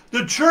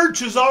 The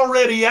church is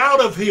already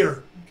out of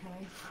here.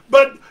 Okay.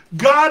 But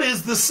God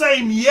is the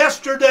same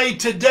yesterday,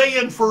 today,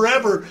 and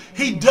forever.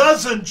 He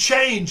doesn't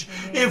change.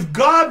 If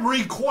God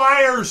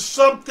requires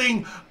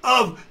something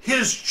of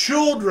His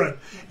children,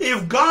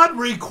 if God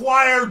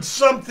required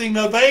something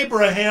of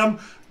Abraham,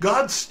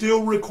 God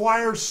still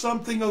requires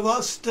something of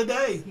us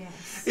today.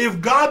 Yes.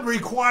 If God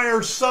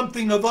requires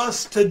something of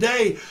us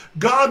today,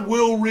 God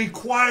will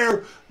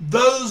require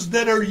those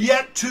that are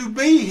yet to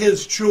be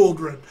His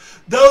children,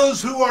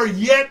 those who are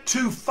yet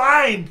to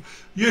find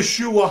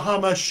Yeshua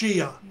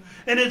HaMashiach.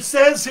 And it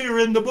says here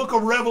in the book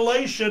of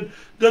Revelation,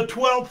 the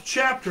 12th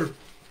chapter,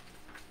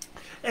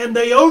 and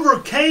they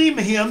overcame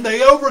him,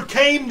 they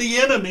overcame the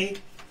enemy,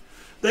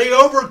 they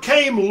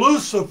overcame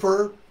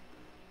Lucifer,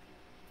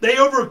 they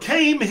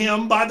overcame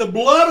him by the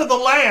blood of the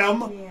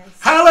Lamb, Yes.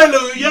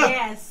 hallelujah,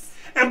 Yes.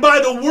 and by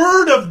the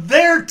word of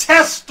their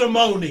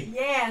testimony.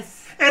 Yes.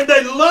 And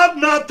they loved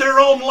not their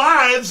own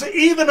lives,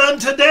 even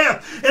unto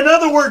death. In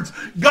other words,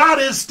 God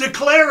is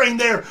declaring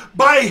there,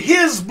 by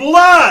his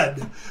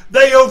blood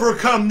they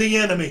overcome the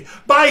enemy.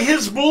 By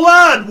his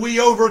blood we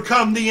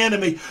overcome the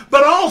enemy.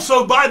 But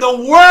also by the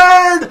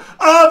word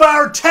of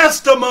our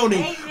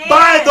testimony. Amen.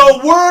 By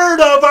the word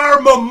of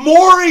our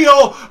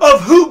memorial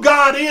of who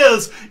God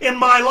is in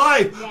my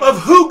life. Yes.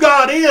 Of who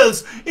God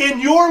is in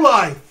your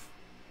life.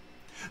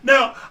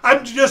 Now,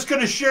 I'm just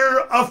going to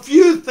share a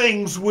few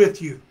things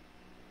with you.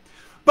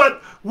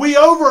 But we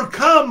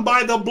overcome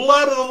by the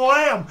blood of the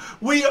Lamb.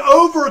 We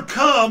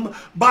overcome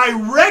by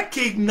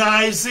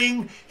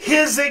recognizing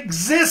his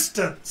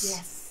existence.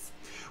 Yes.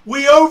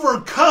 We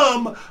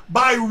overcome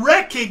by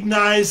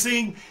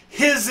recognizing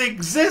his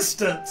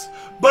existence.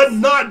 But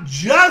not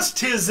just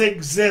his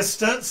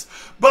existence,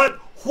 but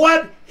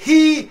what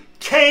he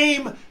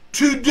came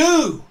to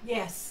do.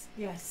 Yes.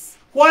 Yes.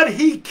 What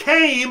he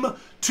came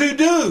to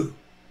do.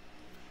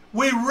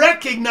 We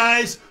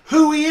recognize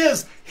who he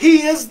is.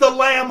 He is the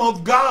Lamb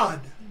of God.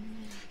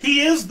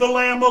 He is the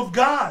Lamb of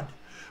God.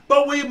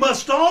 But we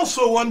must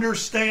also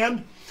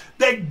understand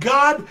that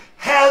God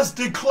has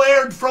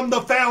declared from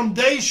the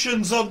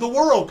foundations of the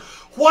world.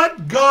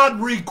 What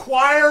God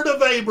required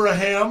of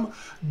Abraham,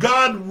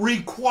 God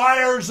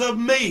requires of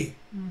me.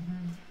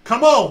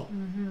 Come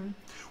on.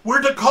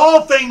 We're to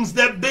call things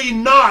that be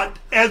not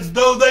as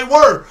though they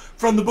were,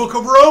 from the book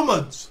of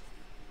Romans.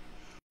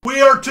 We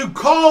are to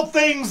call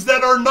things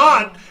that are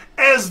not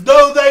as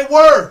though they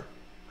were.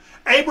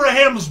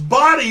 Abraham's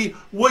body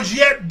was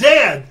yet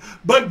dead,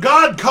 but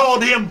God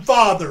called him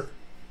Father.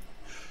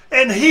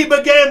 And he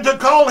began to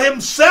call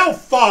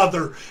himself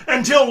Father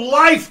until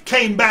life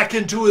came back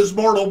into his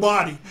mortal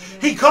body.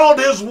 He called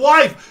his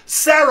wife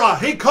Sarah.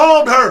 He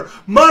called her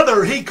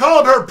Mother. He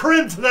called her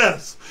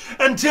Princess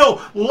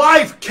until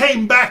life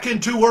came back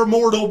into her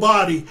mortal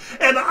body.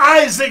 And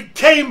Isaac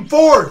came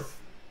forth.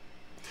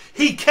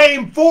 He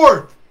came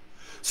forth.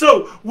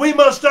 So we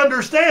must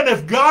understand,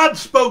 if God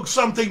spoke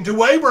something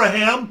to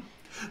Abraham,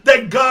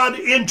 that God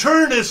in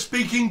turn is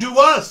speaking to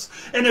us.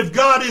 And if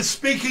God is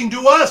speaking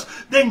to us,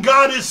 then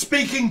God is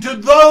speaking to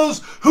those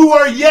who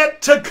are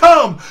yet to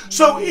come.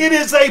 So it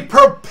is a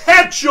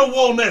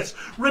perpetualness.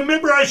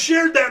 Remember, I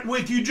shared that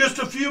with you just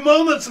a few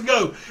moments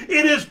ago.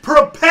 It is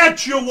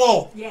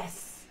perpetual.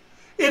 Yes.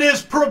 It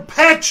is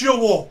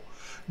perpetual.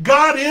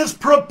 God is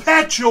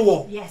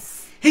perpetual.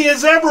 Yes. He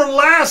is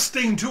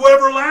everlasting to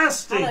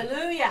everlasting.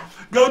 Hallelujah.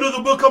 Go to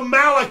the book of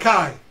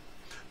Malachi.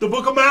 The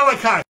book of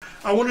Malachi.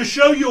 I want to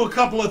show you a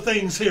couple of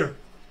things here.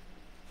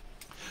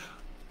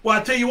 Well,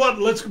 I tell you what,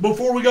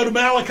 before we go to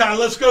Malachi,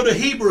 let's go to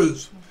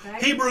Hebrews.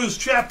 Okay. Hebrews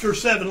chapter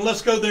 7.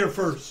 Let's go there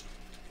first.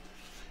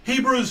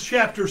 Hebrews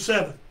chapter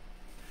 7.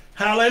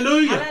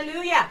 Hallelujah.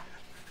 Hallelujah.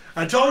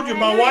 I told you,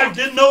 my Hallelujah. wife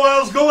didn't know I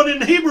was going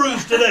into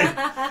Hebrews today.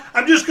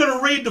 I'm just going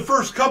to read the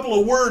first couple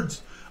of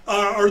words,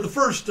 or the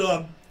first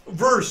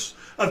verse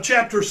of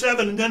chapter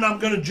 7, and then I'm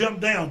going to jump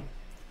down.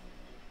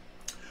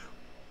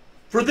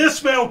 For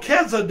this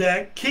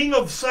Melchizedek, king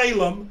of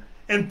Salem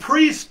and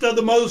priest of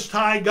the Most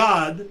High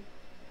God,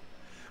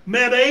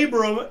 met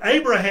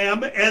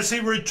Abraham as he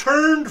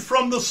returned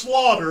from the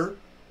slaughter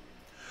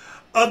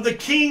of the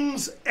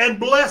kings and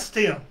blessed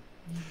him.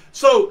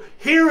 So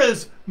here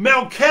is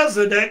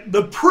Melchizedek,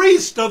 the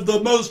priest of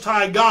the Most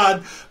High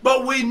God,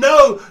 but we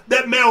know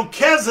that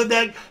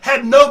Melchizedek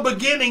had no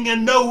beginning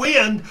and no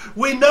end.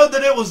 We know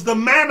that it was the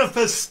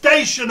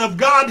manifestation of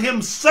God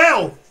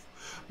himself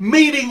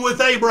meeting with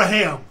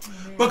Abraham.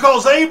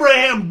 Because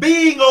Abraham,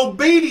 being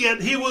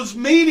obedient, he was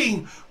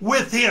meeting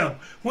with him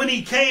when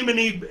he came and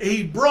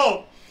he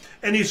brought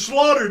and he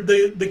slaughtered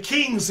the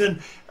kings,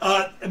 and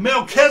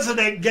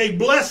Melchizedek gave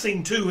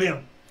blessing to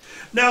him.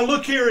 Now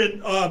look here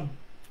in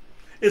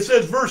it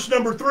says, verse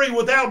number 3,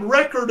 without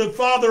record of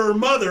father or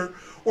mother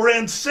or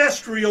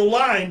ancestral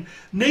line,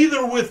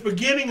 neither with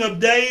beginning of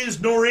days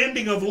nor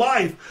ending of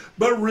life,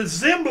 but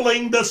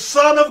resembling the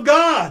Son of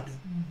God.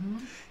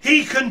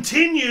 He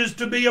continues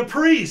to be a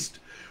priest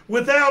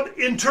without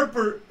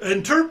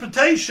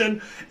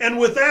interpretation and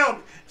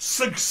without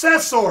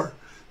successor.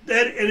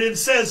 And it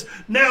says,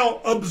 now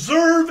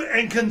observe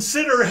and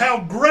consider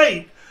how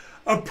great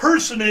a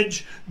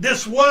personage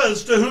this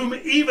was, to whom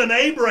even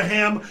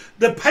Abraham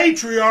the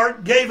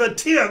patriarch gave a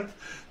tenth,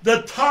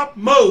 the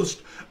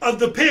topmost of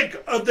the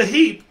pick of the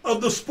heap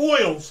of the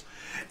spoils.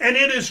 And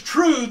it is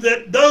true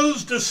that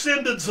those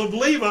descendants of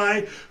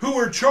Levi who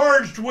were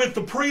charged with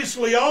the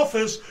priestly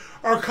office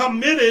are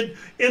committed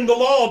in the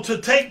law to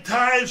take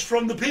tithes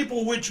from the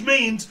people, which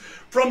means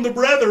from the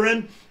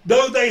brethren,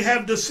 though they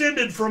have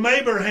descended from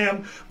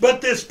Abraham.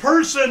 But this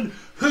person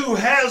who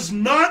has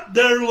not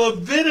their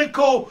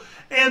Levitical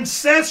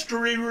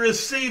ancestry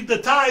received the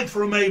tithe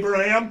from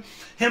Abraham.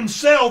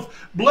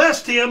 himself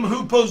blessed him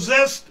who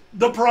possessed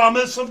the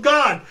promise of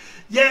God.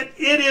 Yet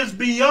it is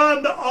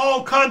beyond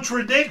all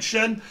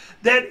contradiction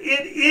that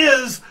it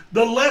is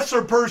the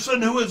lesser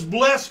person who is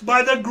blessed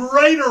by the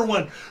greater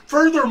one.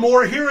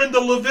 Furthermore, here in the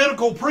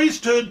Levitical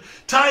priesthood,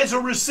 tithes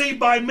are received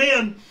by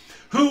men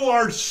who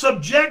are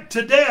subject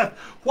to death,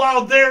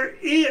 while there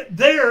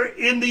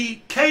in the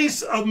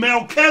case of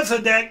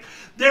Melchizedek,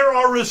 there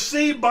are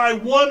received by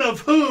one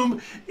of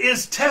whom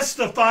is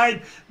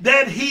testified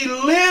that he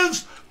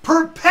lives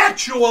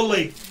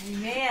perpetually.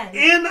 Amen.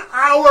 In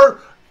our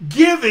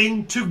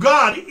giving to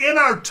God, in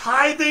our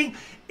tithing,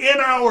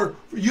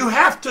 you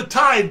have to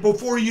tithe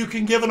before you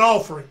can give an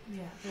offering.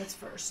 Yeah, that's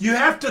first. You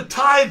have to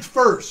tithe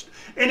first.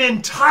 And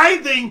in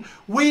tithing,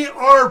 we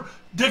are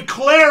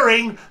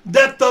declaring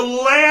that the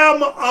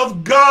Lamb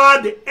of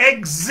God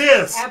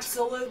exists.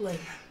 Absolutely.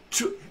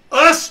 To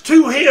us,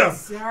 to him.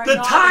 Our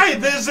The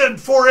tithe isn't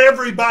for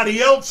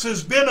everybody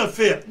else's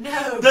benefit.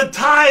 No. The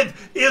tithe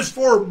is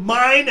for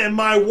mine and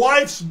my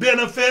wife's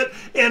benefit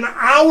in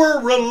our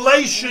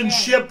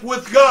relationship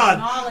with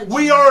God.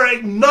 We are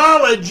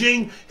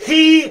acknowledging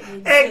he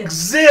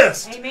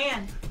exists.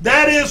 Amen.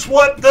 That is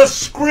what the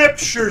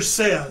scripture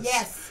says.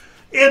 Yes.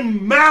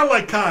 In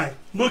Malachi,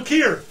 look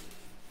here.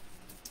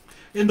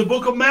 In the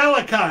book of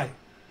Malachi,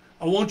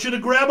 I want you to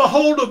grab a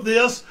hold of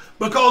this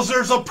because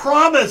there's a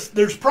promise.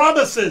 There's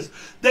promises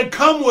that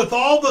come with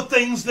all the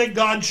things that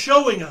God's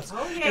showing us.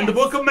 Oh, yes. In the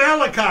book of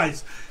Malachi,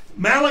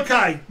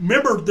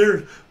 remember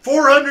there's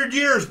 400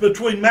 years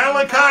between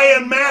Malachi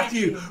and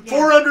Matthew.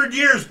 400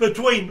 years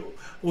between,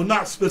 well,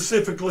 not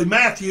specifically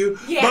Matthew,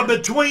 but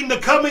between the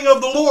coming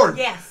of the Lord.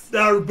 Yes.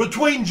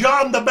 Between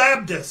John the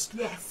Baptist.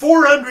 Yes.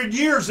 400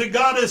 years that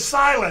God is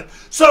silent.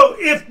 So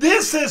if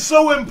this is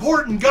so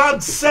important,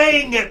 God's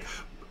saying it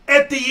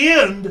at the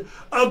end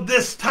of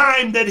this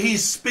time that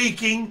he's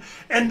speaking,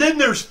 and then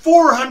there's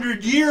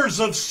 400 years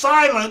of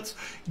silence.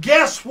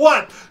 Guess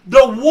what?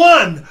 The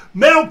one,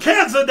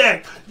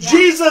 Melchizedek,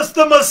 Jesus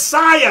the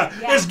Messiah,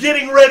 is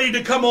getting ready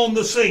to come on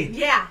the scene.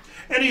 Yeah.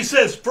 And he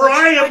says, "For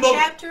I am the..."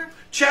 Chapter?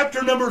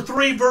 Chapter number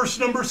 3, verse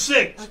number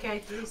 6.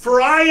 Okay.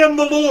 "For I am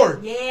the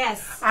Lord.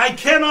 Yes. I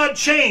cannot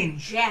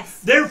change. Yes.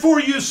 Therefore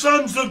you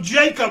sons of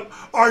Jacob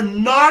are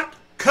not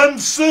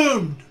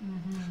consumed."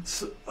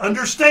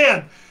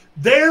 Understand?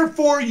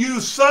 Therefore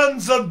you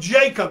sons of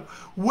Jacob.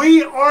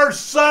 We are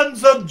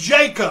sons of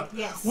Jacob.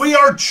 Yes. We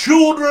are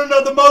children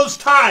of the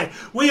Most High.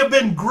 We have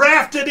been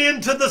grafted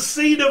into the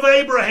seed of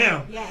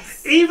Abraham.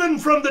 Yes. Even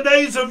from the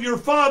days of your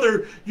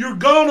father, you're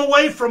gone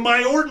away from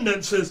my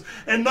ordinances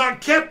and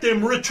not kept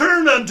them.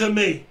 Return unto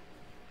me,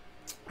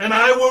 and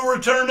I will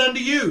return unto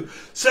you,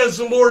 says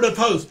the Lord of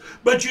hosts.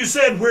 But you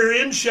said,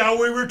 wherein shall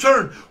we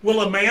return?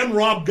 Will a man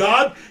rob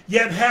God?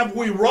 Yet have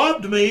we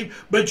robbed me.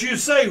 But you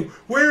say,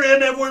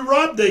 wherein have we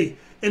robbed thee?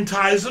 In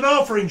tithes and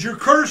offerings. You're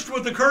cursed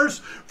with a curse,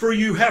 for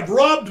you have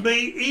robbed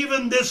me,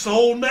 even this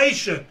whole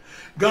nation.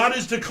 God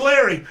is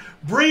declaring,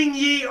 bring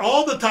ye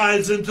all the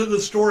tithes into the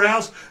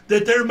storehouse,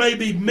 that there may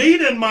be meat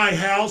in my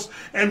house,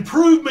 and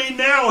prove me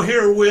now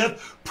herewith.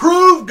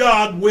 Prove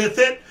God with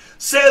it,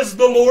 says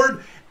the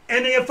Lord.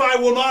 And if I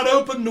will not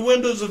open the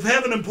windows of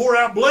heaven and pour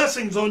out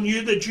blessings on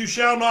you, that you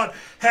shall not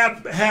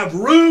have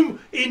room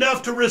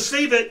enough to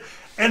receive it.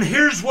 And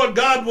here's what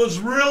God was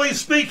really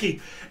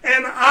speaking.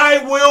 And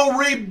I will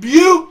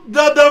rebuke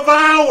the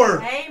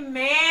devourer.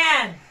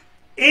 Amen.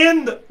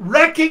 In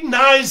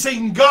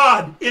recognizing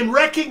God, in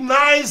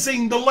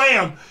recognizing the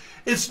Lamb,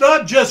 it's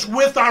not just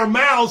with our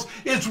mouths,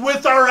 it's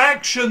with our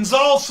actions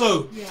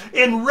also. Yeah.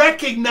 In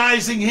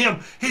recognizing him,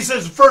 he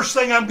says, the first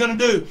thing I'm going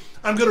to do,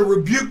 I'm going to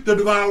rebuke the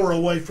devourer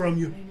away from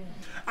you. Amen.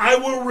 I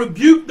will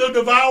rebuke the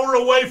devourer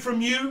away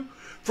from you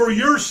for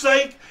your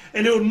sake,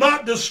 and it will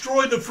not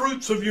destroy the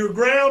fruits of your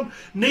ground,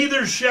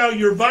 neither shall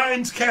your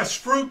vines cast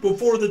fruit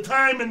before the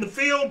time in the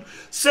field,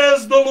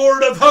 says the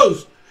Lord of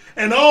hosts.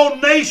 And all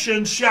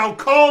nations shall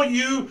call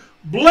you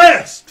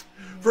blessed,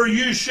 for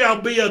you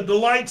shall be a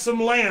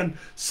delightsome land,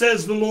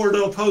 says the Lord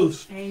of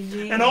hosts.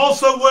 Amen. And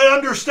also we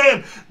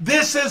understand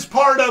this is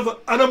part of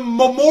a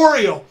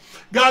memorial.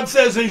 God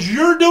says, as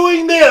you're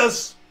doing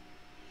this,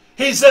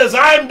 he says,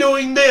 I'm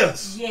doing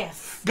this.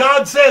 Yes.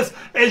 God says,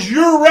 as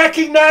you're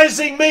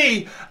recognizing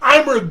me,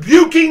 I'm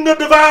rebuking the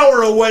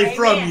devourer away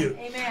from you.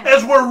 Amen.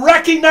 As we're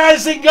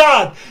recognizing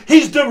God,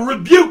 he's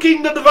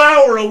rebuking the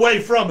devourer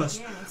away from us.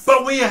 Yes.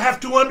 But we have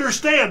to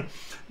understand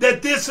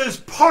that this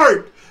is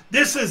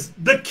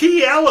the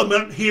key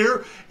element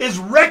here is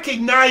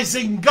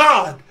recognizing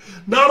God,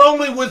 not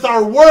only with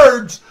our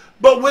words,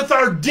 but with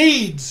our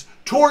deeds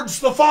towards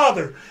the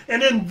Father.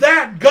 And in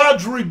that,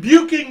 God's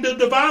rebuking the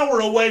devourer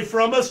away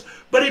from us,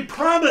 but he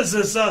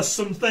promises us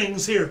some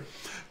things here.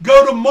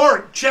 Go to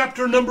Mark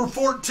chapter number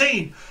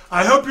 14.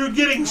 I hope you're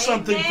getting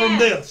something from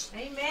this.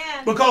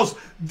 Amen. Because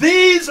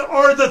these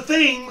are the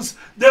things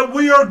that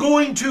we are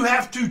going to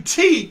have to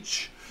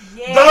teach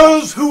Yes.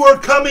 Those who are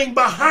coming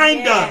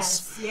behind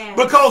us. Yes.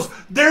 Because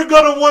they're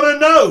going to want to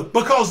know.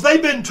 Because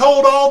they've been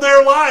told all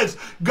their lives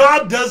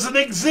God doesn't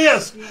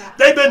exist. Yeah.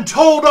 They've been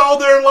told all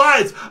their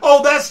lives,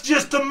 oh, that's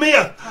just a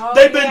myth. Oh,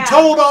 They've been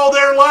told all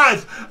their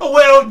lives, oh,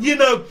 well, you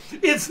know,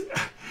 it's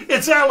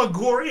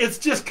allegory. It's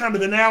just kind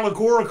of an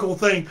allegorical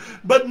thing.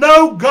 But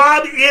no,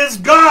 God is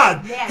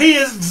God. Yes.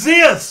 He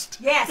exists.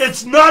 Yes.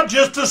 It's not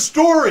just a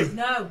story.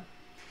 No.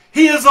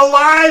 He is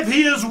alive.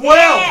 He is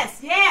well. Yes,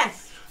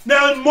 yes.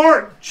 Now in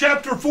Mark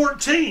chapter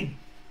 14.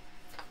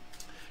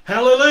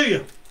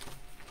 Hallelujah.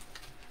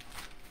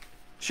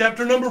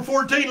 Chapter number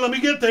 14. Let me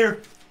get there.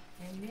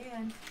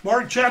 Amen.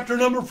 Mark chapter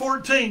number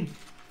 14.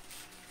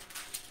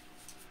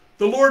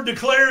 The Lord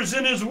declares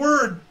in His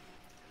Word,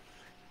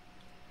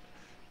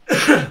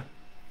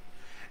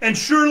 and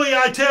surely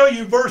I tell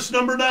you, verse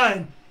number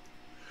 9,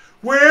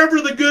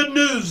 wherever the good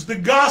news, the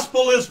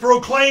gospel is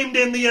proclaimed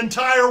in the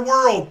entire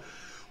world,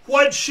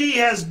 what she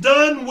has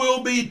done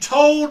will be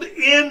told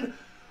in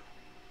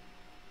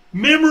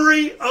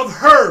memory of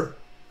her.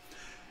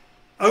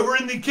 Over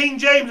in the King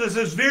James it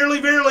says, verily,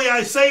 verily,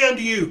 I say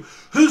unto you,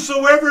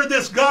 whosoever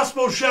this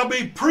gospel shall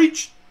be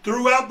preached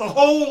throughout the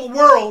whole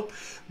world,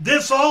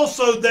 this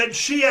also that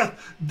she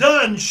hath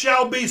done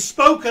shall be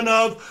spoken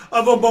of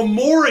a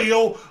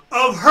memorial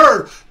of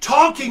her.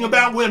 Talking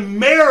about when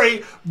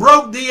Mary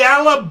broke the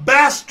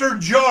alabaster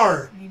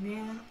jar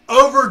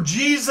over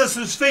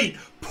Jesus' feet,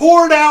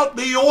 poured out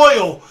the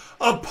oil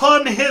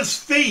upon His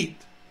feet,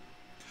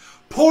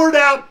 poured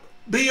out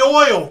the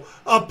oil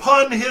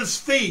upon His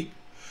feet.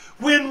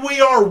 When we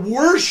are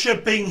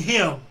worshiping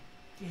Him,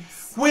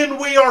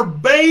 when we are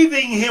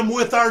bathing Him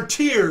with our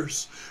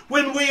tears,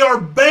 when we are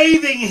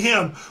bathing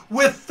Him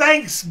with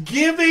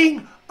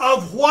thanksgiving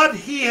of what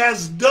He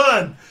has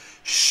done,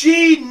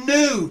 she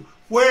knew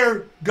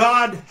where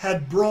God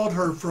had brought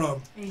her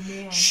from.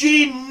 Amen.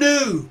 She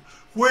knew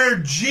where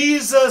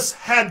Jesus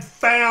had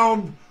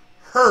found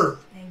her.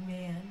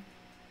 Amen.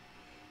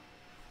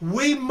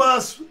 We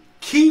must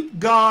keep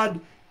God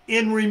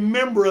in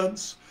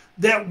remembrance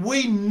that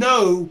we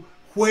know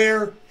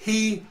where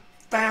He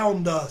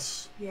found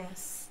us.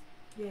 Yes.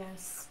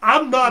 Yes.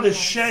 I'm not Yes.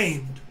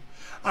 ashamed.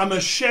 I'm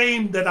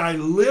ashamed that I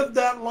lived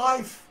that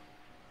life.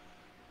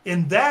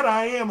 In that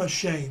I am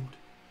ashamed.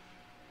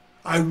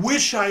 I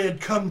wish I had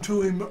come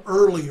to Him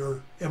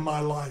earlier in my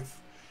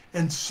life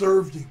and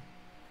served Him.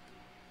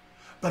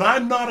 But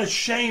I'm not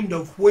ashamed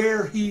of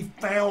where He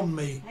found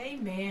me.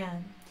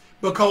 Amen.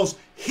 Because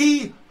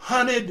He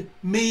hunted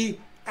me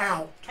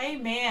out.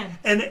 Amen.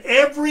 And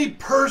every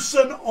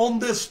person on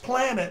this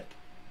planet,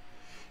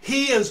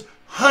 He is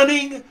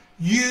hunting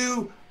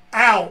you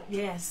out.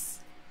 Yes.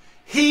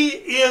 He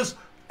is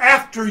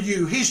after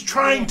you. He's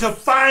trying to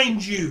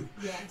find you.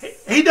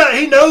 Yes.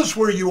 He knows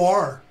where you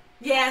are.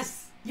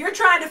 Yes. You're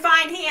trying to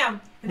find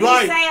Him. And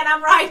Right. He's saying,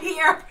 I'm right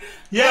here.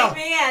 Yeah.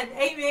 Amen.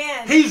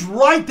 Amen. He's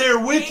right there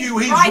with you.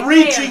 He's right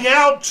reaching there.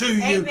 out to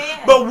you. Amen.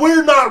 But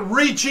we're not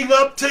reaching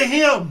up to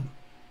Him.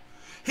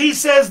 He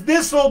says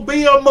this will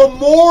be a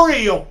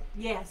memorial.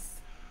 Yes.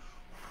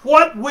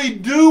 What we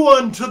do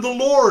unto the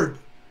Lord.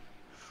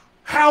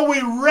 How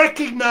we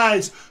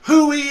recognize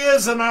who He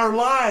is in our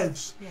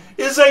lives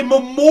is a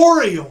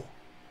memorial.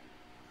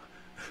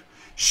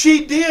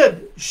 She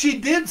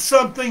did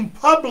something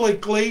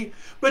publicly,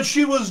 but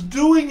she was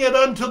doing it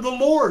unto the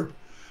Lord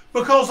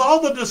because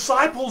all the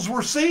disciples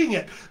were seeing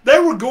it. They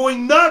were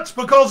going nuts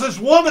because this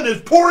woman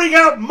is pouring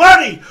out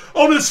money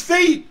on His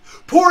feet,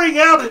 pouring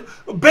out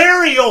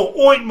burial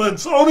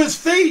ointments on His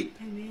feet.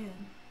 Amen.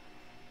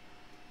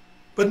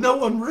 But no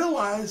one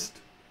realized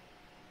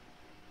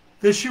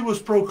that she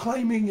was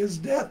proclaiming His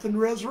death and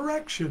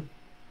resurrection.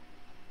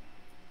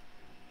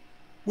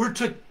 We're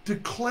to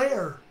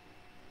declare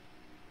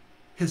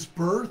His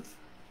birth,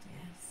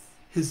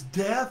 His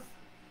death,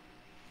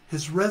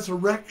 His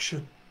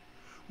resurrection.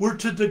 We're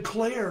to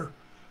declare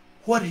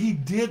what He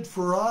did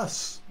for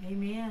us.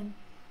 Amen.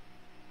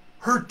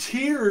 Her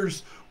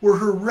tears were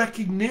her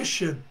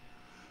recognition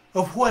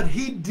of what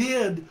He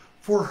did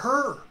for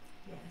her.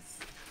 Yes.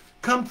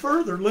 Come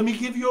further. Let me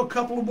give you a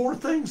couple of more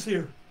things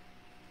here.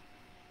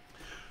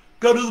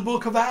 Go to the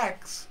book of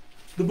Acts.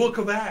 The book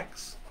of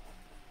Acts.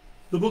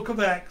 The book of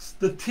Acts,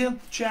 the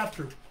 10th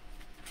chapter.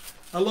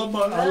 I love the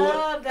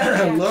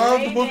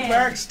book of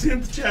Acts,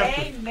 10th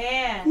chapter.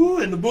 Amen. Ooh,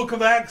 in the book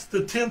of Acts, the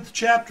 10th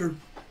chapter.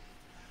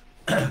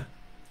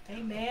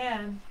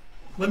 Amen.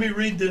 Let me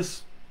read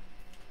this.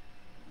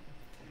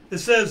 It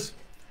says,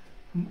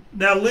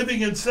 now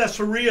living in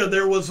Caesarea,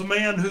 there was a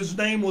man whose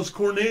name was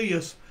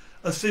Cornelius,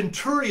 a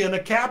centurion, a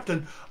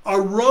captain, a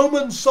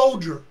Roman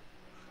soldier,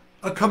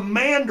 a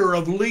commander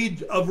of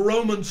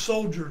Roman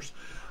soldiers,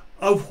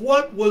 of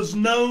what was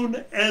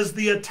known as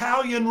the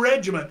Italian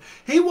regiment.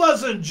 He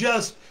wasn't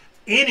just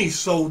any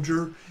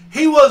soldier.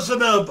 He was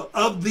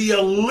of the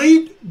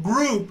elite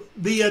group,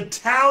 the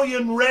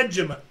Italian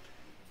regiment.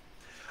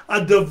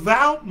 A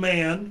devout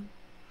man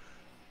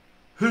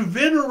who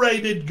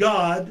venerated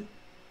God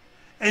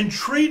and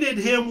treated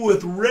Him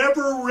with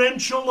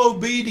reverential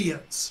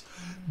obedience.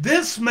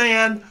 This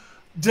man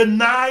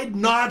denied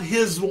not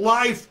his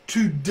life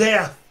to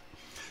death.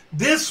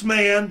 This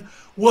man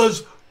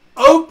was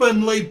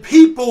openly,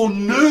 people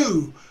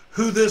knew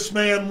who this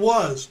man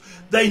was.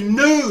 They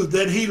knew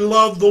that he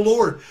loved the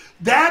Lord.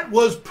 That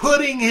was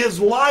putting his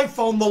life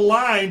on the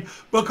line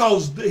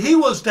because he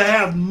was to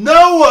have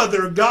no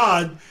other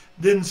God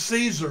than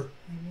Caesar.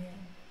 Amen.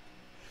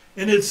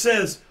 And it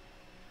says,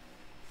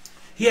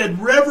 he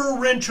had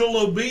reverential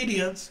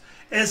obedience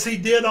as he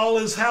did all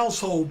his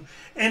household,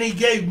 and he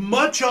gave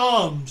much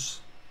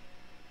alms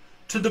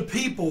to the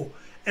people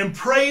and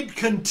prayed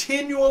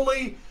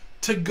continually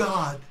to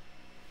God.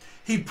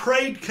 He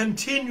prayed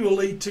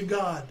continually to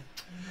God.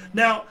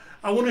 Now,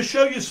 I want to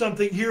show you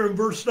something here in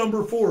verse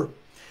number 4.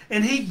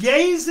 And he,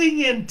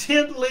 gazing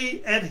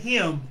intently at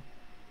him,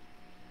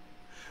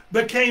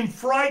 became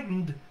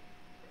frightened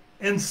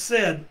and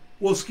said,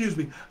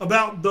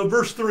 about the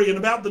verse 3, and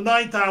about the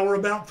 9th hour,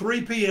 about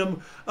 3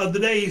 p.m. of the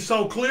day, he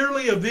saw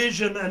clearly a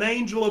vision, an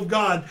angel of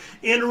God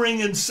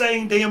entering and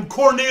saying to him,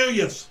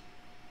 Cornelius.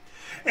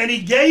 And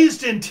he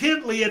gazed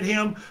intently at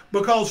him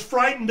because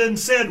frightened and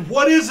said,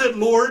 What is it,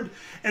 Lord?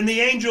 And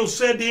the angel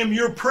said to him,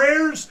 Your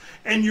prayers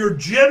and your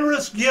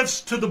generous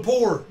gifts to the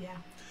poor. Yeah.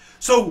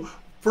 So,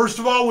 first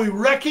of all, we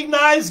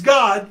recognize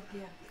God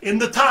in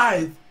the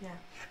tithe. Yeah.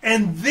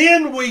 And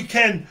then we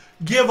can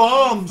give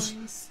alms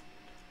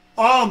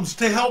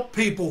to help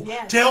people,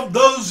 to help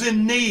those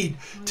in need,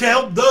 to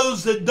help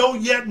those that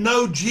don't yet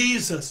know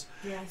Jesus.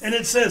 Yes. And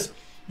it says,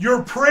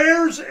 your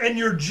prayers and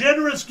your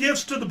generous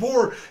gifts to the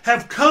poor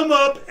have come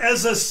up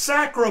as a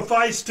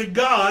sacrifice to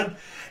God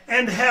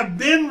and have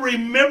been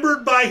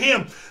remembered by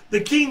him. The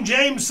King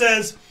James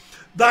says,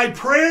 thy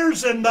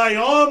prayers and thy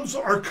alms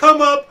are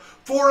come up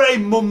for a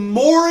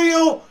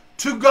memorial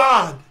to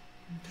God.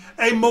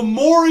 A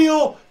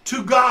memorial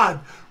to God.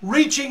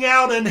 Reaching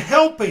out and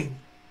helping.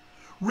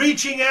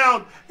 Reaching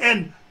out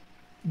and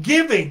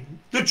giving.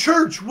 The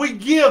church, we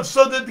give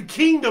so that the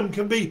kingdom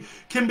can be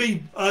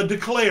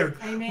declared.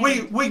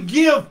 Amen. We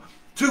give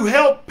to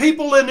help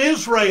people in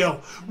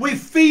Israel. We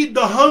feed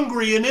the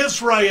hungry in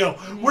Israel.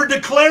 Amen. We're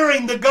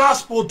declaring the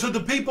gospel to the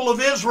people of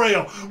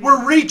Israel. Amen.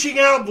 We're reaching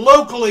out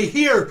locally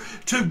here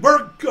to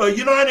Burke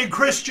United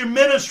Christian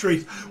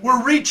Ministries.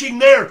 We're reaching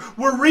there.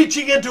 We're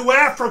reaching into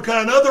Africa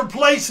and other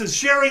places,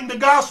 sharing the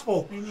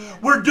gospel. Amen.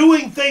 We're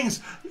doing things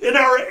in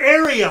our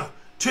area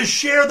to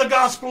share the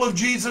gospel of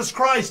Jesus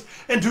Christ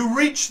and to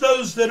reach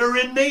those that are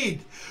in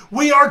need.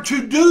 We are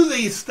to do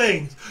these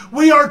things.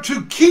 We are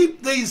to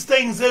keep these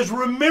things as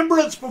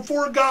remembrance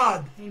before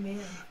God. Amen.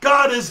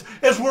 God, as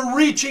we're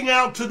reaching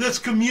out to this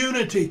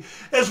community,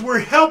 as we're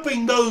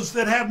helping those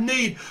that have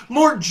need,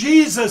 Lord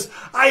Jesus,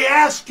 I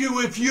ask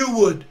you if you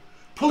would,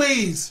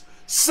 please,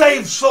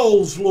 save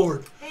souls,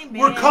 Lord.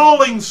 Amen. We're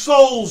calling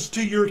souls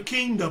to your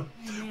kingdom.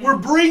 Amen. We're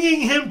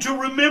bringing him to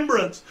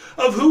remembrance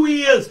of who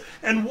he is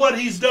and what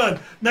he's done.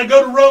 Now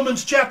go to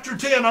Romans chapter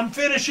 10. I'm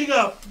finishing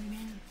up.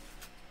 Amen.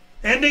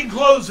 Ending,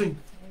 closing.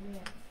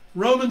 Amen.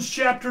 Romans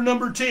chapter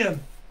number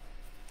 10.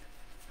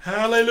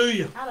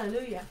 Hallelujah.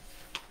 Hallelujah.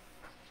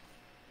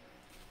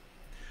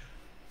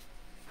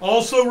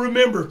 Also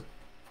remember,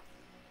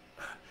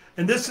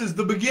 and this is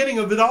the beginning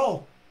of it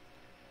all,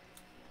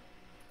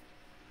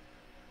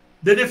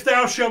 that if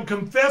thou shalt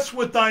confess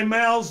with thy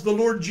mouth the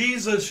Lord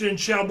Jesus and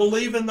shalt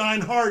believe in thine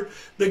heart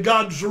that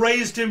God's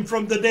raised him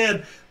from the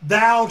dead,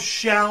 thou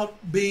shalt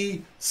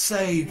be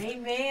saved.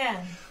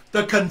 Amen.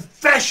 The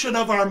confession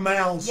of our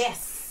mouths.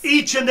 Yes.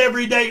 Each and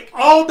every day,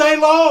 all day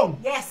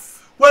long.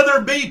 Yes. Whether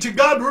it be to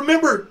God.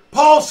 Remember,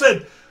 Paul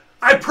said,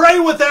 I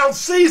pray without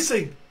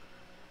ceasing.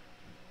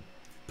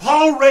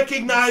 Paul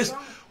recognized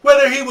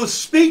whether he was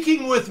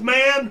speaking with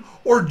man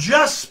or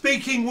just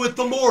speaking with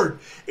the Lord.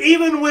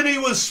 Even when he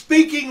was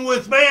speaking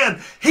with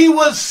man, he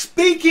was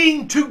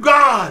speaking to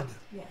God.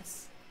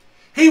 Yes.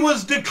 He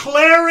was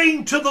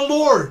declaring to the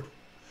Lord.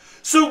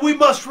 So we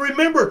must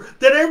remember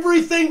that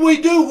everything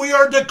we do, we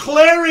are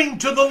declaring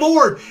to the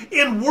Lord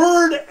in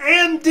word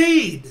and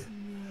deed.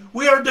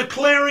 We are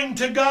declaring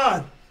to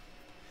God.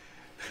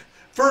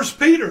 1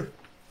 Peter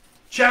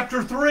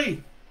chapter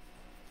 3.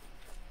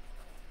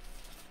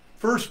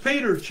 1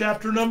 Peter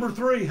chapter number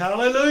 3.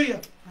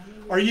 Hallelujah.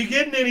 Are you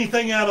getting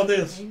anything out of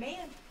this?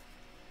 Amen.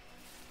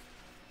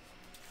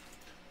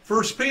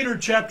 1 Peter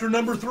chapter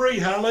number 3.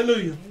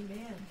 Hallelujah.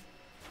 Amen.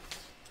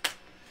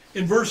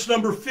 In verse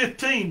number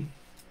 15.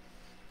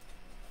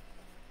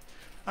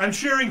 I'm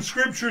sharing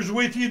scriptures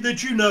with you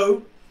that you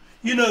know.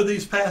 You know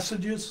these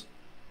passages.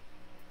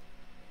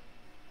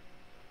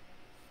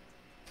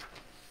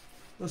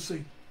 Let's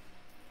see.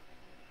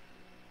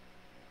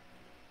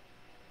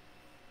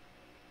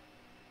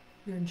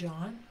 You're in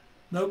John?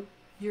 Nope.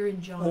 You're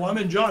in John. Oh, I'm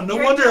in John. No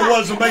wonder it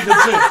wasn't making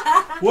sense.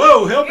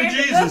 Whoa, help me,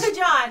 Jesus. Book of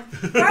John.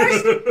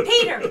 First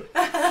Peter.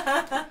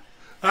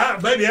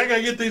 Baby, I got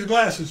to get these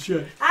glasses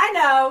checked. I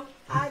know.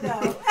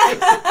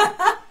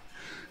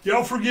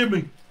 Y'all forgive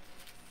me.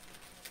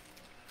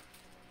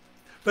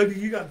 Baby,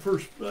 you got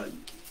first.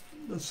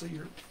 Let's see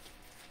here.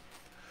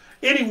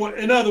 Anyway,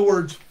 in other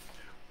words,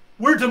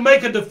 we're to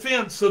make a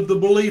defense of the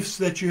beliefs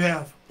that you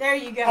have, There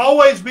you go.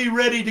 Always be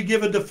ready to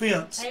give a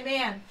defense.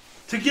 Amen.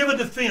 To give a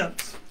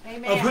defense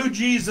Amen. of who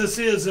Jesus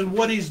is and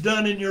what He's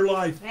done in your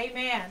life.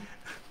 Amen.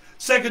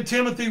 2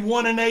 Timothy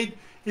 1:8,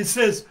 it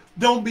says,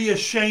 don't be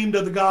ashamed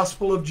of the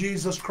gospel of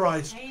Jesus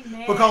Christ.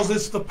 Amen. Because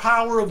it's the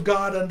power of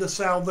God unto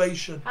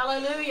salvation.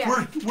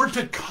 Hallelujah. We're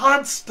to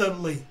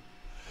constantly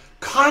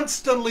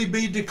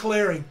be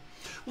declaring.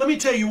 Let me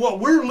tell you what,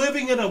 we're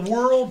living in a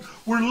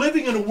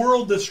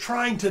world that's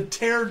trying to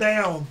tear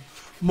down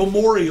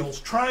memorials,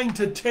 trying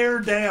to tear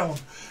down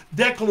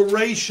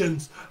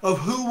declarations of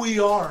who we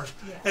are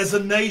as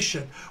a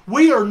nation.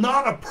 We are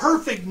not a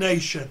perfect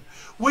nation.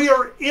 We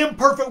are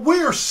imperfect.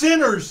 We are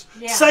sinners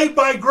saved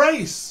by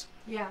grace.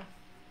 Yeah.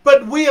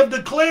 But we have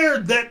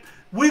declared that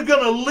we're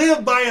going to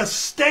live by a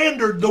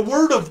standard, the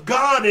Word of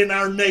God in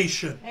our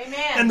nation.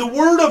 Amen. And the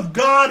Word of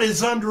God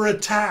is under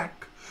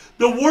attack.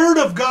 The Word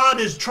of God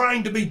is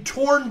trying to be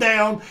torn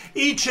down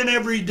each and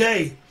every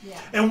day. Yeah.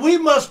 And we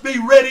must be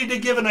ready to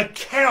give an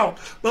account.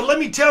 But let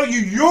me tell you,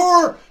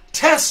 your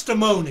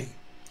testimony,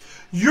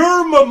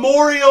 your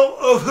memorial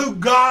of who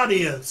God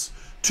is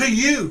to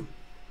you,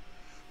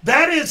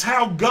 that is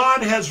how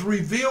God has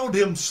revealed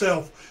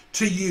Himself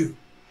to you.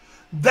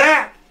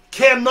 That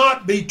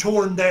cannot be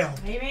torn down.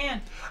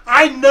 Amen.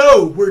 I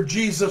know where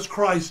Jesus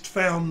Christ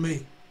found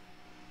me.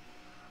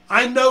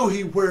 I know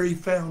where He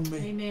found me.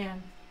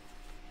 Amen.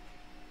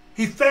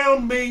 He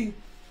found me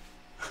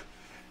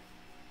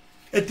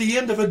at the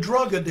end of a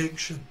drug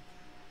addiction.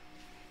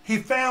 He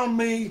found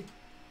me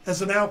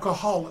as an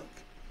alcoholic.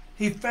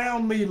 He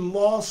found me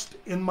lost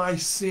in my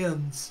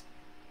sins.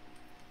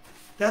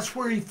 That's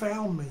where He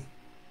found me.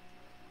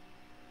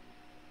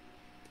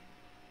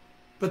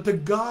 But the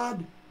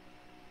God,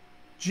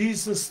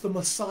 Jesus the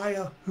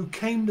Messiah, who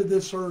came to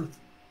this earth,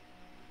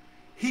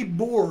 He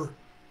bore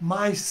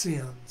my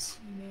sins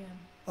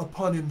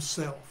upon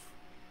Himself.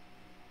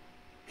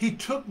 He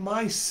took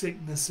my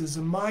sicknesses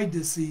and my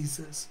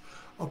diseases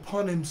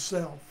upon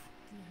Himself.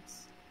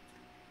 Yes.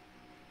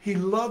 He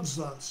loves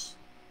us.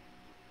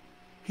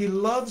 He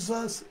loves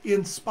us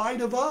in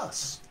spite of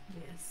us.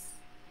 Yes.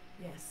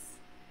 Yes.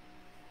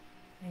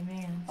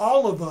 Amen.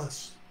 All of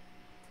us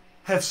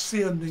have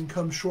sinned and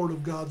come short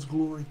of God's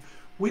glory.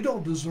 We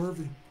don't deserve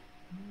Him.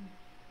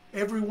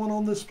 Everyone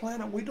on this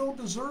planet, we don't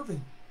deserve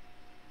Him.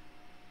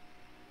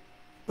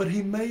 But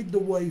He made the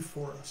way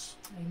for us.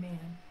 Amen.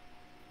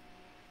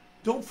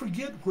 Don't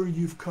forget where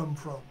you've come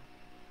from.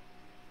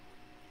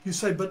 You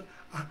say, but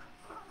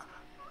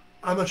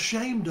I'm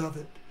ashamed of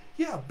it.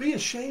 Yeah, be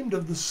ashamed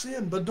of the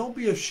sin, but don't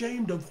be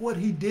ashamed of what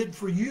He did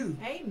for you.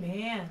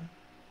 Amen.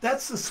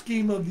 That's the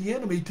scheme of the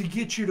enemy, to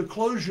get you to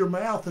close your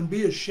mouth and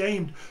be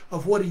ashamed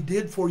of what He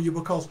did for you,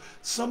 because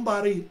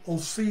somebody will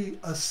see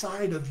a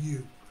side of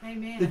you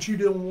that you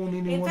don't want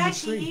anyone to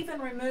see. In fact, He even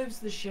removes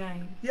the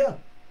shame. Yeah.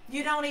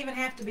 You don't even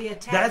have to be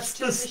attached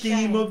to the shame. That's the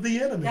scheme of the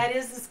enemy. That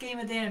is the scheme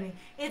of the enemy.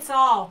 It's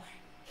all.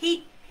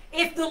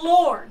 If the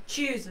Lord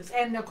chooses,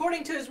 and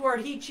according to His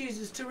word, He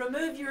chooses to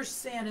remove your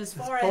sin as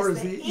far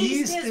as the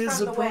east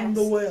is from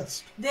the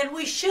west, then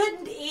we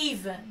shouldn't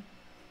even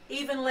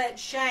let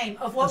shame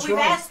of what we've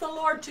asked the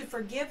Lord to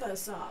forgive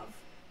us of.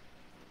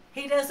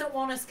 He doesn't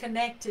want us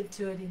connected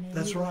to it in any way.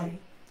 That's right.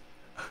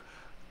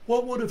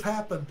 What would have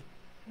happened?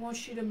 He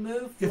wants you to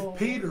move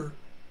forward.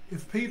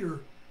 If Peter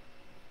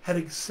had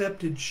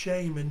accepted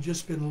shame and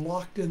just been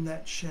locked in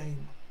that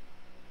shame.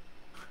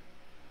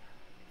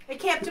 It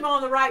kept him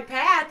on the right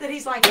path, that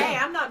he's like, hey,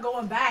 I'm not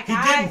going back. He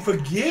didn't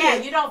forget. Yeah,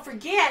 you don't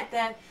forget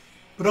that.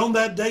 But on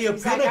that day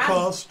of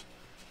Pentecost,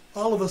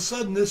 all of a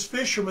sudden, this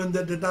fisherman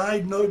that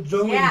denied knowing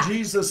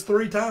Jesus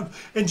 3 times,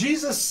 and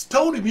Jesus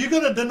told him, you're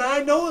going to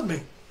deny knowing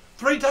me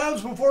 3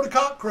 times before the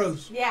cock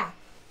crows. Yeah.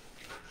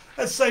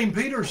 That same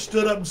Peter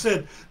stood up and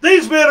said,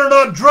 these men are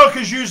not drunk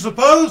as you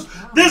suppose.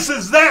 Oh. This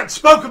is that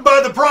spoken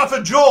by the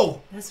prophet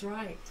Joel. That's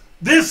right.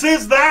 This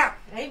is that.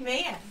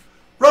 Amen.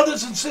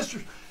 Brothers and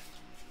sisters,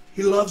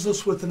 He loves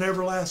us with an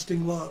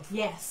everlasting love.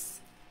 Yes.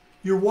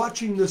 You're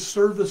watching this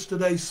service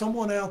today,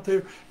 someone out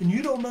there, and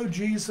you don't know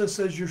Jesus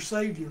as your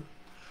Savior.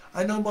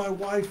 I know my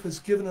wife has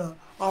given an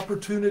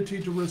opportunity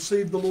to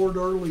receive the Lord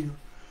earlier.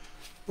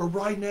 But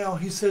right now,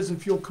 He says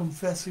if you'll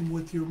confess Him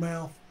with your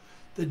mouth,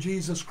 that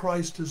Jesus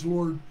Christ is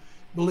Lord,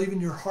 believe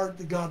in your heart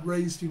that God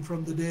raised Him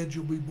from the dead,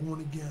 you'll be born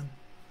again.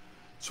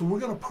 So we're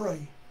going to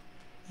pray.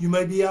 You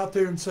may be out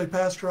there and say,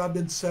 Pastor, I've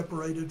been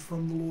separated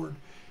from the Lord,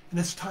 and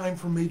it's time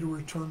for me to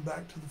return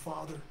back to the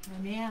Father.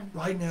 Amen.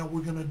 Right now,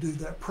 we're going to do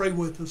that. Pray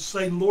with us.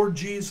 Say, Lord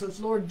Jesus.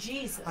 Lord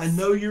Jesus. I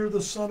know You're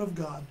the Son of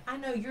God. I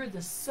know You're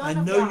the Son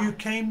of God. I know You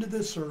came to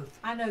this earth.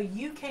 I know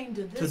You came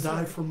to this earth. To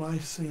die for my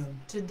sin.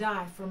 To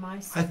die for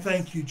my sin. I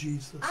thank You,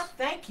 Jesus. I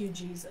thank You,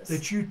 Jesus.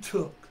 That You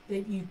took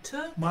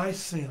my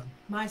sin.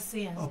 my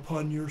sin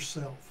upon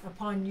yourself.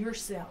 upon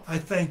yourself. I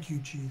thank you,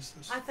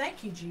 Jesus, I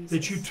thank you, Jesus,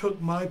 that you took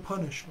my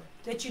punishment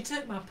that you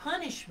took my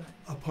punishment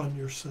upon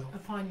yourself.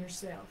 upon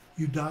yourself.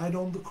 You died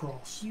on the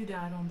cross You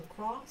died on the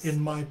cross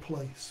in my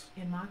place,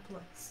 in my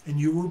place. and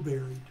you were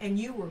buried. And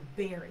you were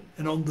buried.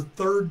 And on the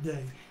third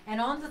day,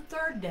 And on the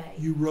third day,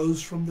 you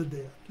rose from the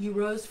dead. you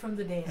rose from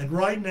the dead. And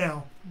right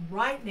now,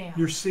 Right now,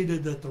 you're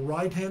seated at the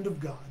right hand of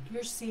God.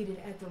 you're seated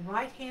at the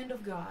right hand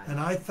of God. And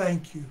I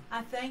thank you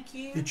I thank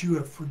you that you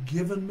have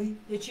forgiven me.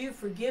 that you've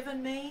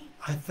forgiven me.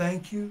 I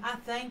thank you I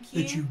thank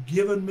you that you've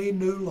given me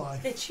new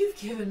life. that you've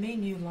given me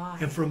new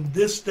life. And from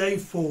this day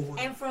forward,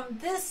 And from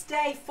this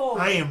day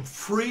forward, I am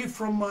free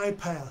from my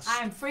past.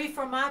 I am free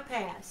from my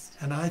past.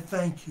 And I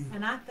thank you.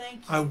 And I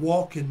thank you. I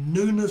walk in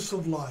newness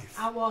of life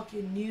I walk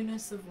in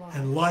newness of life.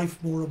 and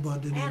life more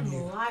abundant in and you.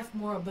 life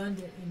more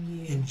abundant in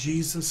you. In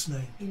Jesus'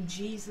 name, In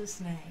Jesus'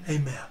 name.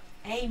 amen.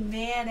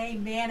 Amen,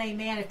 amen,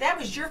 amen. If that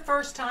was your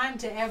first time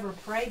to ever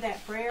pray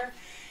that prayer,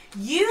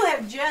 you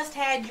have just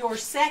had your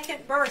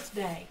second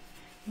birthday.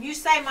 You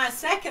say, my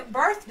second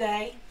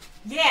birthday?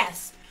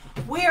 Yes.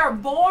 We are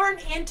born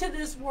into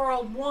this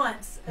world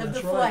once of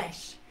That's the right.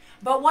 flesh.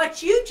 But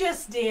what you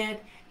just did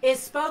is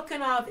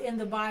spoken of in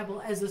the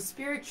Bible as a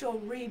spiritual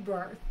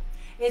rebirth.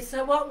 It's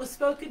what was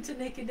spoken to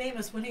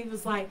Nicodemus when he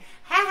was like,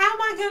 how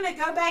am I going to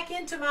go back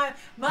into my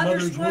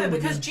mother's womb?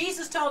 Because again.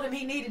 Jesus told him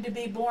he needed to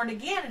be born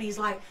again. And he's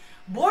like,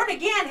 born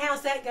again,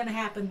 how's that going to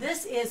happen?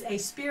 This is a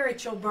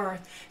spiritual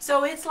birth.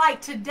 So it's like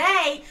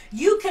today,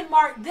 you can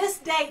mark this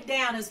date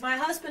down. As my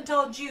husband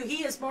told you,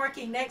 he is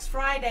marking next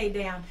Friday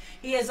down.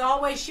 He has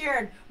always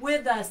shared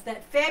with us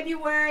that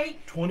February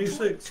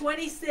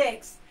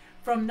 26th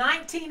from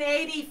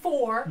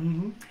 1984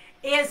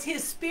 is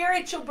his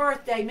spiritual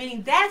birthday,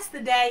 meaning that's the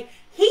day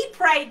he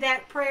prayed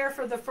that prayer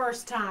for the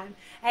first time.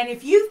 And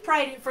if you've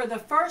prayed it for the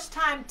first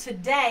time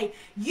today,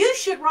 you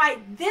should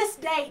write this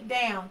date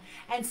down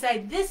and say,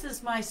 this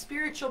is my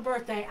spiritual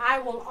birthday. I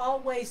will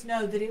always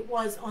know that it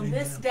was on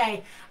this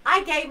day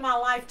I gave my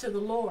life to the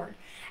Lord.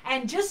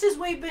 And just as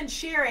we've been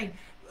sharing,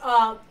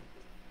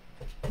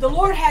 the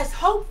Lord has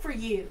hope for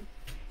you.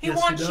 He Yes,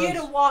 wants he you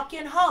does. to walk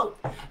in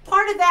hope.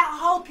 Part of that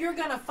hope you're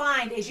going to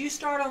find as you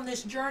start on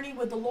this journey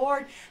with the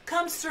Lord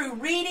comes through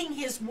reading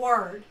His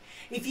Word.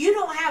 If you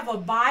don't have a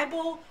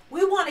Bible,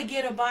 we want to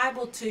get a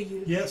Bible to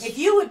you. Yes. If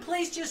you would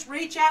please just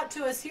reach out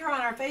to us here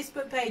on our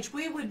Facebook page,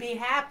 we would be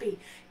happy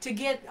to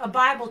get a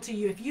Bible to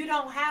you. If you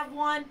don't have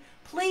one,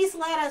 please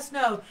let us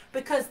know,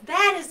 because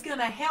that is going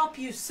to help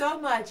you so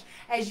much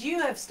as you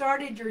have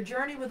started your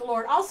journey with the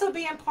Lord. Also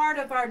being part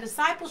of our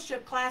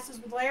discipleship classes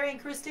with Larry and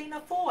Christina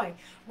Foy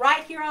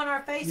right here on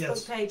our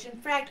Facebook page. In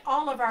fact,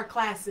 all of our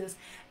classes.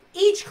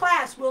 Each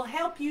class will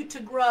help you to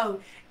grow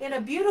in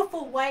a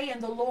beautiful way in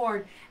the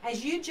Lord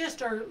as you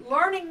just are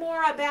learning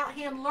more about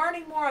Him,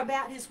 learning more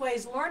about His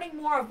ways, learning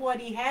more of what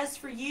He has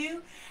for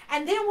you,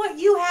 and then what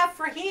you have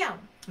for Him.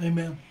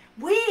 Amen.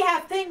 We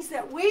have things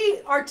that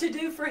we are to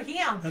do for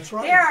Him. That's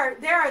right.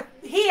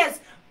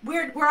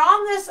 We're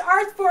on this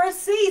earth for a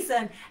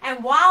season,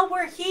 and while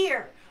we're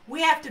here,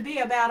 we have to be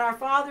about our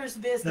Father's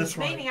business, That's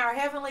right. meaning our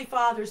Heavenly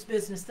Father's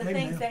business, the Amen.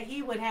 things that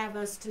He would have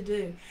us to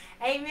do.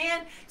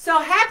 Amen. So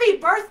happy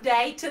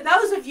birthday to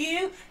those of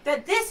you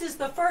that this is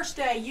the first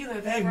day you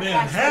have ever Amen.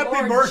 asked Happy the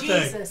Lord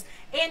birthday. Jesus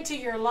into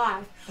your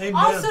life. Amen.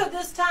 Also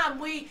this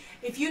time,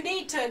 if you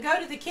need to go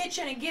to the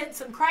kitchen and get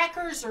some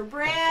crackers or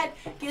bread,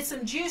 get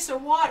some juice or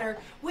water,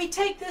 we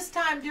take this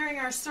time during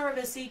our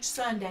service each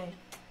Sunday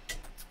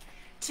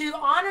to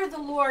honor the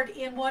Lord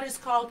in what is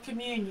called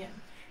communion.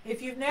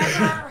 If you've never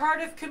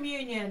heard of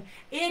communion,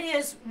 it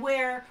is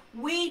where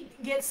we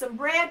get some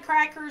bread,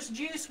 crackers,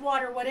 juice,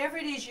 water, whatever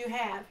it is you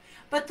have.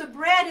 But the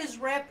bread is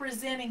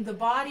representing the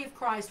body of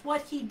Christ,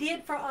 what He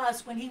did for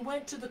us when He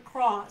went to the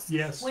cross,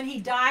 Yes. when He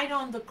died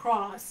on the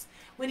cross,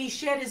 when He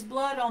shed His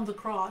blood on the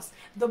cross.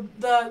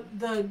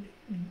 The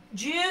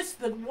juice,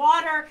 the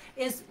water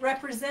is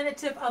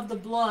representative of the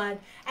blood.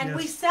 And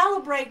we Yes.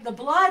 celebrate the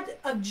blood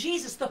of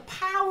Jesus, the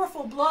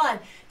powerful blood.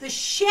 The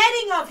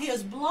shedding of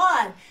His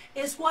blood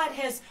is what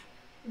has,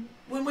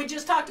 when we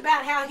just talked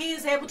about how He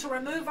is able to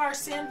remove our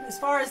sin as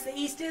far as the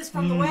east is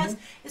from the west,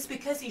 it's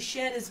because He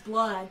shed His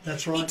blood.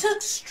 That's right. He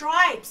took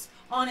stripes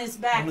on His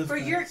back On his for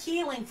back. your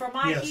healing, for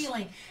my Yes.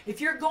 healing. If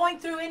you're going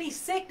through any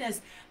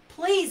sickness,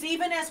 please,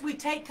 even as we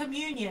take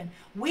communion,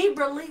 we're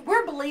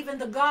believing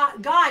the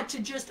God to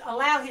just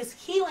allow His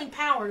healing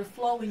power to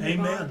flow in your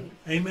Amen. body.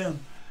 Amen.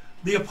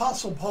 The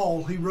Apostle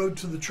Paul, he wrote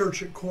to the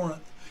church at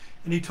Corinth,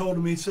 and he told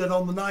him, he said,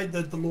 on the night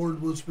that the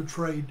Lord was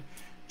betrayed,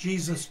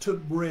 Jesus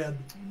took bread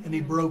and He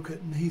broke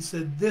it, and He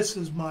said, this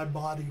is my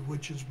body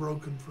which is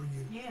broken for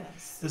you.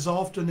 Yes. As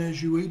often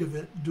as you eat of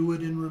it, do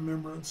it in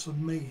remembrance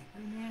of me.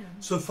 Amen.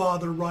 So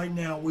Father, right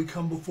now we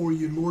come before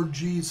you, Lord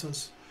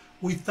Jesus.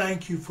 We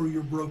thank you for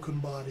your broken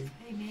body.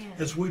 Amen.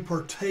 As we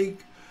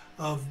partake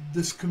of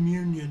this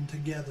communion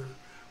together,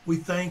 we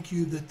thank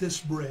you that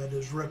this bread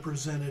is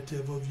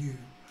representative of you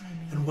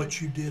and what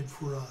you did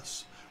for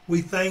us.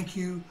 We thank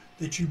you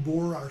that you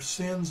bore our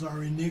sins,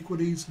 our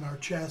iniquities, and our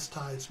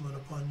chastisement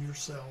upon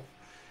yourself.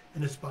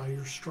 and it's by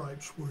your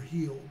stripes we're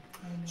healed.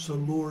 Amen. So,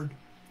 Lord,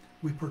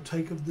 we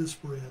partake of this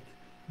bread,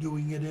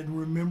 doing it in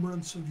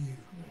remembrance of you.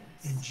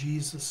 Yes. In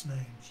Jesus'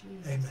 name,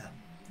 Jesus' amen.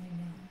 name.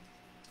 Amen.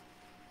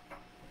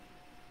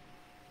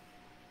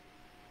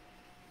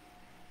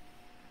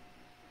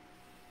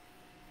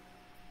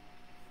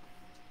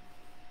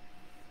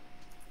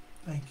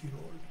 Thank you,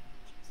 Lord.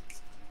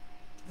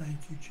 Thank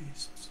you,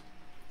 Jesus.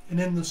 And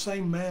in the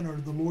same manner,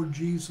 the Lord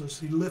Jesus,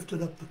 he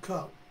lifted up the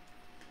cup.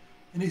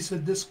 And he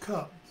said, this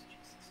cup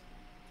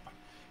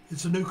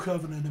is a new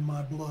covenant in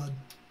my blood.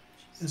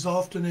 As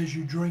often as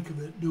you drink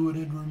of it, do it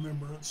in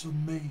remembrance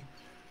of me.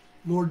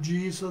 Lord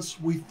Jesus,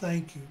 we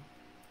thank you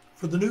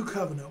for the new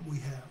covenant we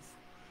have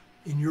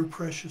in your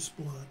precious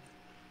blood.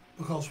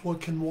 Because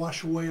what can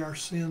wash away our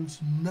sins?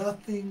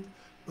 Nothing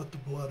but the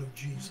blood of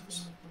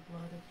Jesus. The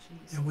blood of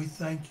Jesus. And we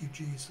thank you,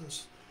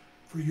 Jesus,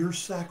 for your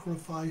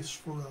sacrifice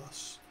for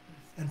us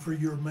and for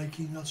your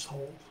making us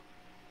whole.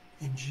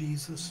 In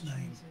Jesus'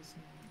 name, Jesus'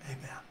 name.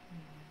 amen.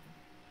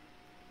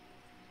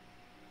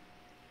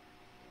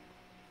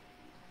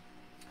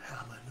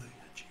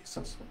 Hallelujah,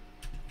 Jesus.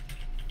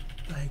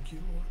 Thank you,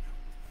 Lord.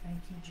 Thank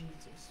you,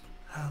 Jesus.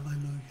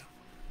 Hallelujah.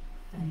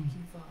 Thank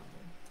you, Father.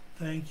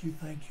 Thank you,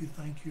 thank you,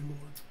 thank you,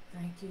 Lord.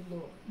 Thank you,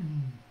 Lord.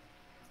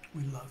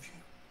 We love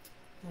you.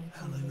 Thank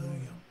you, Hallelujah.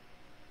 Lord.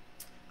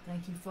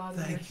 Thank you,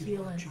 Father. Thank You're you,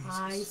 Lord healing Jesus.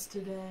 eyes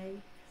today.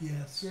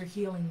 Yes. You're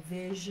healing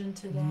vision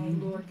today,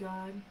 Mhm. Lord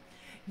God.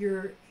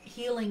 You're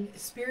healing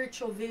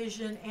spiritual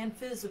vision and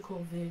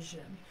physical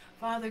vision.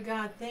 Father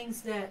God,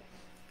 things that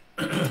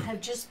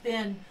have just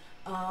been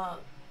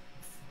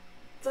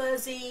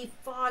fuzzy,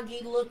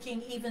 foggy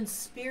looking, even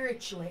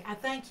spiritually. I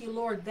thank you,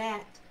 Lord,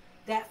 that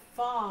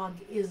fog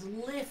is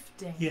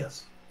lifting.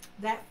 Yes.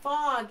 That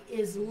fog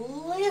is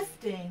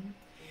lifting,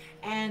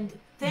 and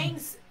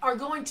things are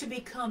going to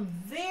become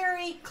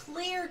very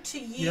clear to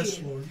you Yes,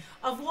 Lord.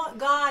 of what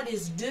God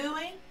is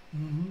doing.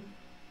 Mm-hmm.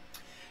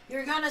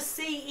 You're going to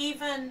see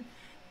even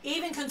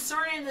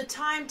concerning the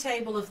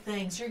timetable of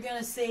things, you're going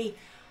to see,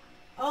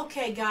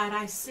 okay, God,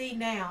 I see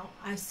now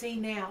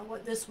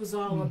what this was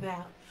all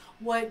about.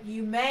 What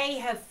you may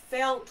have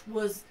felt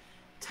was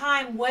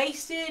time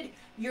wasted,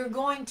 you're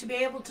going to be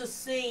able to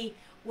see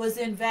was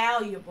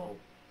invaluable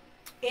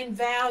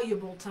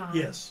time.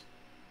 Yes.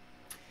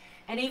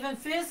 And even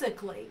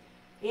physically,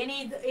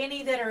 any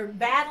that are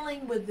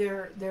battling with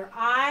their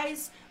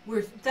eyes,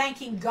 we're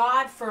thanking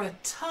God for a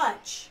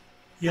touch.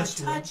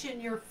 Yes, a Lord. touch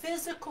in your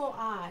physical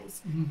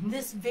eyes Mhm.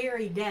 this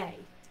very day.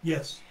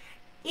 Yes.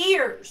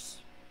 Ears,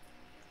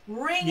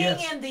 ringing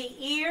Yes. in the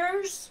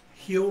ears,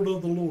 Healed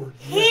of the Lord.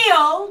 Yes.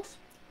 healed.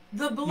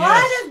 The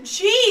blood Yes. of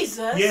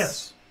Jesus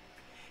Yes.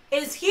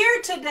 is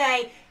here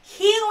today,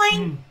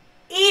 healing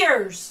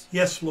ears.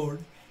 Yes,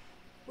 Lord.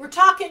 We're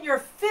talking your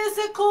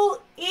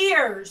physical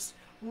ears,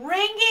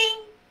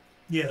 ringing.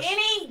 Yes.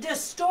 Any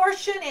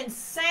distortion in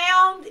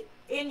sound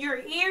in your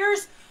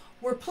ears,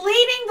 we're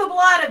pleading the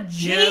blood of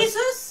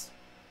Jesus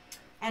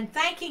and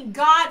thanking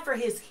God for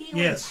his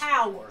healing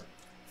power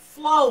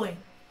flowing.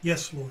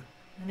 Yes, Lord.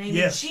 In the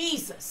name of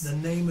Jesus.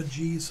 In the name of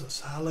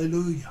Jesus.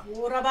 Hallelujah.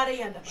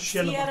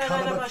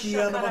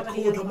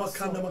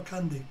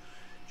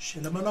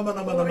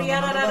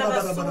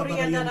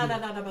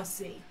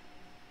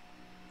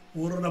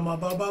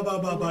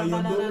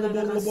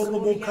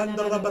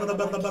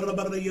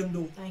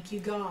 Thank you,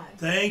 God.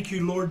 Thank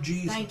you, Lord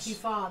Jesus. Thank you,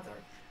 Father.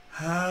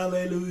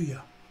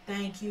 Hallelujah.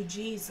 Thank you,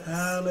 Jesus.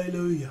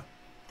 Hallelujah.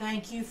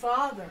 Thank you,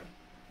 Father.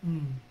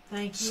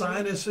 Thank you.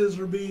 Sinuses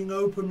are being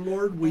opened,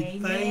 Lord. We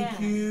thank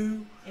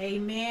you.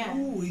 Amen.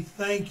 Ooh, we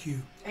thank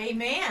you.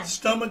 Amen.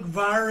 Stomach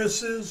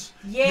viruses,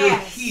 Yes. you're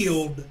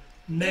healed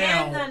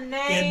now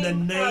in the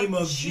name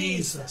of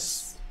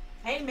Jesus.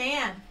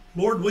 Amen.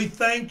 Lord, we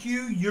thank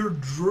you. You're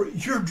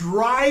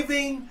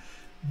driving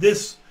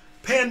this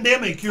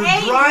pandemic. You're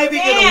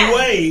driving it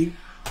away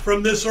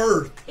from this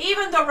earth.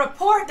 Even the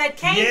report that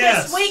came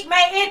Yes. this week,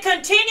 may it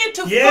continue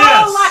to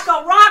Yes. fall like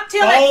a rock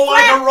till All it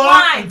like a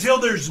rock flatlines, until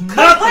there's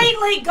nothing.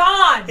 completely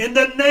gone. In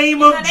the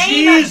name In of the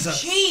name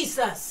Jesus. of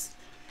Jesus.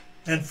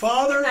 And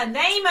Father, In the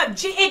name of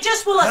Jesus. It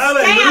just will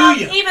Hallelujah.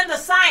 astound even the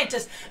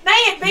scientists. May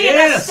it be an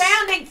Yes.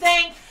 astounding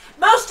thing,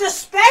 most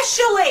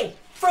especially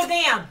for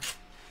them.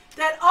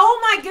 That, oh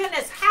my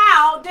goodness,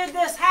 how did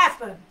this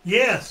happen?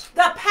 yes.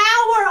 The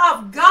power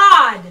of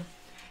God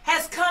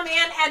has come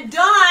in and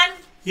done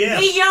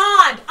Yes.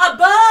 beyond,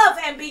 above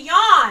and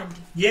beyond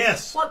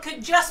Yes. what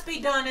could just be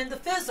done in the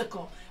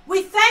physical.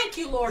 We thank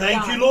you, Lord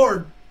Thank God. you,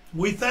 Lord.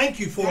 We thank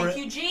you for Thank it.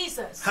 you,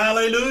 Jesus.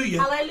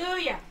 Hallelujah.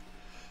 Hallelujah.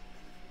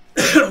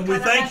 We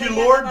thank you,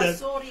 Lord,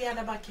 that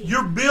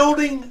you're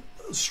building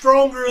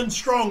stronger and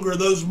stronger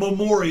those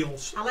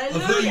memorials of who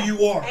Hallelujah.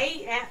 you are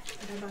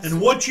and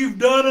what you've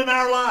done in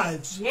our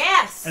lives.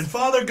 Yes. And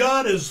Father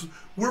God, as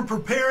we're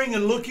preparing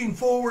and looking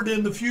forward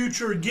in the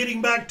future,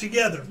 getting back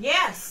together.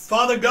 Yes.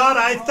 Father God,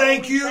 I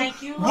thank you.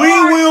 Thank you, We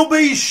Lord. will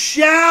be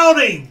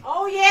shouting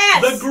Oh,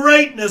 yes. the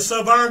greatness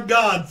of our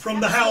God from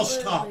the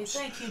Absolutely. housetops.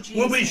 Thank you, Jesus.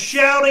 We'll be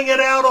shouting it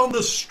out on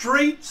the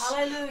streets.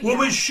 Hallelujah. We'll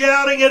be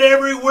shouting it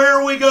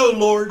everywhere we go,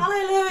 Lord.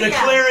 Hallelujah.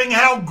 Declaring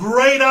how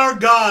great our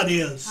God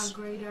is. How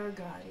great our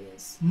God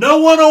is. No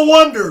one will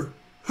wonder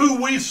who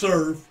we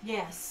serve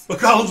Yes.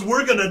 because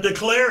we're going to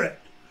declare it.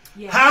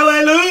 Yes.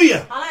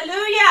 Hallelujah.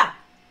 Hallelujah.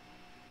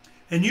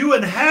 And you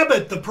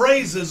inhabit the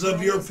praises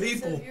of your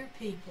Praises people. of your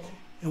people.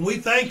 And we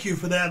thank you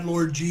for that,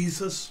 Lord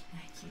Jesus.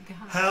 Thank you,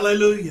 God.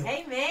 Hallelujah.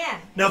 Amen.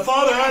 Now,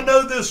 Father, I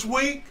know this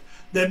week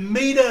that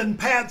Mita and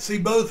Patsy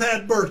both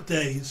had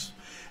birthdays.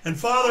 And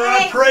Father,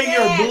 I pray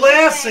Amen. your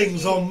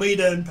blessings Thank you. on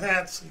Mita and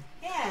Patsy.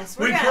 Yes.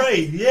 We We're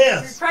pray,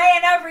 yes.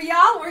 praying over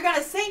y'all. We're going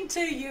to sing to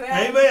you.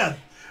 Amen.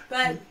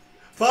 But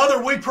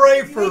Father, we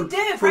pray for, We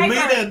do. for Pray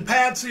Mita for- and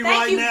Patsy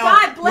Thank right you, now.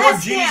 God bless Lord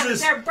them,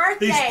 Jesus, their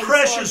birthdays, these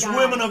precious Lord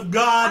God. women of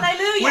God,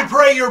 Hallelujah. we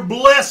pray your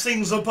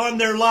blessings upon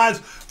their lives,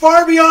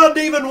 far beyond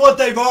even what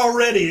they've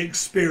already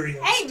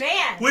experienced.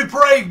 Amen. We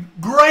pray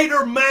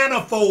greater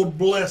manifold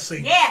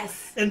blessings.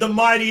 Yes. In the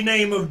mighty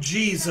name of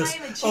Jesus. In the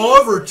name of Jesus.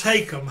 Oh,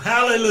 overtake them.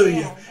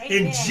 Hallelujah. Amen. In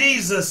Amen.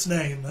 Jesus'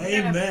 name. We're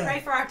going to pray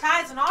Amen. for our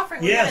tithes and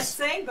offerings. Yes.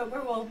 We're going to sing, but we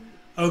will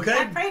Okay.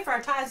 I pray for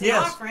our tithes and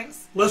Yes.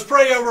 offerings. Let's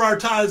pray over our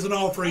tithes and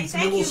offerings,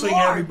 and then Thank we'll you, sing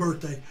Lord. happy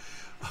birthday.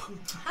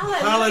 Hallelujah.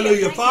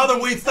 Hallelujah. Thank Father,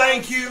 you, we Jesus.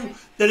 thank you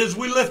that as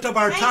we lift up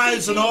our Thank you,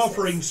 tithes and Jesus.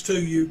 offerings to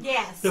you,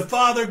 Yes. the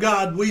Father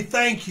God, we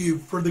thank you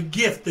for the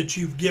gift that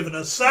you've given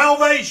us,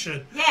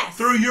 salvation Yes.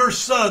 through your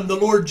Son, the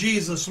Lord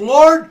Jesus.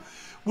 Lord,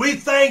 we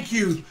thank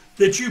you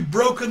that you've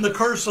broken the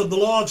curse of the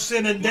law of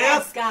sin and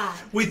Yes, death. God.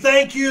 We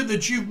thank you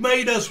that you've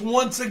made us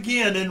once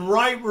again in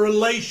right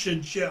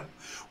relationship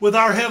with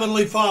our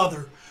Heavenly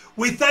Father.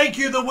 We thank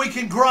you that we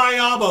can cry,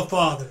 Abba,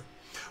 Father.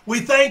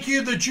 We thank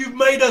you that you've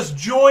made us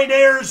joint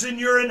heirs in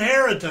your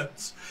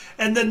inheritance,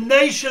 and the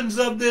nations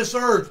of this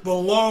earth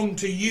belong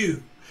to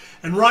you.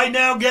 And right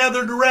now,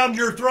 gathered around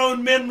your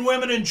throne, men,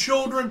 women, and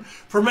children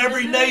from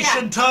every Hallelujah.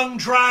 nation, tongue,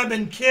 tribe,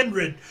 and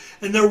kindred,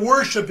 and they're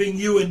worshiping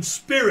you in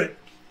spirit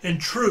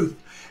and truth.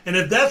 And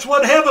if that's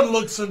what heaven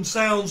looks and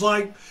sounds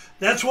like,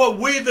 that's what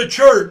we, the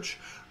church,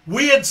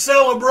 we at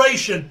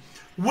Celebration,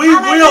 we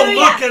will Hallelujah.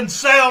 look and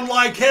sound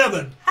like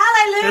heaven.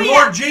 Hallelujah. And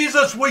Lord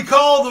Jesus, we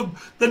call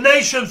the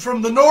nations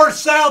from the north,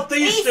 south,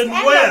 east, and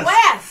the west.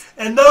 west.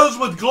 And those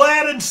with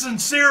glad and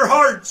sincere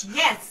hearts.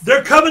 Yes.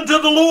 They're coming to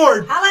the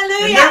Lord.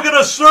 Hallelujah. And they're going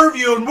to serve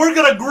you. And we're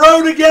going to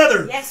grow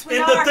together Yes, we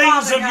in are, the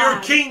things Father of your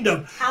God.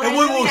 kingdom. And we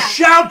will Hallelujah.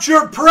 shout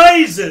your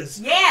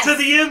praises Yes. to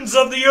the ends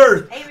of the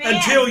earth Amen.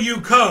 until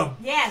you come.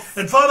 Yes.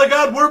 And Father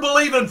God, we're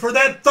believing for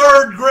that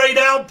third great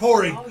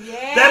outpouring. Oh,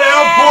 yes. That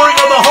outpouring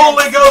of the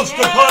Holy Ghost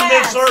Yes. upon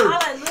this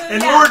earth. Hallelujah.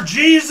 And Lord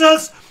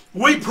Jesus,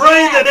 we pray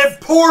Yes. that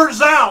it pours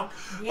out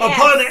Yes.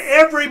 upon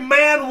every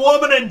man,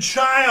 woman, and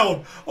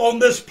child on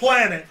this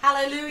planet.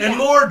 Hallelujah. And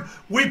Lord,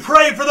 we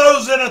pray for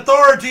those in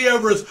authority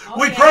over us. Oh,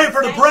 we yes. pray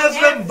for the Thank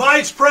President, you.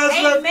 Vice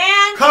President,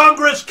 Amen.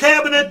 Congress,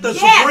 Cabinet, the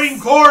Yes.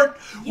 Supreme Court.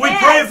 We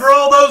Yes. pray for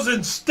all those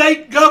in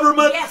state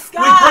government. Yes, we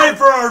God. pray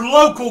for our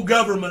local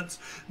governments.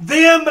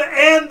 Them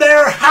and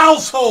their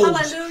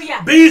households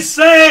Hallelujah. be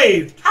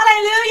saved.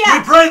 Hallelujah.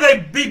 We pray they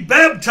be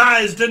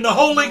baptized in the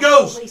Holy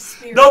Ghost. Holy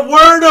Spirit. The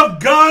Word of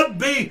God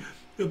be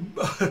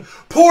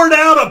poured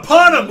out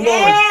upon them,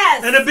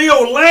 Yes. Lord. And it be a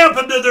lamp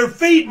unto their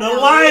feet and a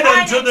light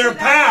unto their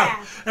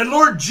path. And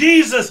Lord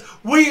Jesus,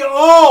 we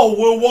all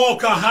will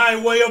walk a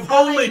highway of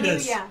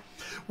holiness. Hallelujah.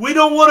 We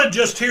don't want to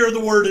just hear the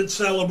word at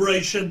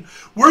Celebration.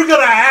 We're going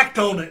to act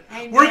on it.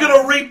 Amen. We're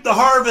going to reap the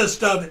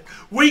harvest of it.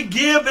 We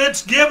give,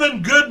 it's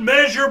given, good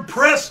measure,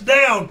 pressed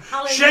down,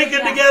 Hallelujah.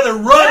 shaken together,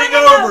 running Running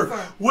over.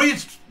 over.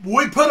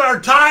 We put our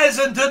tithes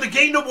into the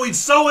kingdom. We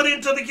sow it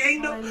into the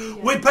kingdom.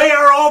 Hallelujah. We pay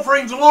our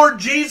offerings, Lord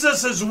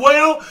Jesus, as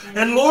well.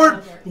 And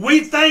Lord, Father. we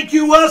thank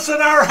you, us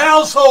and our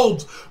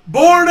households,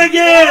 born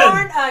again.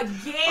 Born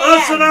again.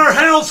 Us and our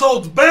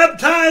households,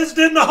 baptized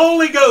in the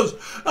Holy Ghost.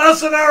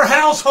 Us and our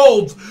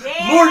households.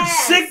 Yes. Lord,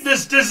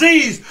 sickness,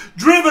 disease,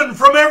 driven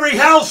from every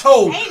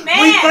household.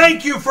 Amen. We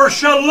thank you for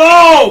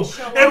shalom.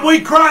 Shalom. And we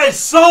cry,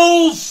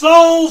 soul,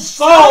 soul,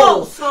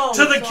 Soul, soul, soul,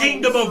 to the soul,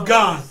 kingdom soul. of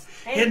God.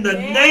 In the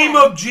Amen. name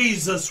of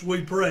Jesus,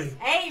 we pray.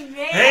 Amen.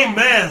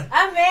 Amen.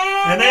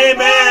 Amen. And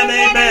amen,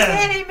 amen.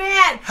 Amen.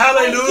 Amen.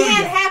 Hallelujah.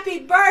 Again, happy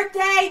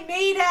birthday,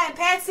 Mita and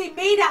Patsy.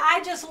 Mita,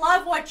 I just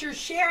love what you're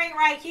sharing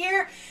right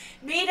here.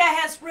 Mita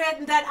has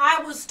written that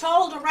I was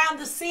told around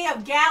the Sea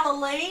of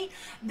Galilee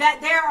that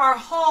there are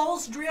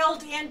holes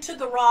drilled into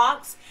the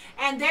rocks,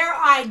 and their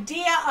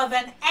idea of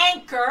an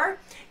anchor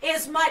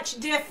is much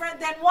different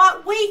than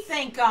what we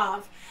think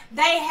of.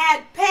 They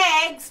had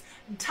pegs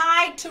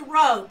tied to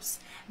ropes.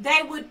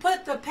 They would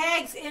put the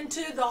pegs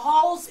into the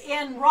holes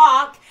in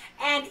rock,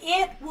 and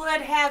it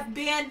would have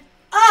been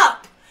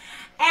up.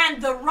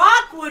 And the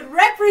rock would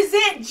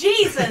represent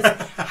Jesus.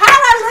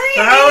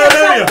 Hallelujah.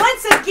 Hallelujah. So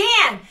once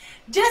again,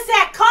 just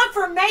that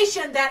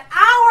confirmation that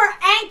our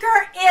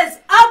anchor is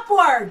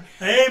upward.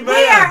 Amen.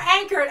 We are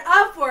anchored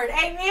upward.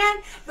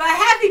 Amen. But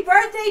happy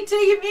birthday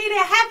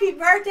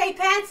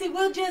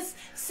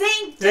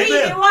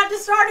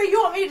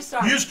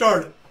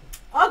start it.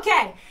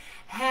 Okay.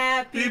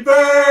 Happy Happy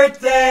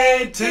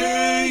birthday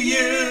to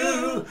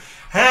you.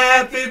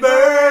 Happy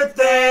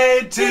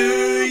birthday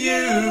to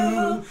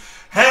you.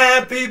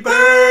 Happy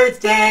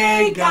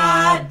birthday,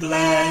 God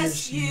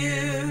bless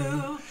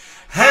you.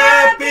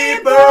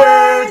 Happy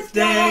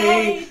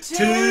birthday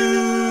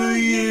to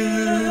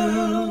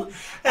you.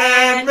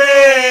 And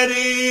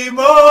many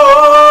more.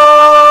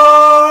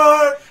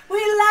 We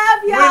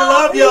love y'all. We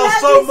love y'all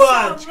so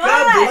much. So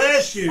God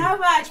bless you. So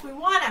much. We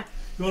want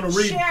You want to to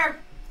read share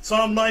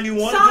Psalm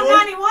 91? Psalm to 'em?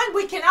 91.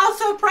 We can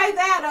also pray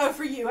that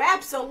over you.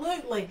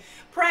 Absolutely.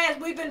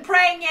 We've been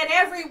praying it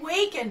every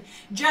week and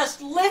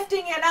just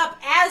lifting it up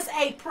as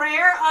a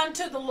prayer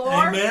unto the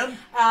Lord.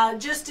 Amen.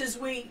 Just as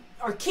we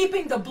are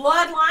keeping the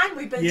bloodline.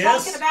 We've been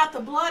Yes. talking about the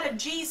blood of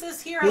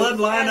Jesus here.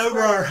 Bloodline as over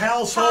we're our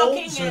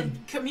households. Talking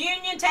and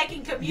communion,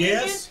 taking communion.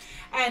 Yes.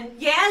 And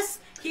yes,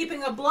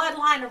 keeping a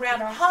bloodline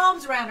around our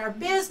homes, around our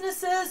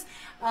businesses,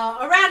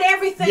 around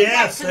everything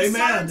Yes, that concerns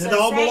amen. us. It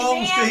all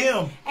belongs to Amen.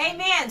 Him.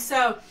 Amen.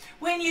 So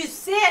when you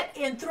sit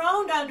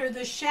enthroned under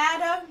the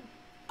shadow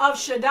of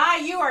Shaddai,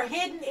 you are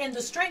hidden in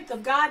the strength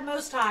of God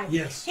Most High.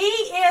 Yes. He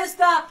is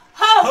the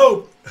hope.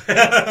 Hope. He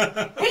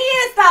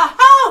is the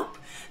hope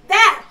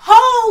that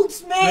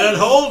holds me. That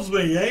holds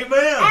me.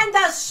 Amen. And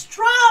the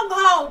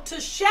stronghold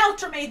to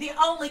shelter me, the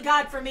only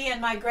God for me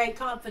and my great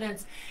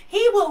confidence.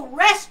 He will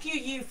rescue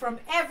you from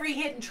every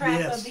hidden trap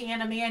Yes. of the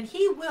enemy, and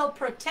He will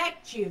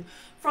protect you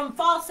from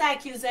false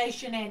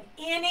accusation and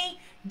any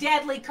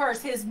deadly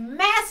curse. His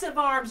massive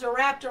arms are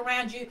wrapped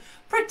around you,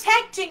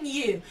 protecting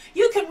you.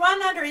 You can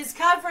run under His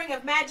covering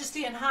of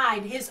majesty and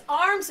hide. His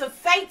arms of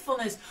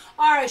faithfulness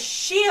are a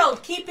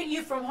shield keeping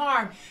you from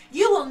harm.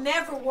 You will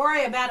never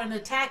worry about an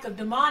attack of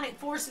demonic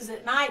forces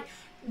at night,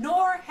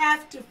 nor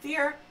have to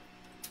fear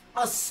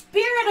a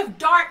spirit of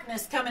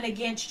darkness coming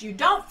against you.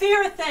 Don't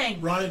fear a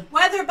thing. Right.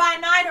 Whether by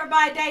night or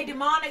by day,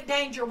 demonic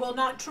danger will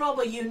not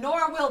trouble you,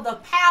 nor will the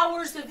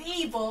powers of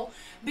evil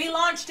be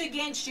launched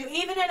against you.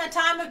 Even in a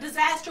time of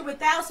disaster with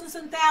thousands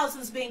and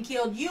thousands being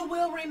killed, you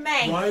will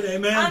remain Right,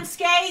 amen.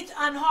 unscathed,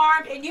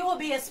 unharmed, and you will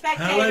be a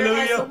spectator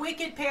Hallelujah. as the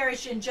wicked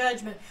perish in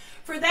judgment.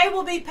 For they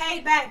will be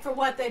paid back for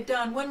what they've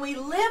done. When we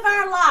live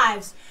our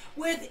lives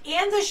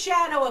within the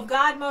shadow of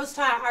God Most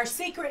High, our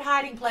secret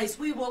hiding place,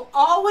 we will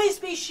always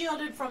be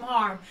shielded from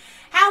harm.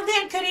 How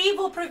then could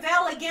evil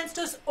prevail against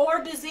us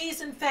or disease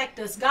infect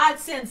us? God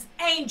sends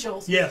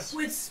angels Yes.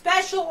 with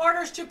special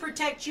orders to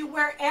protect you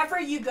wherever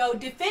you go,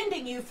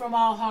 defending you from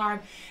all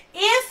harm.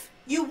 If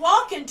you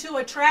walk into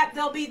a trap,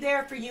 they'll be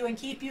there for you and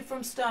keep you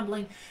from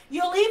stumbling.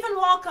 You'll even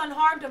walk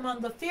unharmed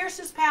among the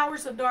fiercest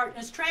powers of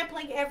darkness,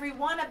 trampling every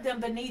one of them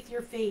beneath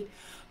your feet.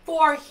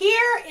 For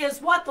here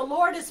is what the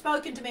Lord has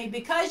spoken to me.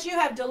 Because you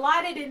have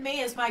delighted in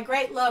me as my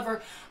great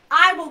lover,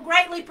 I will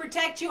greatly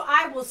protect you.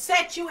 I will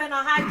set you in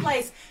a high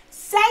place,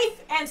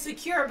 safe and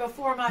secure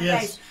before my Yes.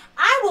 face.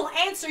 I will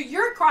answer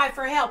your cry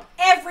for help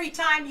every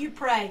time you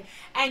pray,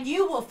 and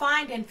you will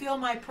find and feel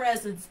my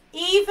presence,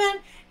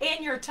 even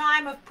in your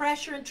time of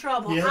pressure and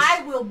trouble. Yes.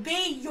 I will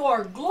be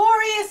your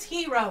glorious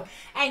hero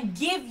and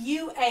give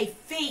you a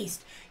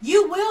feast.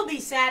 You will be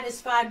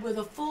satisfied with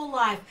a full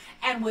life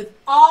and with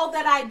all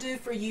that I do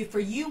for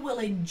you will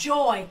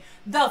enjoy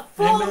the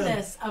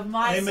fullness of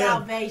my Amen.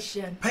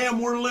 salvation. Pam,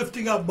 we're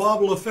lifting up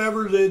Bob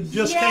Lefevre that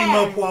just Yes. came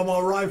up while my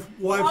wife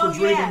Oh, was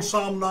reading yes.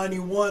 Psalm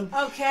 91.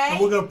 Okay. And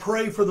we're going to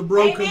pray for the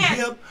broken Amen.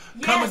 hip.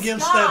 Come Yes,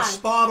 against God. that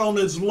spot on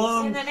his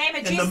lung. In the name of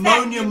and Jesus,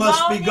 pneumonia that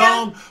must be pneumonia,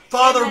 gone.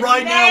 Father, in the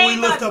right now we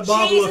name lift of up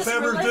Bob Jesus,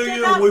 Lefevre we're to lifting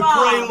you. up And we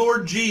pray, Bob.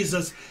 Lord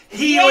Jesus,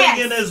 healing Yes.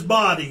 in his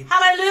body.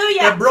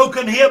 Hallelujah. That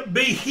broken hip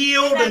be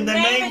healed in the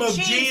name of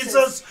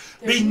Jesus.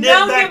 Be There's knit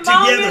no back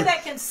pneumonia together.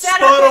 that can set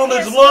Spot up on in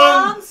his his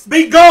lung lungs.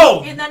 be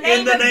gone In the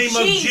name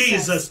of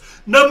Jesus.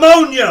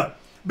 Pneumonia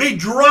be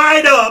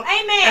dried up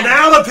Amen. and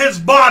out of his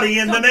body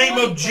in the name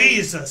of Completely.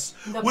 Jesus.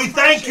 In the We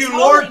thank you, precious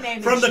Lord, holy name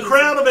of from the Jesus.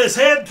 crown of his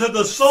head to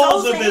the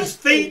soles of his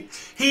feet.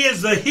 He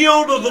is the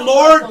healed of the Healed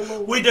Lord. of the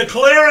Lord. We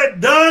declare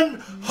it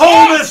done.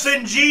 Wholeness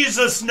in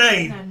Jesus'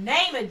 name. In the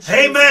name of Jesus.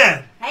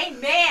 Amen.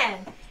 Amen.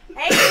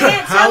 Amen.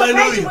 Hallelujah.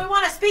 Celebration, we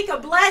want to speak a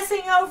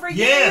blessing over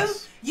Yes.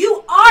 you.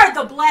 You are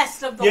the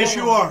blessed of the Lord. Yes,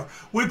 you are.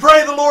 We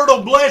pray the Lord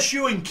will bless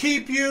you and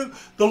keep you.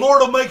 The Lord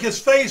will make his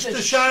face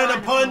to shine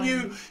upon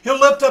you. He'll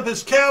lift up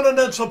his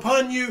countenance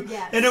upon you.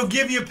 Yes. And he'll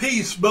give you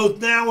peace both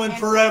now and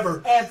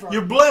forever. forever.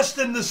 You're blessed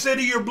in the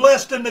city. You're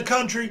blessed in the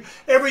country.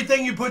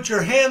 Everything you put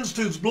your hands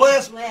to is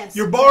blessed. Blessed.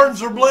 Your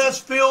barns are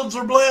blessed. Fields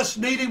are blessed.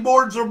 Kneading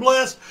boards are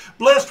blessed.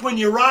 Blessed when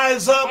you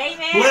rise up.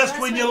 Amen. Blessed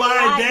when you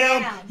lie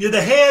down. You're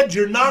the head.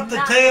 You're not the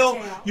tail.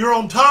 You're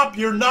on top.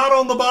 You're not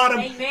on the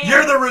bottom. Amen.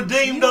 You're the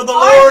redeemed You of the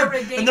are the Lord.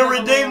 redeemed And the of the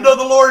redeemed Lord. of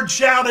the Lord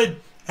shouted,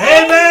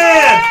 Amen.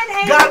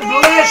 Amen. God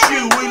Amen. bless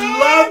you. We Amen.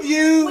 love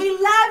you. We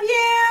love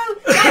you.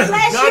 God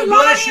bless God you,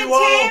 bless Lonnie you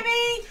all. and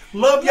Tammy.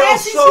 Love y'all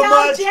Blessings, so y'all,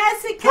 much.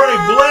 Jessica.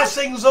 Pray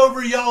blessings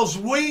over y'all's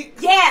week.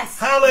 Yes.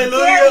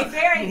 Hallelujah.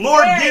 Very,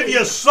 Lord, very. give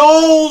you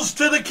souls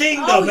to the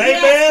kingdom. Oh,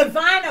 yes, Amen.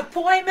 divine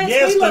appointments.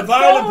 Yes, we look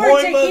divine forward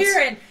appointments. to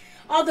hearing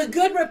all the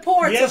good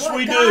reports Yes, of what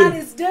we God do.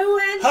 is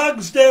doing.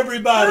 Hugs to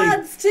everybody.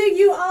 Hugs to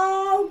you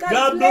all.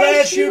 God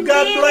bless you.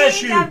 God Minnie.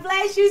 bless you. God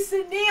bless you,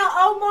 Sunil.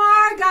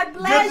 Omar, God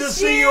bless you. Good to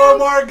see you,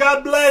 Omar.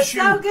 God bless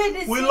you. So good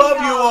to We see love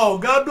y'all. you all.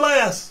 God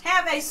bless.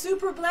 Have a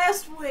super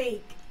blessed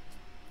week.